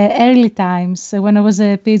the early times when I was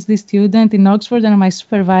a PhD student in Oxford, and my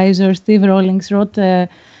supervisor, Steve Rawlings,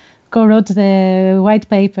 co-wrote the white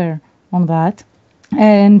paper on that.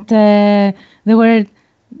 And they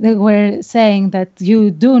were saying that you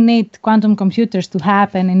do need quantum computers to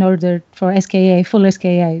happen in order for SKA, full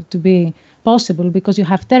SKA, to be possible, because you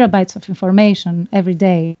have terabytes of information every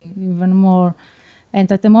day, even more.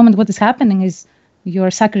 And at the moment, what is happening is you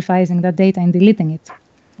are sacrificing that data and deleting it.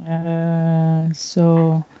 And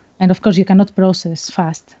of course, you cannot process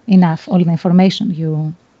fast enough all the information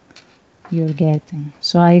you're getting.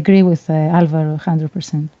 So I agree with Alvaro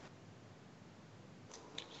 100%.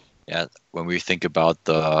 Yeah, when we think about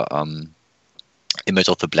the image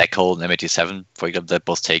of the black hole in M87, for example, that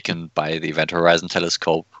was taken by the Event Horizon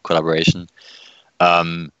Telescope collaboration,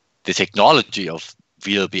 the technology of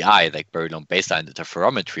VLBI, like very long baseline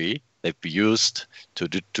interferometry, that we used to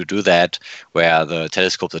do that, where the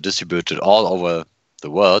telescopes are distributed all over the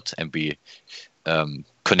world, and we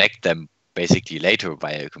connect them basically later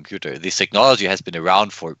via a computer. This technology has been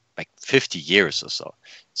around for like 50 years or so.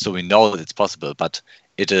 So we know that it's possible, but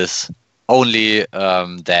it is only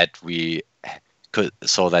that we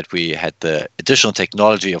had the additional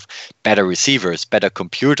technology of better receivers, better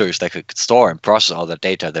computers that could store and process all the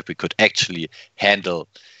data, that we could actually handle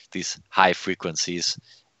these high frequencies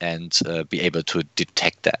and be able to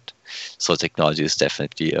detect that. So technology is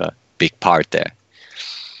definitely a big part there.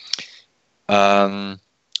 All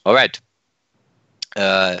right.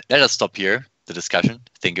 Let us stop here, the discussion.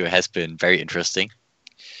 I think it has been very interesting.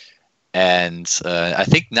 And I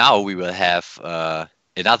think now we will have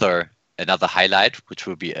another highlight, which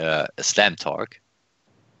will be a slam talk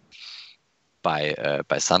by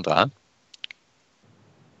Sandra.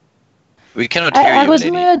 We cannot hear you, I was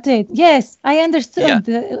Eleni. muted. Yes, I understood.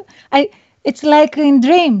 Yeah. It's like in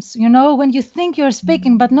dreams, when you think you're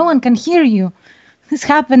speaking, but no one can hear you. This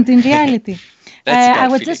happened in reality. I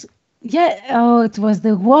was feeling. It was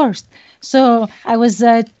the worst. So I was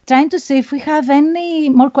trying to see if we have any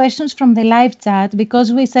more questions from the live chat,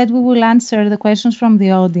 because we said we will answer the questions from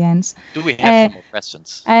the audience. Do we have some more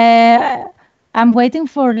questions? I'm waiting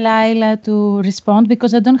for Laila to respond,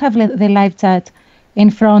 because I don't have the live chat in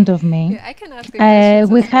front of me. Yeah, I can ask a question.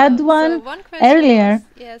 We had one earlier.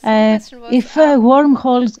 If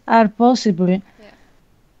wormholes are possible. Yeah.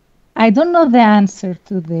 I don't know the answer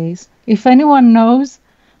to this. If anyone knows.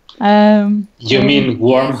 You mean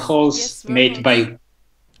wormholes made by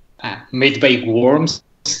worms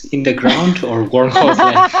in the ground, or wormholes?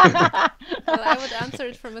 Well, I would answer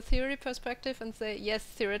it from a theory perspective and say, yes,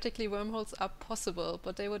 theoretically wormholes are possible,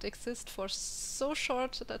 but they would exist for so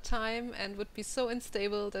short a time and would be so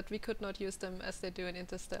unstable that we could not use them as they do in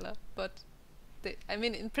Interstellar. But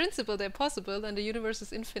in principle they're possible, and the universe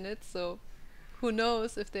is infinite, so who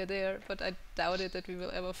knows if they're there, but I doubt it that we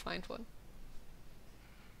will ever find one.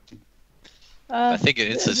 I think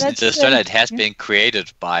Interstellar it has been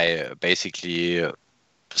created by basically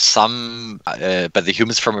some but the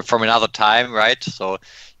humans from another time, right? So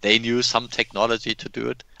they knew some technology to do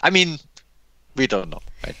it. I mean, we don't know,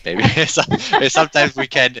 right? Maybe sometimes we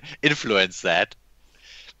can influence that,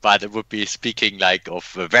 but it would be speaking like of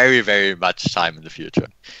very, very much time in the future.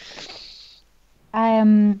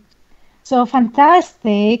 So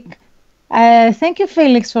fantastic. Thank you,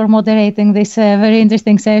 Felix, for moderating this very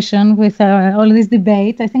interesting session with all this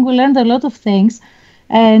debate. I think we learned a lot of things,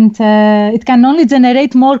 and it can only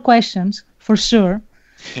generate more questions, for sure.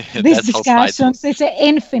 These discussions, it's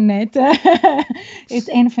infinite. It's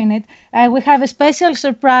infinite. We have a special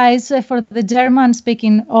surprise for the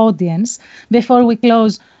German-speaking audience before we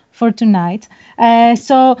close for tonight.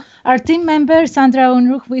 So our team member, Sandra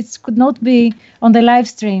Unruh, which could not be on the live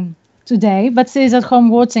stream today, but she is at home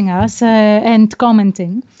watching us and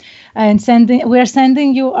commenting, and we are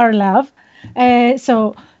sending you our love.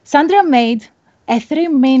 So Sandra made a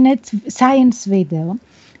 3-minute science video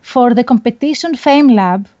for the competition Fame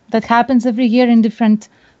Lab that happens every year in different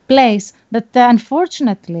place, but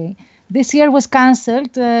unfortunately this year was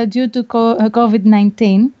cancelled due to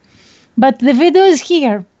COVID-19. But the video is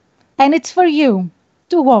here, and it's for you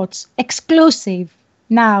to watch exclusive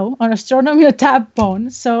now on Astronomy on Tap Bonn.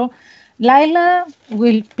 So Laila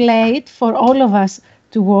will play it for all of us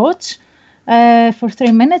to watch for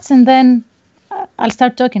 3 minutes, and then I'll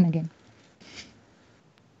start talking again.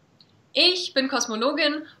 Ich bin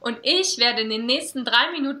Kosmologin und ich werde in den nächsten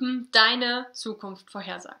 3 Minuten deine Zukunft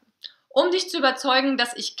vorhersagen. Um dich zu überzeugen,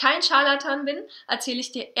 dass ich kein Scharlatan bin, erzähle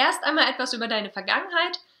ich dir erst einmal etwas über deine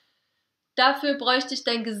Vergangenheit. Dafür bräuchte ich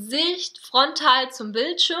dein Gesicht frontal zum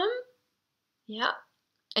Bildschirm. Ja,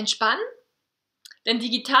 entspannen. Denn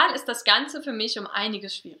digital ist das Ganze für mich um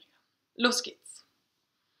einiges schwieriger. Los geht's.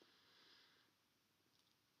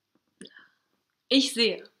 Ich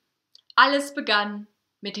sehe, alles begann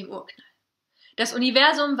mit dem Urknall. Das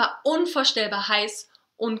Universum war unvorstellbar heiß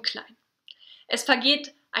und klein. Es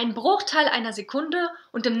vergeht ein Bruchteil einer Sekunde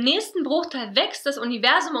und im nächsten Bruchteil wächst das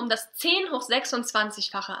Universum um das 10 hoch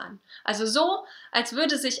 26-fache an. Also so, als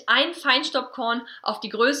würde sich ein Feinstaubkorn auf die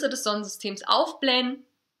Größe des Sonnensystems aufblähen,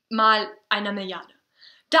 mal 1 Milliarde.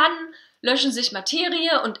 Dann löschen sich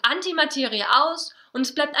Materie und Antimaterie aus und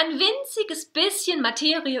es bleibt ein winziges bisschen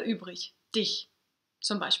Materie übrig. Dich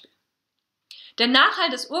zum Beispiel. Der Nachhall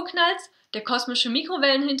des Urknalls, der kosmische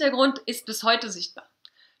Mikrowellenhintergrund, ist bis heute sichtbar.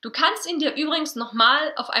 Du kannst ihn dir übrigens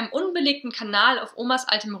nochmal auf einem unbelegten Kanal auf Omas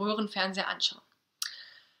altem Röhrenfernseher anschauen.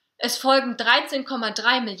 Es folgen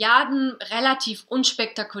 13,3 Milliarden relativ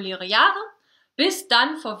unspektakuläre Jahre, bis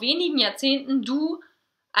dann vor wenigen Jahrzehnten du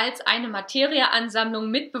als eine Materieansammlung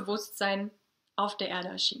mit Bewusstsein auf der Erde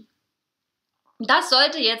erschien. Das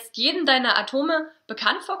sollte jetzt jedem deiner Atome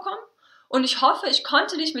bekannt vorkommen und ich hoffe, ich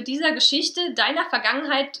konnte dich mit dieser Geschichte deiner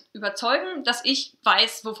Vergangenheit überzeugen, dass ich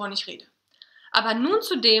weiß, wovon ich rede. Aber nun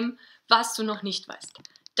zu dem, was du noch nicht weißt.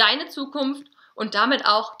 Deine Zukunft und damit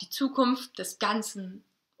auch die Zukunft des ganzen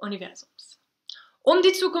Universums. Um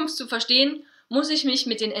die Zukunft zu verstehen, muss ich mich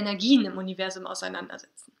mit den Energien im Universum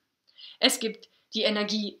auseinandersetzen. Es gibt die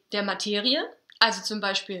Energie der Materie, also zum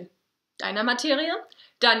Beispiel deiner Materie,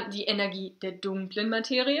 dann die Energie der dunklen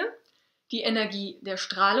Materie, die Energie der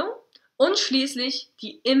Strahlung und schließlich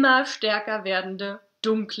die immer stärker werdende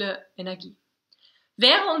dunkle Energie.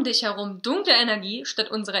 Wäre um dich herum dunkle Energie statt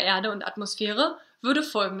unserer Erde und Atmosphäre, würde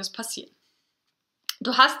Folgendes passieren.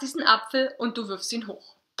 Du hast diesen Apfel und du wirfst ihn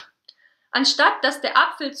hoch. Anstatt dass der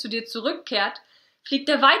Apfel zu dir zurückkehrt, fliegt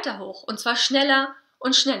er weiter hoch und zwar schneller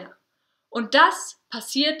und schneller. Und das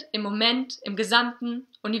passiert im Moment im gesamten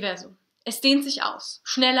Universum. Es dehnt sich aus,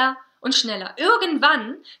 schneller und schneller.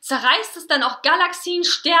 Irgendwann zerreißt es dann auch Galaxien,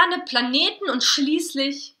 Sterne, Planeten und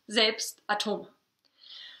schließlich selbst Atome.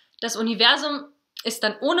 Das Universum ist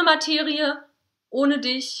dann ohne Materie, ohne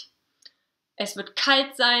dich. Es wird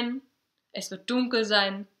kalt sein, es wird dunkel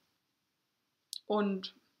sein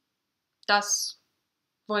und das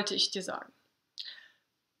wollte ich dir sagen.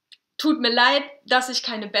 Tut mir leid, dass ich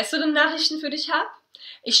keine besseren Nachrichten für dich habe.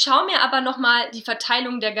 Ich schaue mir aber nochmal die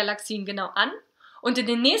Verteilung der Galaxien genau an und in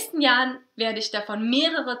den nächsten Jahren werde ich davon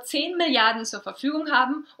mehrere 10 Milliarden zur Verfügung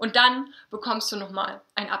haben und dann bekommst du nochmal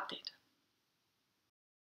ein Update.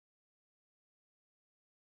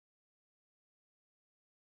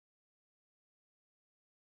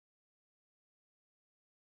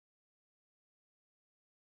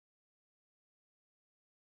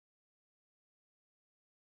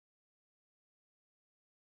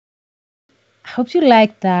 I hope you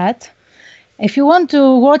liked that. If you want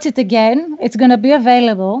to watch it again, it's going to be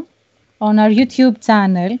available on our YouTube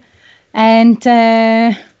channel. And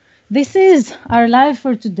this is our live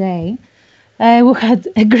for today. We had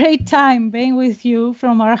a great time being with you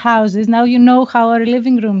from our houses. Now you know how our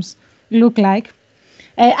living rooms look like.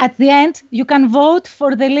 At the end, you can vote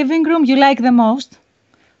for the living room you like the most.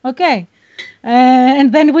 Okay.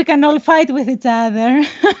 And then we can all fight with each other.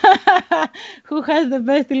 Who has the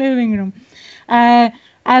best living room?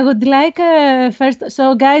 I would like first,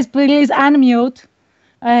 so guys, please unmute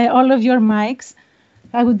all of your mics.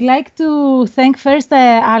 I would like to thank first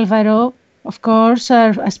Alvaro, of course,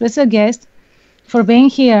 our special guest, for being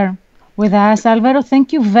here with us. Alvaro,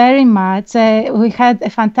 thank you very much. We had a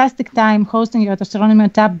fantastic time hosting you at Astronomy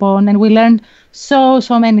on Tap Bonn, and we learned so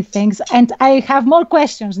many things. And I have more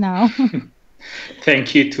questions now.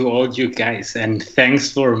 Thank you to all you guys, and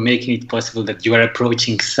thanks for making it possible that you are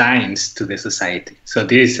approaching science to the society. So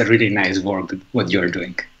this is a really nice work, what you're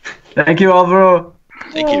doing. Thank you, Alvaro.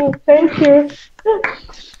 Thank you. Thank you.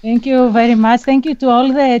 Thank you very much. Thank you to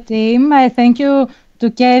all the team. Thank you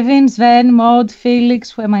to Kevin, Sven, Maud,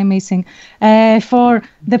 Felix, who am I missing, for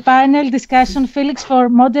the panel discussion. Felix, for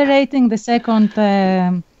moderating the second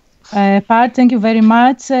part. Thank you very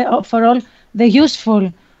much for all the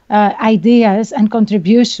useful ideas and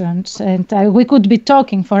contributions. And we could be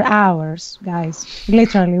talking for hours, guys.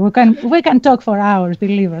 Literally, we can talk for hours.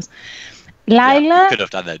 Believe us. Lila, yeah, could have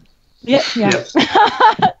done that. Yeah.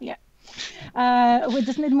 Yeah. We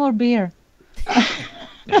just need more beer.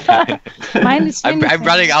 Mine is I'm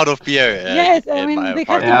running out of beer. Yes, I mean, they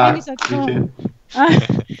have to finish at home.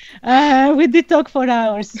 We did talk for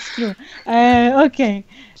hours, it's true. Okay.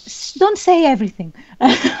 Don't say everything.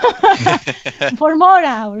 For more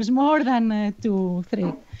hours, more than 2,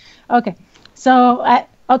 3. Okay. So,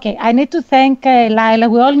 I need to thank Lila.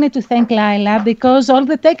 We all need to thank Lila because all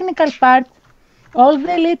the technical part, all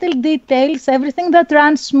the little details, everything that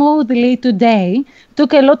ran smoothly today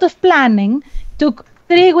took a lot of planning, took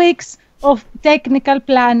 3 weeks of technical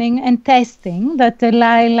planning and testing that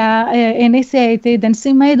Lila initiated, and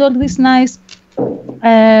she made all this nice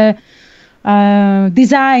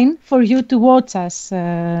design for you to watch us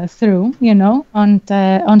through, on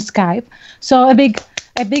Skype. So a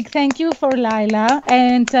big thank you for Lila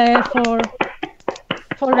and for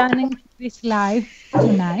running this live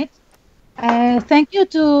tonight. Thank you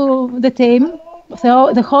to the team,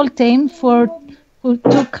 the whole team, who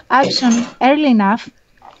took action early enough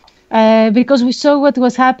because we saw what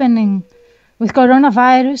was happening with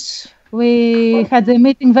coronavirus. We had the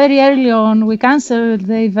meeting very early on. We canceled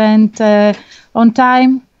the event on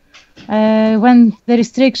time when the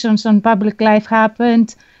restrictions on public life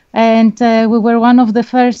happened. And we were one of the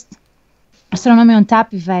first Astronomy on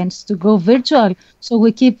Tap events to go virtual. So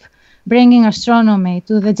we keep bringing astronomy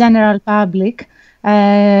to the general public.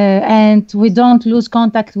 And we don't lose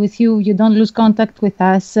contact with you. You don't lose contact with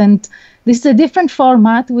us. And this is a different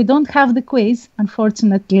format. We don't have the quiz,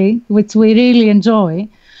 unfortunately, which we really enjoy.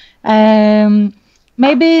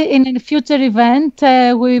 Maybe in a future event,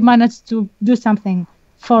 we manage to do something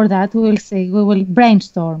for that. We will see. We will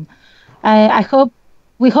brainstorm.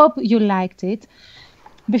 We hope you liked it.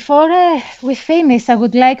 Before we finish, I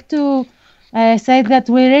would like to say that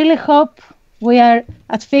we really hope we are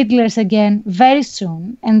at Fiddlers again very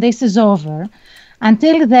soon, and this is over.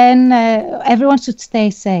 Until then, everyone should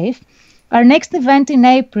stay safe. Our next event in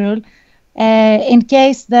April, in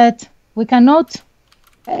case that we cannot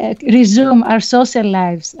resume our social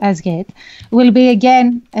lives as yet, will be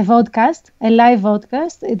again a vodcast, a live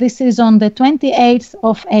vodcast. This is on the 28th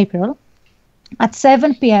of April at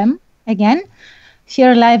 7 p.m. again,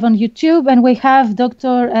 here live on YouTube. And we have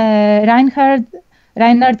Dr.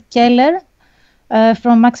 Reinhard Keller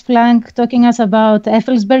from Max Planck talking us about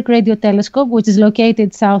Effelsberg radio telescope, which is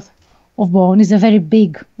located south of Bonn. It's a very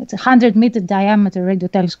big, it's a 100-meter diameter radio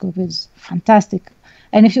telescope. It's fantastic.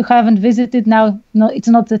 And if you haven't visited now, no, it's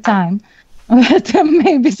not the time, but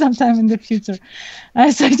maybe sometime in the future.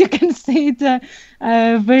 So you can see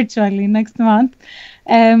it virtually next month.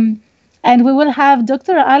 And we will have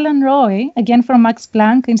Dr. Alan Roy, again from Max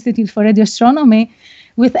Planck Institute for Radio Astronomy,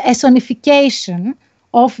 with a sonification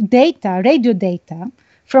of data, radio data,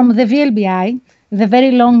 from the VLBI, the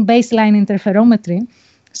very long baseline interferometry.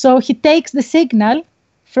 So he takes the signal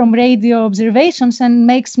from radio observations and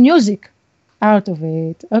makes music out of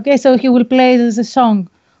it. Okay, so he will play the song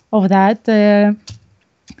of that.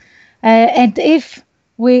 And if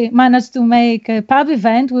we manage to make a pub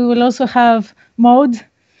event, we will also have Maud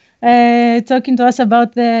talking to us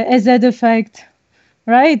about the AZ effect,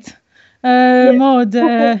 right? Yes. Maud,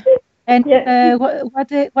 and yes.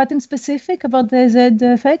 What in specific about the AZ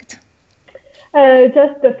effect?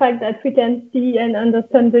 Just the fact that we can see and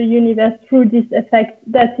understand the universe through this effect,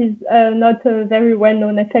 that is not a very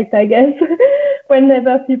well-known effect, I guess.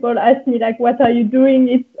 Whenever people ask me, like, what are you doing?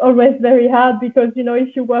 It's always very hard because, you know,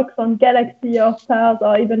 if you work on galaxies or stars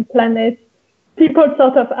or even planets, people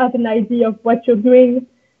sort of have an idea of what you're doing.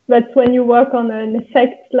 But when you work on an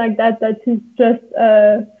effect like that, that is just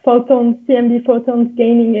photons, CMB photons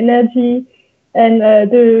gaining energy, and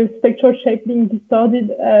the spectral shape being distorted,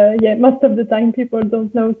 most of the time people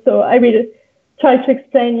don't know. So I will try to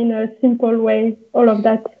explain in a simple way all of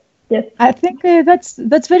that. Yes. I think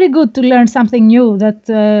that's very good to learn something new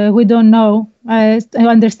that we don't know, to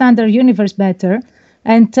understand our universe better.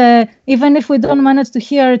 And even if we don't manage to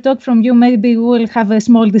hear a talk from you, maybe we'll have a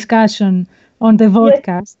small discussion on the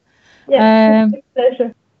Vodcast. Yes,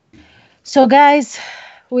 pleasure. So guys,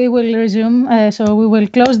 we will resume. So we will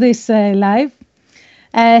close this live.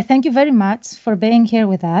 Thank you very much for being here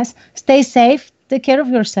with us. Stay safe, take care of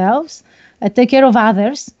yourselves, take care of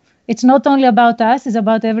others. It's not only about us, it's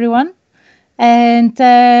about everyone. And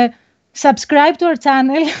subscribe to our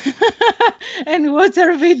channel and watch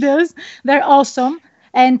our videos. They're awesome.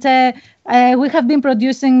 And we have been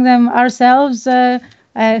producing them ourselves.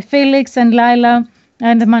 Felix and Lila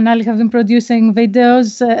and Manali have been producing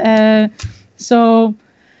videos. So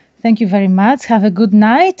thank you very much. Have a good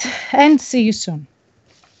night and see you soon.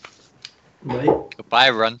 Bye. Goodbye,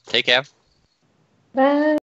 everyone. Take care. Bye.